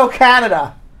Toronto,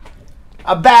 Canada,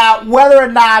 about whether or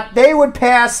not they would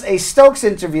pass a Stokes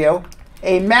interview,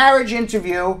 a marriage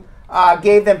interview,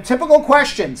 gave them typical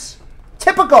questions,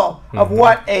 typical of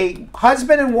what a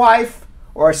husband and wife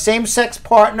or a same-sex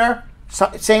partner,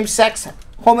 same-sex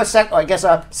homosexual, I guess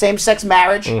a same-sex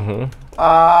marriage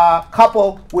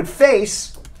couple would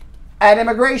face at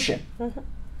immigration.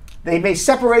 They may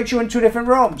separate you in 2 different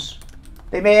rooms.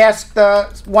 They may ask the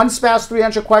one spouse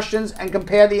 300 questions and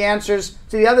compare the answers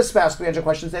to the other spouse 300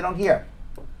 questions they don't hear.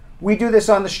 We do this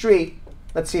on the street.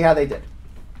 Let's see how they did.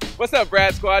 What's up,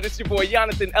 Brad Squad? It's your boy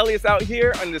Jonathan Elliott out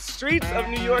here on the streets of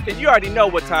New York, and you already know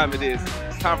what time it is.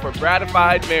 It's time for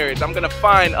Bradified Marriage. I'm gonna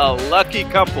find a lucky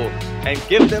couple and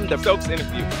give them the Stokes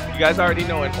interview. You guys already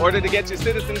know, in order to get your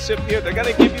citizenship here, they're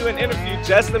gonna give you an interview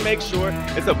just to make sure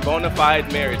it's a bona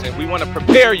fide marriage, and we wanna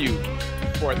prepare you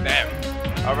for them.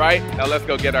 All right, now let's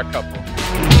go get our couple.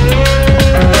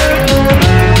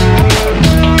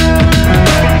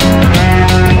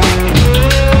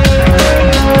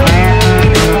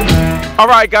 All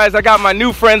right, guys, I got my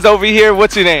new friends over here.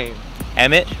 What's your name?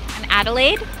 Emmett. And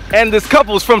Adelaide. And this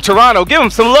couple's from Toronto. Give them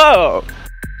some love.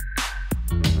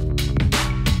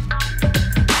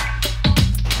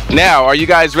 Now, are you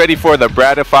guys ready for the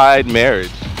bratified marriage?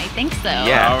 I think so.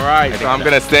 Yeah. All right, so I'm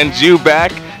going to send you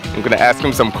back. I'm going to ask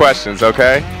him some questions,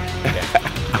 okay?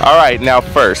 All right, now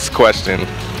first question.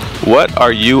 What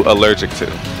are you allergic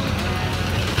to?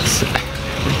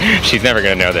 She's never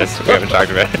gonna know this. We haven't talked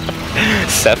about it.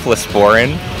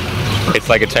 Cephalosporin. It's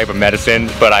like a type of medicine,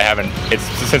 but I haven't. It's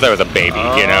since I was a baby,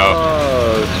 you know.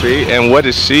 Oh, see. And what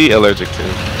is she allergic to?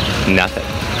 Nothing.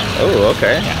 Oh,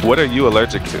 okay. Yeah. What are you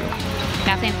allergic to?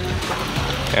 Nothing.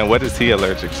 And what is he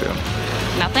allergic to?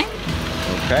 Nothing.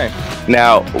 Okay.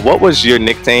 Now, what was your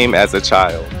nickname as a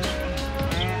child?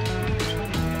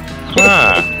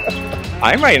 Huh.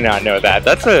 I might not know that.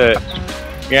 That's a.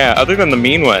 Yeah, other than the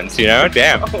mean ones, you know?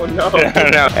 Damn. Oh, no.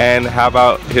 No. And how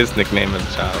about his nickname as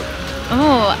a child?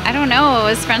 Oh, I don't know.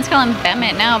 His friends call him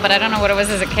Bemmett now, but I don't know what it was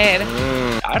as a kid.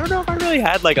 I don't know if I really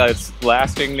had like a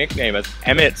lasting nickname.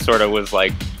 Emmett sort of was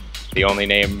like the only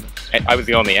name. I was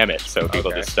the only Emmett, so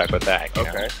people just stuck with that. You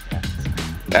know?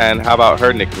 And how about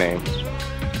her nickname?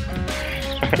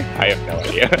 I have no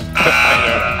idea.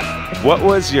 What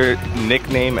was your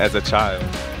nickname as a child?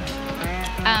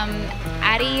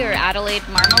 Addie or Adelaide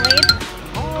Marmalade.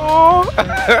 Oh,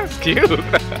 that's cute.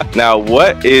 Now,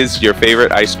 what is your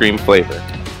favorite ice cream flavor?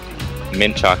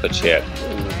 Mint chocolate chip.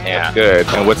 Yeah. Good.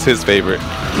 And what's his favorite?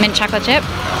 Mint chocolate chip.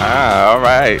 Ah, all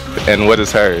right. And what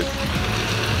is hers?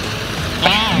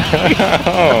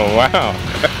 Oh, wow.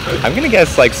 I'm going to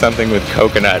guess like something with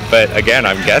coconut, but again,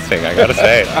 I'm guessing, I got to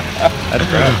say. That's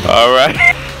rough. All right.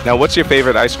 Now, what's your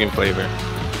favorite ice cream flavor?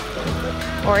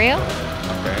 Oreo.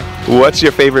 Okay. What's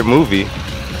your favorite movie?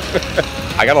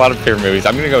 I got a lot of favorite movies.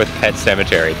 I'm going to go with Pet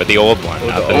Sematary, but the old one,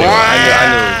 not the new one.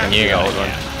 I knew the old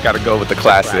one. Got to go with the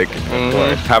classic.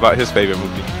 How about his favorite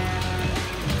movie?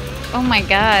 Oh my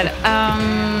god.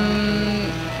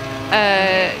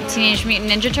 Teenage Mutant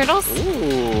Ninja Turtles.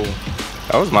 Ooh.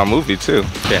 That was my movie too.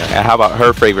 Yeah. And how about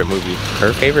her favorite movie?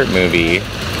 Her favorite movie,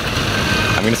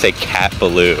 I'm going to say Cat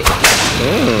Ballou.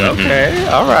 Okay.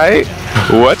 All right.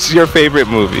 What's your favorite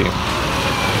movie?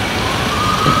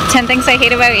 10 Things I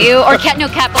Hate About You, or Cat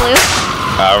Ballou.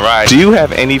 All right. Do you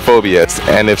have any phobias?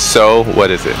 And if so,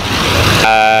 what is it?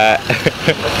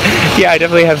 Yeah, I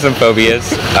definitely have some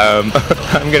phobias.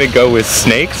 I'm going to go with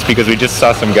snakes because we just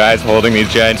saw some guys holding these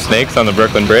giant snakes on the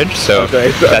Brooklyn Bridge. So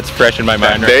that's fresh in my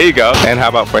mind. There you go. And how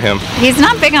about for him? He's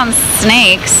not big on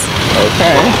snakes.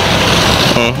 Okay.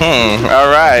 All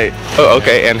right. Oh,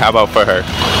 okay. And how about for her?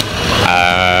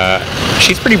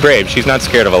 She's pretty brave. She's not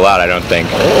scared of a lot, I don't think.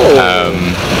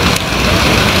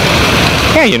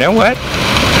 Yeah, you know what?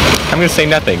 I'm going to say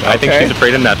nothing. I think she's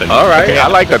afraid of nothing. All right. I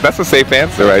like that. That's a safe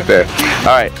answer right there.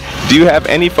 All right. Do you have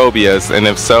any phobias? And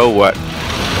if so, what?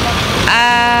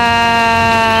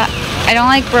 I don't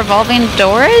like revolving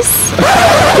doors.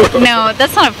 No,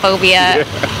 that's not a phobia.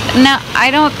 No, I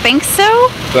don't think so.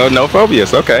 So no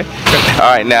phobias. Okay.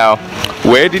 All right. Now,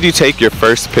 where did you take your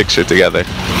first picture together?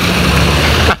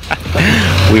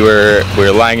 We were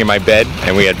lying in my bed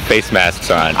and we had face masks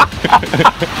on. I'm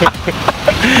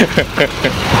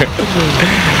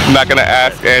not gonna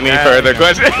ask any further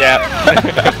questions. Yeah.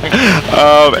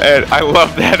 And I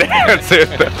love that answer.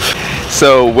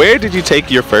 So, where did you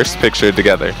take your first picture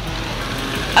together?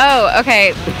 Oh,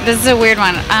 okay. This is a weird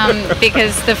one.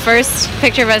 Because the first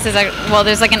picture of us is like, well,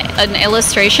 there's like an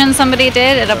illustration somebody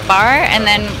did at a bar, and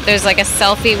then there's like a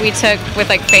selfie we took with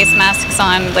like face masks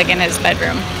on, like in his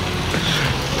bedroom.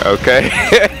 Okay.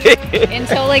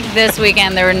 Until like this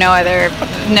weekend, there were no other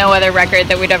record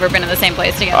that we'd ever been in the same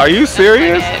place together. Are you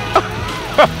serious?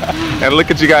 And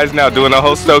look at you guys now doing a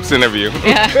whole Stokes interview.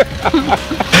 Yeah.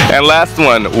 And last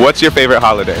one, what's your favorite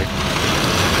holiday?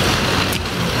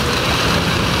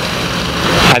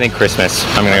 I think Christmas.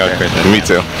 I'm going to go with Christmas. Me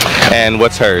too. And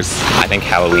what's hers? I think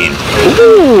Halloween.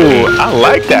 Ooh, I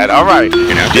like that. All right.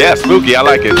 Yeah, spooky. I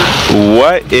like it.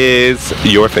 What is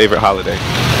your favorite holiday?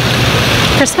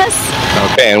 Christmas.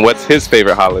 Okay, and what's his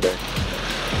favorite holiday?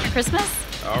 Christmas.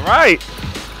 All right.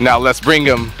 Now let's bring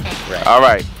him. All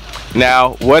right.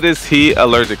 Now, what is he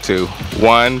allergic to?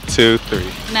 1, 2, 3.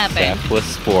 Nothing.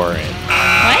 Cephalosporin.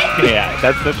 What? Yeah,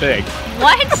 that's the thing.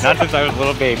 What? Not since I was a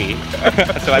little baby.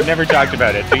 So I've never talked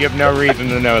about it, so you have no reason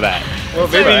to know that. Well,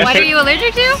 what are you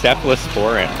allergic to?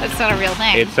 Cephalosporin. That's not a real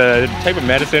thing. It's a type of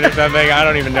medicine or something. I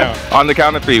don't even know. On the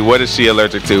count of 3, what is she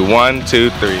allergic to? 1, 2,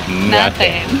 3.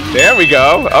 Nothing. There we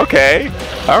go. Okay.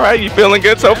 All right. You feeling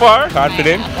good so far?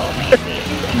 Confident?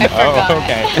 I forgot. Oh,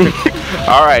 okay.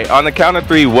 All right. On the count of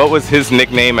 3, what was his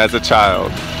nickname as a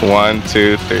child? 1,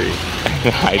 2, 3.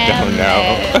 I don't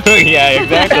know. Yeah,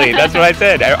 exactly. That's what I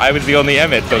said. I was the only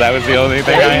Emmett, so that was the only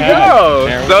thing I had.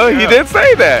 There so he did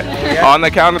say that. Yeah. On the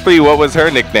count of 3, what was her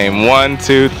nickname? 1,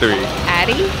 2, 3.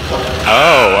 Addie?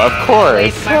 Oh, of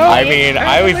course. I mean,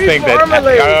 I always think that.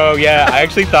 Oh, yeah. I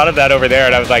actually thought of that over there,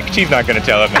 and I was like, she's not going to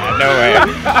tell him that. No way.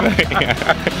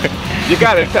 You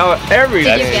got to tell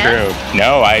everything. That's true.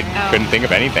 No, I couldn't think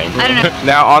of anything. I don't know.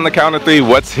 Now, on the count of 3,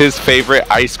 what's his favorite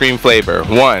ice cream flavor?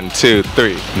 1, 2,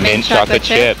 3. Mint chocolate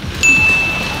chip. There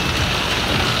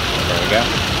we go.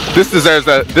 This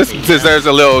deserves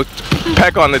a little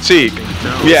peck on the cheek.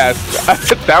 Yes,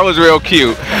 that was real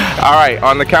cute. All right,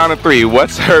 on the count of 3,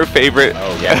 what's her favorite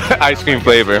ice cream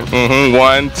flavor?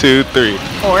 1, 2, 3.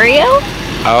 Oreo?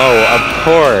 Oh, of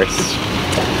course.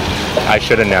 I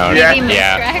should have known. Maybe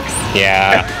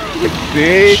Yeah.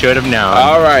 Should have known.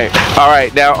 All right.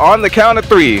 Now on the count of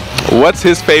 3, what's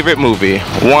his favorite movie?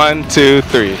 1, 2,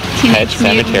 3. Pet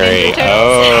Cemetery.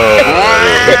 Oh.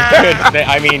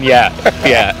 I mean, yeah.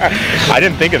 I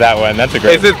didn't think of that one. That's a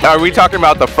great. Are we talking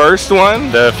about the first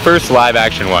one? The first live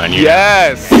action one.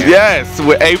 Yes,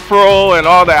 with April and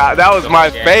all that. That was my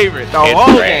favorite. The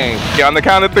whole thing. Yeah, on the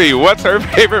count of 3, what's her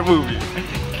favorite movie?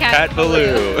 Cat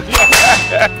Baloo.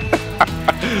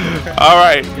 All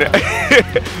right.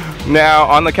 Now,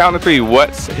 on the count of 3,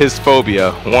 what's his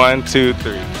phobia? 1, 2,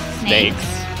 3. Snakes.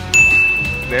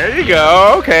 There you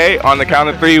go. Okay. On the count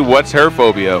of 3, what's her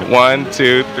phobia? 1,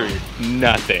 2, 3.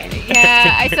 Nothing.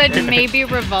 Yeah, I said maybe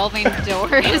revolving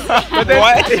doors.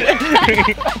 What?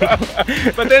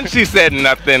 But then she said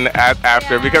nothing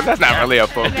after because that's not really a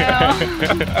phobia. No.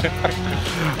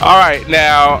 All right.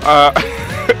 Now,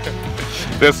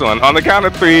 this one. On the count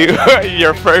of 3,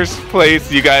 your first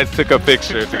place, you guys took a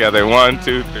picture together. 1,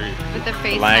 2, 3. With the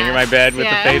face Lying in my bed with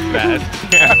the face mask.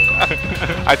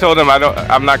 I told him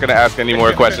I'm not going to ask any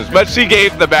more questions, but she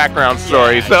gave the background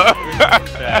story. So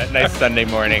nice Sunday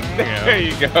morning. There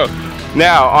you go.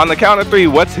 Now, on the count of 3,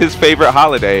 what's his favorite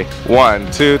holiday?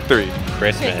 1, 2, 3.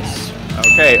 Christmas.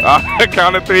 Okay, on the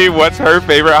count of 3, what's her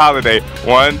favorite holiday?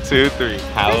 1, 2, 3.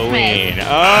 Halloween.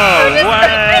 Oh, what?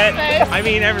 I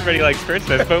mean, everybody likes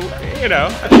Christmas, but you know.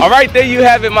 All right, there you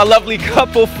have it, my lovely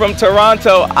couple from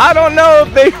Toronto. I don't know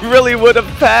if they really would have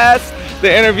passed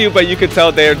the interview, but you could tell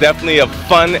they're definitely a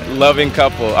fun, loving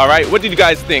couple. All right, what did you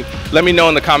guys think? Let me know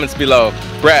in the comments below.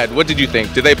 Brad, what did you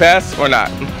think? Did they pass or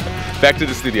not? Back to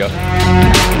the studio.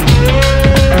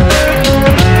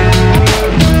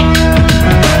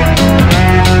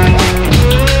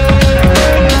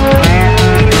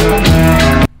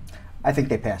 I think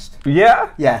they passed. Yeah?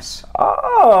 Yes.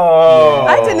 Oh.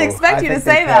 I didn't expect you to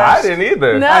say that. I didn't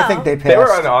either. No. I think they passed. They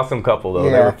were an awesome couple, though.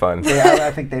 Yeah. They were fun. Yeah,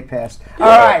 I think they passed. All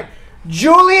right.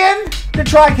 Julian, the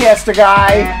TriCaster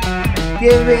guy,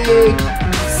 give me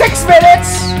 6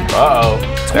 minutes. Uh-oh.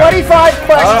 25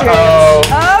 questions.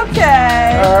 Uh-oh.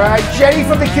 Okay. All right. Jenny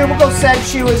from the cubicle said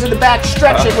she was in the back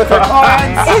stretching with her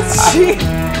arms. Is she?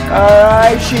 All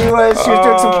right. She was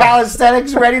doing some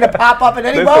calisthenics, ready to pop up at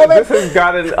any moment. This has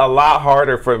gotten a lot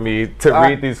harder for me to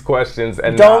read these questions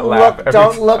and don't not laugh.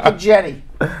 Don't look at Jenny.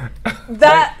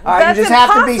 That's you just impossible.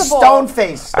 have to be stone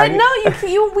faced. But no, we kind of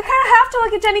have to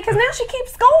look at Jenny because now she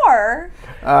keeps score.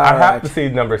 I have to see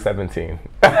number 17.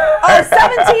 Oh,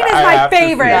 17 is my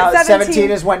favorite. No,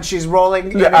 17 is when she's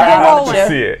rolling. I have to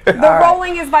see it. The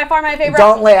rolling is by far my favorite.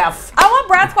 Don't laugh. I want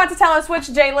Brad Squad to tell us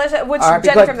which Jenny from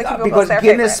the cubicle because is their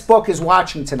Guinness favorite. Book is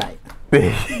watching tonight.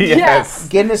 Yes.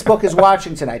 Guinness Book is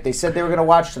watching tonight. They said they were going to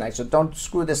watch tonight, so don't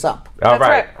screw this up. All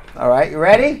right. All right, you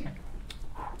ready?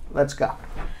 Let's go.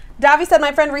 Davi said,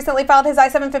 my friend recently filed his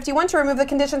I-751 to remove the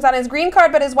conditions on his green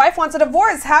card, but his wife wants a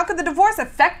divorce. How could the divorce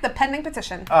affect the pending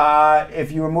petition?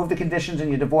 If you remove the conditions and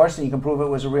you divorce and you can prove it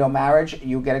was a real marriage,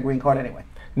 you get a green card anyway.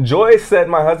 Joy said,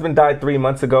 my husband died 3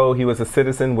 months ago. He was a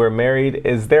citizen. We're married.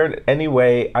 Is there any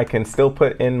way I can still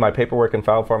put in my paperwork and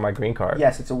file for my green card?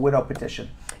 Yes, it's a widow petition.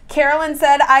 Carolyn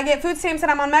said, I get food stamps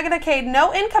and I'm on Medicaid.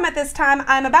 No income at this time.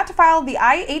 I'm about to file the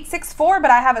I-864,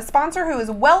 but I have a sponsor who is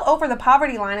well over the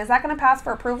poverty line. Is that going to pass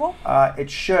for approval? It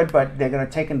should, but they're going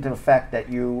to take into effect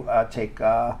that you take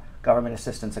government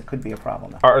assistance. It could be a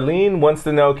problem. Arlene wants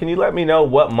to know, can you let me know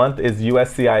what month is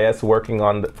USCIS working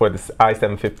on for this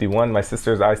I-751? My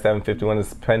sister's I-751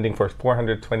 is pending for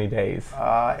 420 days.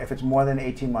 If it's more than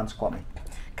 18 months, call me.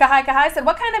 Kahai said,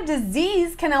 what kind of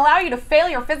disease can allow you to fail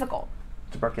your physical?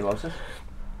 Tuberculosis.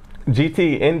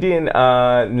 GT, Indian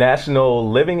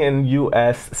national, living in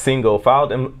U.S., single,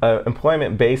 filed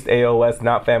employment-based AOS,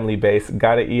 not family-based,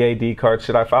 got an EAD card.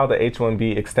 Should I file the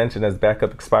H-1B extension as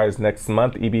backup expires next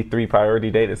month? EB3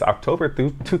 priority date is October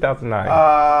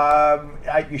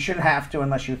 2009. You shouldn't have to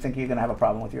unless you think you're going to have a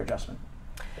problem with your adjustment.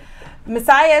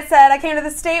 Messiah said, I came to the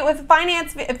state with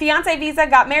fiance visa,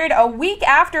 got married a week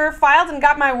after, filed and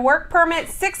got my work permit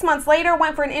 6 months later,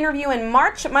 went for an interview in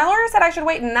March. My lawyer said I should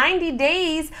wait 90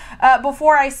 days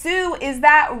before I sue. Is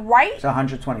that right? It's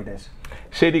 120 days.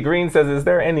 Shady Green says, is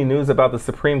there any news about the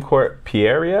Supreme Court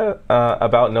Peoria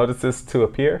about notices to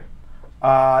appear?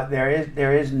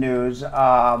 There is news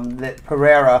that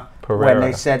Pereira, when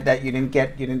they said that if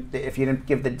you didn't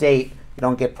give the date, you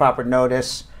don't get proper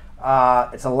notice.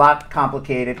 It's a lot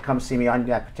complicated. Come see me on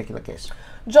that particular case.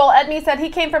 Joel Edney said he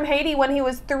came from Haiti when he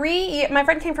was 3. My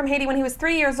friend came from Haiti when he was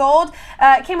 3 years old.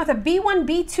 Came with a B1,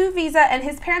 B2 visa, and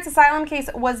his parents' asylum case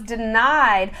was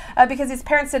denied because his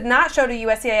parents did not show to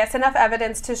USCIS enough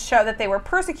evidence to show that they were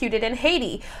persecuted in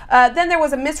Haiti. Then there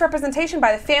was a misrepresentation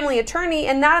by the family attorney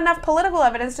and not enough political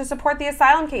evidence to support the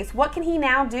asylum case. What can he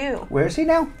now do? Where is he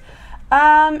now?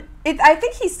 I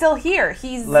think he's still here.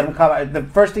 Let him come. The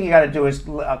first thing you got to do is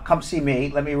come see me.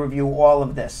 Let me review all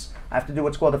of this. I have to do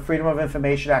what's called a Freedom of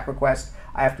Information Act request.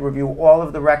 I have to review all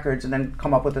of the records and then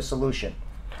come up with a solution.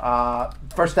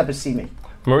 First step is see me.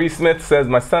 Marie Smith says,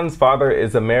 my son's father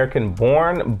is American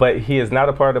born, but he is not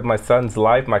a part of my son's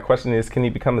life. My question is, can he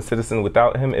become a citizen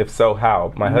without him? If so,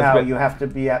 how? My husband. No, you have to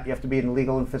be in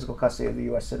legal and physical custody of the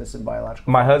U.S. citizen biological.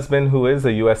 My husband, who is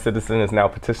a U.S. citizen, is now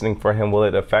petitioning for him. Will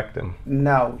it affect him?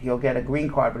 No, he'll get a green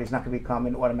card, but he's not going to become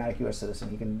an automatic U.S. citizen.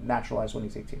 He can naturalize when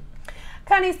he's 18.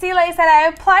 Connie Seeley said, I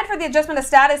applied for the adjustment of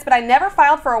status, but I never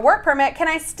filed for a work permit. Can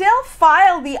I still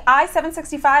file the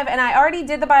I-765? And I already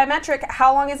did the biometric.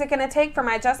 How long is it going to take for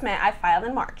my adjustment? I filed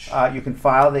in March. You can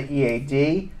file the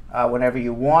EAD whenever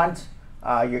you want.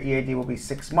 Your EAD will be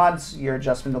 6 months. Your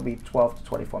adjustment will be 12 to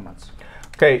 24 months.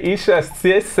 Okay, Isha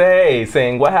Sisse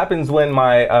saying, what happens when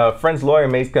my friend's lawyer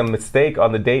makes a mistake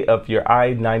on the date of your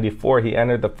I-94? He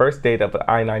entered the first date of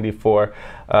the I-94.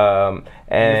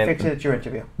 And you fix it at your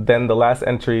interview. Then the last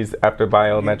entries after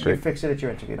biometric. You fix it at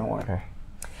your interview, don't worry. Okay.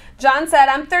 John said,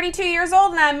 I'm 32 years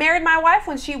old and I married my wife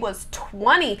when she was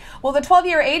 20. Will the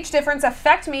 12-year age difference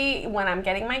affect me when I'm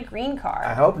getting my green card?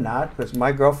 I hope not, because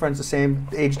my girlfriend's the same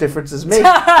age difference as me.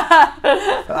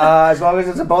 As long as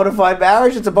it's a bona fide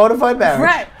marriage, it's a bona fide marriage.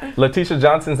 Right. Letitia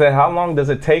Johnson said, how long does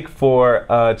it take for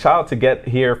a child to get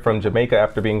here from Jamaica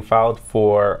after being filed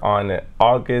for on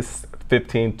August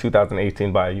 15,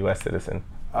 2018 by a U.S. citizen?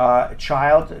 A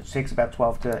child, it takes about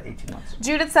 12 to 18 months.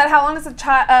 Judith said, how long does a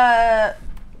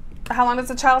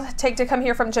child take to come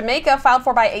here from Jamaica, filed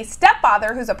for by a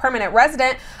stepfather who's a permanent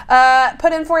resident,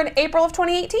 put in for in April of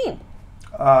 2018?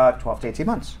 12 to 18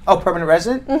 months. Oh, permanent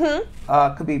resident?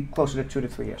 Mm-hmm. Could be closer to 2 to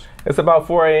 3 years. It's about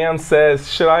 4 a.m.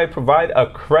 says, should I provide a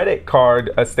credit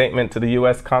card statement to the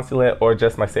U.S. consulate or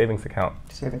just my savings account?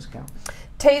 Savings account.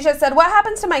 Tasia said, what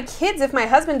happens to my kids if my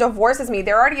husband divorces me?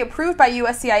 They're already approved by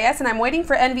USCIS and I'm waiting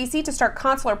for NVC to start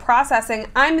consular processing.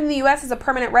 I'm in the U.S. as a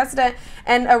permanent resident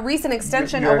and a recent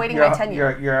extension awaiting my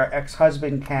tenure. Your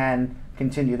ex-husband can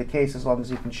continue the case as long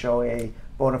as you can show a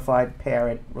bona fide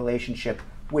parent relationship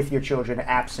with your children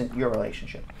absent your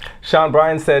relationship. Sean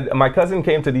Bryan said, my cousin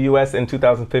came to the U.S. in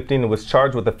 2015 and was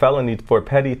charged with a felony for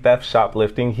petty theft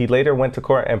shoplifting. He later went to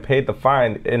court and paid the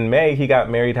fine. In May, he got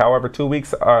married. However, 2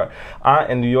 weeks, our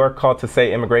aunt in New York called to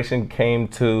say immigration came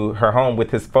to her home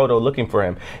with his photo looking for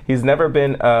him. He's never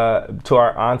been to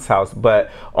our aunt's house, but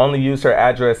only used her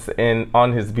address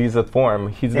on his visa form.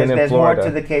 He's been in Florida. There's more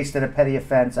to the case than a petty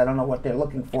offense. I don't know what they're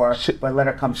looking for, but let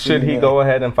her come see Should me. he go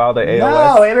ahead and file the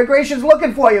AOS? No, immigration's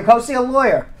looking for you. Go see a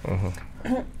lawyer.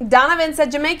 Donovan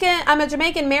said, I'm a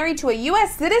Jamaican married to a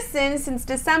U.S. citizen since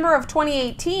December of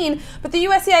 2018, but the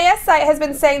USCIS site has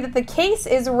been saying that the case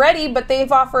is ready, but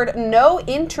they've offered no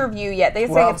interview yet. They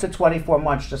say 12 to 24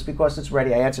 months just because it's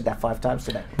ready. I answered that 5 times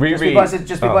today. Riri.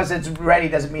 Just because it's ready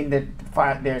doesn't mean that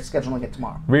they're scheduling it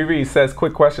tomorrow. Riri says,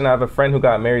 quick question. I have a friend who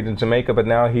got married in Jamaica, but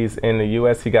now he's in the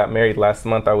U.S. He got married last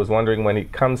month. I was wondering when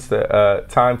it comes to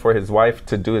time for his wife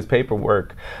to do his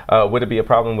paperwork, would it be a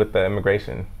problem with the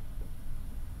immigration?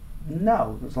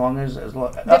 No, as long as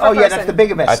oh yeah, that's the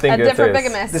bigamist. I think a different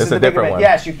bigamist. This is the different one.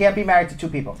 Yes, you can't be married to 2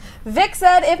 people. Vic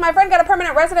said, if my friend got a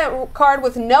permanent resident card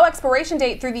with no expiration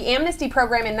date through the amnesty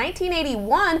program in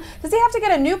 1981, does he have to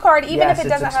get a new card even if it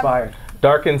doesn't expired.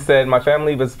 Darkin said, my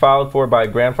family was filed for by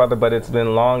grandfather, but it's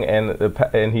been long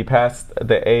and he passed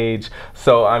the age,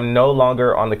 so I'm no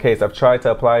longer on the case. I've tried to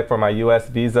apply for my U.S.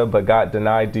 visa, but got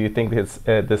denied. Do you think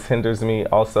this hinders me?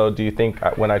 Also, do you think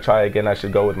when I try again, I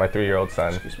should go with my 3-year-old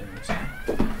son? Excuse me.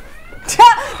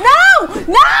 No!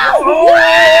 No!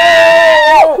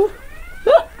 No!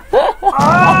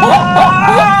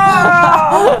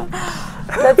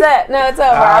 That's it. No, it's over.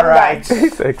 All right.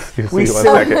 Excuse me 1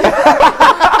 second.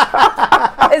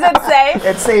 Is it safe?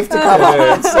 It's safe to come up.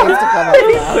 It's safe to come up.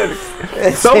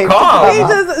 It's So safe to calm. come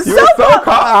up. You were so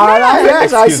calm.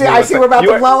 Yes, I see we're about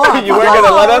to blow up. You weren't going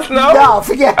to let us know? No,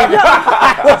 forget it.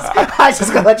 I was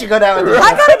just going to let you go down with this.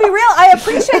 I gotta be real. I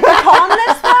appreciate the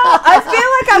calmness, though. I feel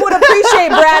like I would appreciate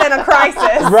Brad in a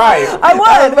crisis. Right. I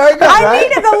would. Very good, I right?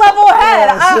 needed the level head.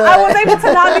 I was able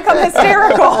to not become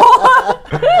hysterical.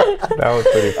 That was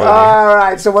pretty funny. All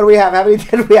right, so what do we have? How many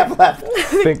did we have left?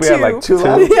 I think we had like two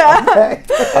left. Yeah.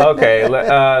 Okay.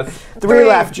 Three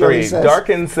left, Julie Three. says.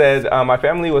 Darkin said, my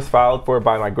family was filed for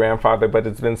by my grandfather, but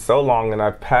it's been so long and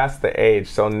I've passed the age,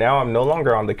 so now I'm no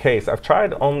longer on the case. I've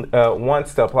tried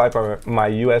once to apply for my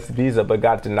U.S. visa, but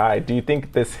got denied. Do you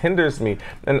think this hinders me?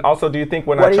 And also, do you think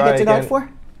when I try again... What did you get denied for?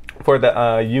 For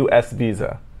the U.S.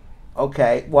 visa.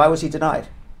 Okay. Why was he denied?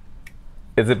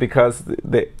 Is it because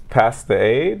they passed the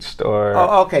age, or?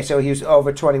 Oh, okay. So he was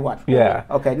over 21. Yeah.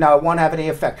 Okay. No, it won't have any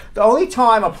effect. The only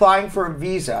time applying for a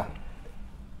visa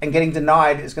and getting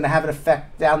denied is going to have an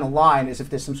effect down the line is if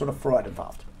there's some sort of fraud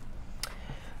involved.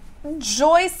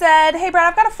 Joy said, hey, Brad,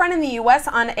 I've got a friend in the U.S.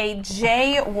 on a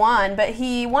J1, but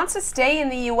he wants to stay in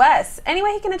the U.S. Any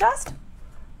way he can adjust?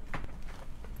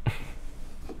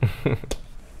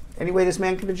 Any way this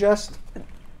man can adjust?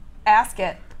 Ask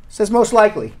it. Says most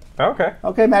likely. Okay.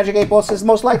 Okay, Magic 8 Ball says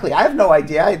most likely. I have no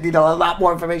idea. I need a lot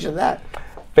more information than that.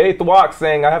 Faith Walk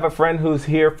saying, I have a friend who's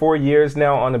here 4 years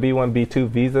now on a B1, B2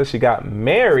 visa. She got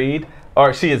married,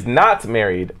 or she is not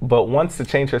married, but wants to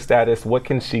change her status. What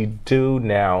can she do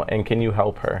now, and can you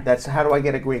help her? That's how do I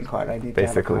get a green card? I need to have a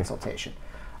Basically. consultation.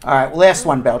 All right, last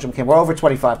one, Belgium Kim. We're over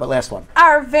 25, but last one.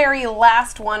 Our very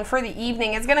last one for the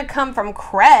evening is going to come from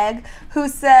Craig, who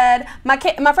said, my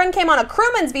friend came on a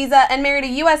crewman's visa and married a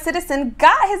U.S. citizen,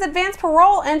 got his advance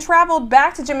parole, and traveled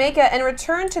back to Jamaica and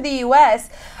returned to the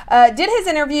U.S., did his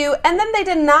interview, and then they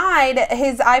denied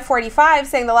his I-485,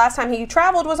 saying the last time he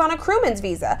traveled was on a crewman's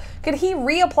visa. Could he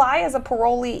reapply as a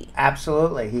parolee?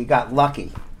 Absolutely. He got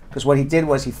lucky. Because what he did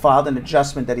was he filed an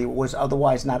adjustment that he was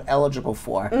otherwise not eligible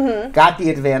for, got the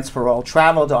advance parole,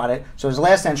 traveled on it, so his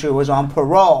last entry was on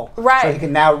parole. Right. So he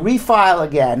can now refile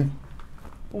again.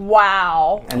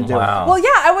 Wow. And do it. Well,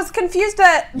 yeah, I was confused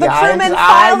that the Yeah, crewman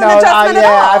I filed know, an adjustment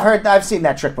at all. I've seen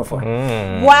that trick before.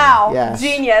 Wow. Yes.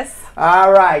 Genius.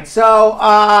 All right,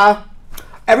 so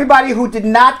everybody who did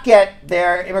not get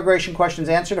their immigration questions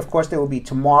answered, of course, they will be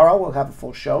tomorrow. We'll have a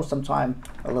full show sometime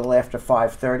a little after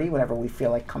 5:30, whenever we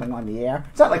feel like coming on the air.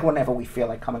 It's not like whenever we feel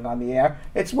like coming on the air.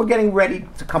 We're getting ready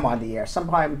to come on the air.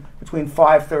 Sometime between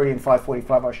 5:30 and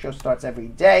 5:45, our show starts every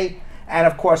day. And,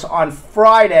 of course, on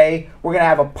Friday, we're going to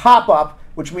have a pop-up,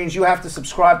 which means you have to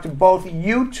subscribe to both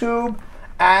YouTube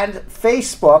and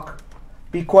Facebook,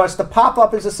 because the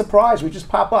pop-up is a surprise. We just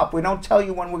pop up. We don't tell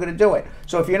you when we're going to do it.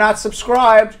 So if you're not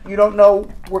subscribed, you don't know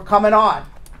we're coming on.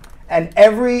 And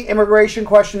every immigration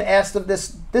question asked of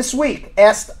this week,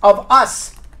 asked of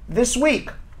us this week,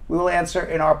 we will answer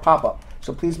in our pop-up.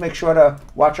 So please make sure to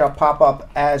watch our pop-up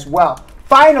as well.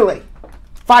 Finally,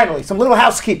 some little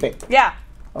housekeeping. Yeah.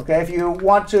 Okay, if you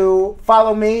want to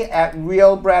follow me at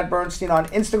Real Brad Bernstein on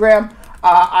Instagram,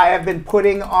 I have been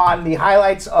putting on the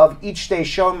highlights of each day's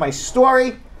show in my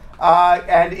story.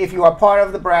 And if you are part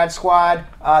of the Brad Squad,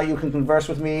 you can converse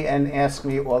with me and ask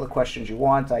me all the questions you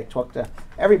want. I talk to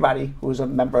everybody who is a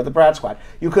member of the Brad Squad.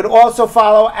 You could also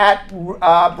follow at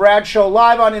Brad Show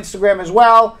Live on Instagram as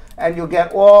well, and you'll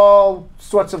get all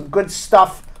sorts of good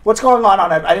stuff. What's going on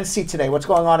it? I didn't see today. What's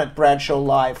going on at Brad Show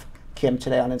Live, Kim,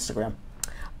 today on Instagram?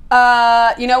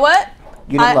 You know what?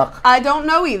 You didn't look. I don't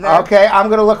know either. Okay, I'm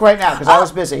going to look right now because I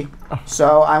was busy.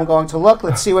 So I'm going to look.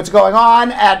 Let's see what's going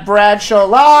on at Brad Show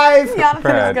Live.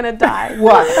 Jonathan is going to die.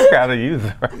 What? I gotta use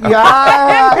it.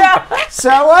 Yeah.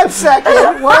 So one second.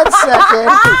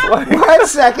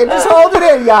 Just hold it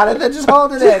in, Jonathan. Just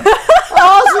hold it in.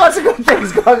 All sorts of good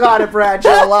things going on at Brad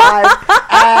Show Live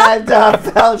and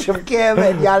Belgium Kim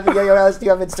and Jonathan Yo-Yo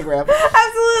LSD on Instagram.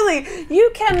 Absolutely.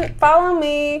 You can follow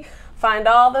me. Find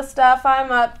all the stuff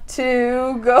I'm up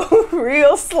to. Go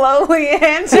real slowly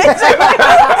and change it.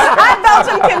 I'm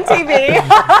Belgium Kim TV.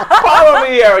 Follow me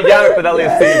here, Jonathan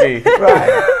Elliott TV. Right.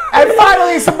 And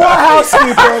finally, some more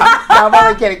housekeeping. No, I'm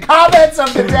only kidding. Comments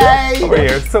of the day. We're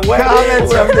here sweating.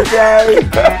 Comments of the day.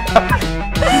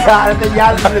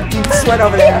 Jonathan, a deep sweat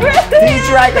over there. He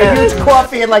drank a huge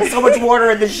coffee and like so much water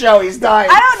in the show. He's dying.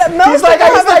 I don't know. He's like,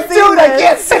 dude, I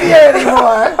can't sit here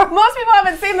anymore. Most people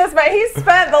haven't seen this, but he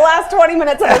spent the last 20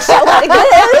 minutes of the show like this.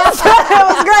 It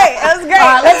was great. It was great. All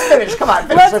right, let's finish. Come on,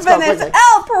 finish. Let's finish.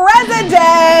 El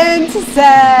President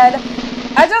said,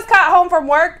 I just got home from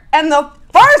work and the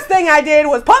first thing I did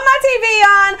was put my TV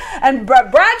on and Brad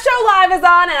Show Live is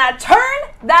on and I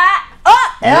turned that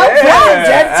El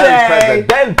Presidente. El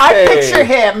Presidente.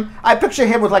 I picture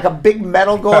him with like a big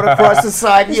medal going across the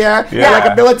side here, Yeah.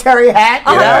 like a military hat.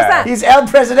 You know? 100%. He's El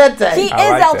Presidente. He is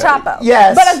like El that. Chapo.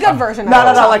 Yes, But a good version of no,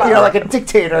 El Chapo. like like a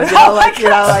dictator. You know, like you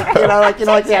have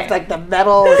like the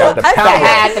medal, Got the the power.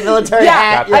 hat, the military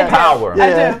hat. Got the power.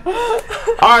 Yeah.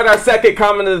 All right, our second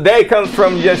comment of the day comes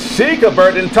from Yashika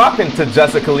Burton talking to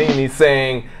Jessica Leamy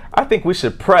saying, I think we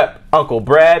should prep Uncle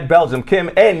Brad, Belgium Kim,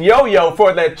 and Yo-Yo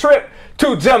for their trip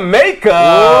to Jamaica.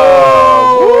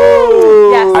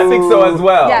 Yes. I think so as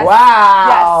well. Yes.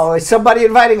 Wow. Is somebody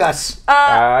inviting us?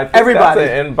 I think Everybody.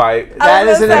 That's an invite. That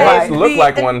is an invite. It looked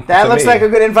like one That to looks me. like a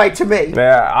good invite to me.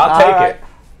 Yeah, I'll take it.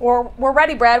 We're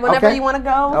ready, Brad. Whenever Okay. you want to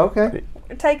go. Okay.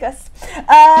 Take us.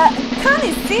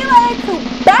 Connie Sile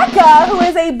Kubeka, who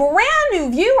is a brand new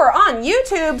viewer on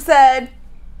YouTube, said,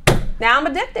 now I'm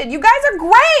addicted. You guys are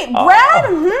great, Brad.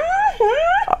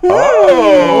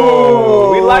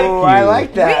 Oh, we like you. I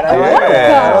like that. I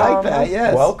like that.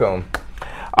 Yes. Welcome.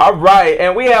 All right,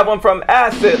 and we have one from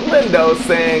Acid Lindo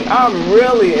saying, I'm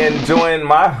really enjoying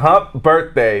my hump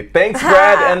birthday. Thanks,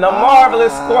 Brad and the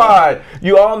Marvelous Squad.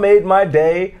 You all made my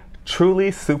day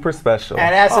truly super special.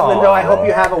 And Acid Lindo, I hope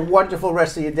you have a wonderful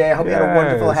rest of your day. I hope you had a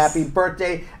wonderful, Yes. happy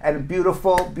birthday and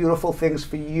beautiful, beautiful things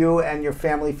for you and your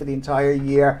family for the entire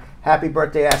year. Happy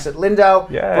birthday, Acid Lindo.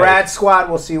 Yes. Brad Squad,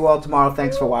 we'll see you all tomorrow.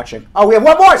 Thanks for watching. Oh, we have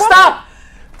one more. Stop!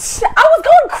 I was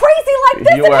going crazy like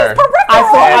this You in were. his peripheral. I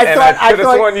could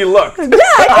have sworn you looked. Yeah,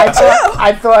 I did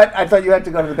too. I thought you had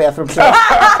to go to the bathroom too.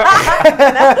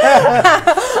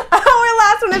 Our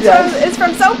last one is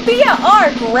from Sophia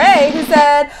R. Gray, who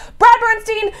said, Brad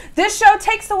Bernstein, this show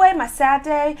takes away my sad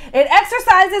day. It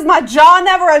exercises my jaw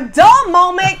never a dull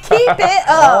moment. Keep it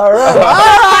up. All right.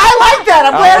 I like that.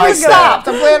 I'm glad we like stopped.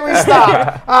 I'm glad we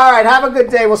stopped. All right. Have a good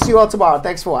day. We'll see you all tomorrow.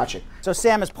 Thanks for watching. So,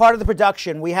 Sam, as part of the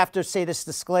production, we have to say this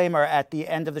disclaimer at the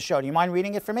end of the show. Do you mind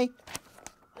reading it for me?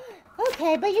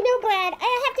 Okay, but you know, Brad,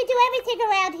 I have to do everything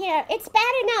around here. It's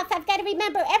bad enough I've got to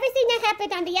remember everything that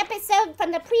happened on the episode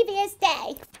from the previous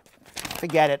day.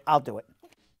 Forget it. I'll do it.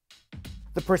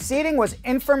 The proceeding was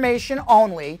information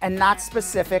only and not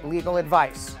specific legal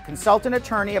advice. Consult an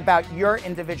attorney about your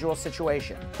individual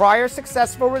situation. Prior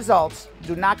successful results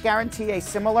do not guarantee a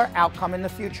similar outcome in the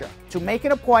future. To make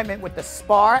an appointment with the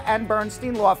Spar and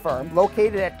Bernstein law firm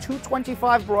located at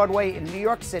 225 Broadway in New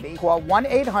York City, call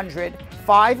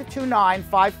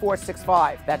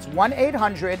 1-800-529-5465. That's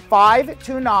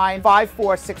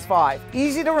 1-800-529-5465.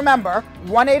 Easy to remember,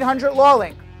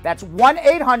 1-800-LAW-LINK. That's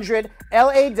 1-800-LAWLINK.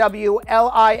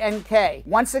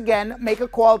 Once again, make a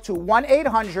call to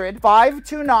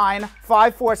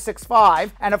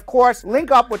 1-800-529-5465. And of course, link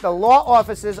up with the law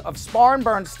offices of Spar and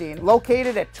Bernstein,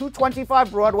 located at 225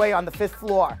 Broadway on the 5th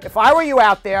floor. If I were you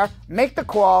out there, make the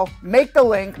call, make the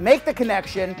link, make the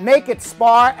connection, make it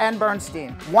Spar and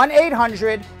Bernstein.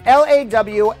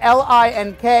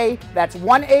 1-800-LAWLINK. That's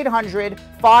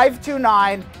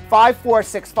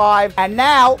 1-800-529-5465. And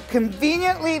now,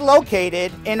 conveniently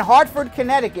located in Hartford,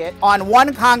 Connecticut on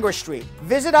 1 Congress Street.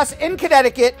 Visit us in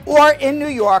Connecticut or in New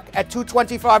York at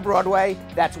 225 Broadway.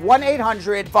 That's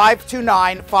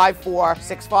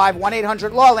 1-800-529-5465.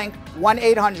 1-800-LAW-LINK.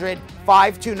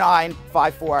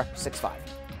 1-800-529-5465.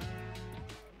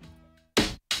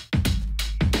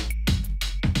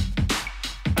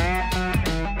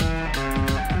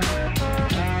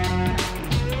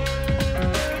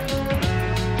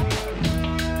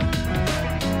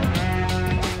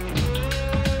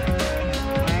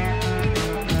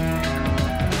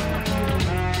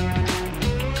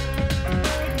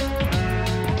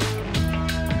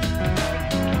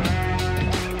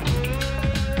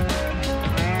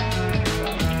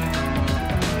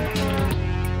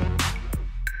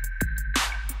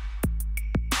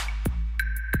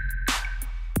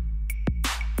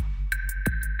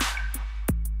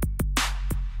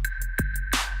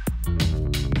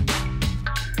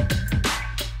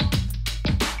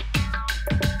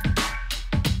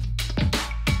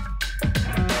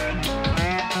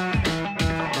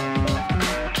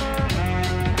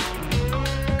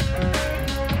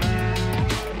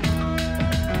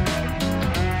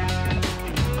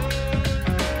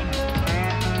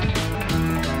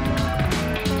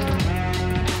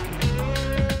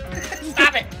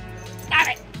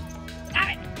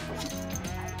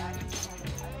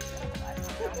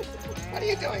 What are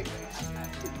you doing?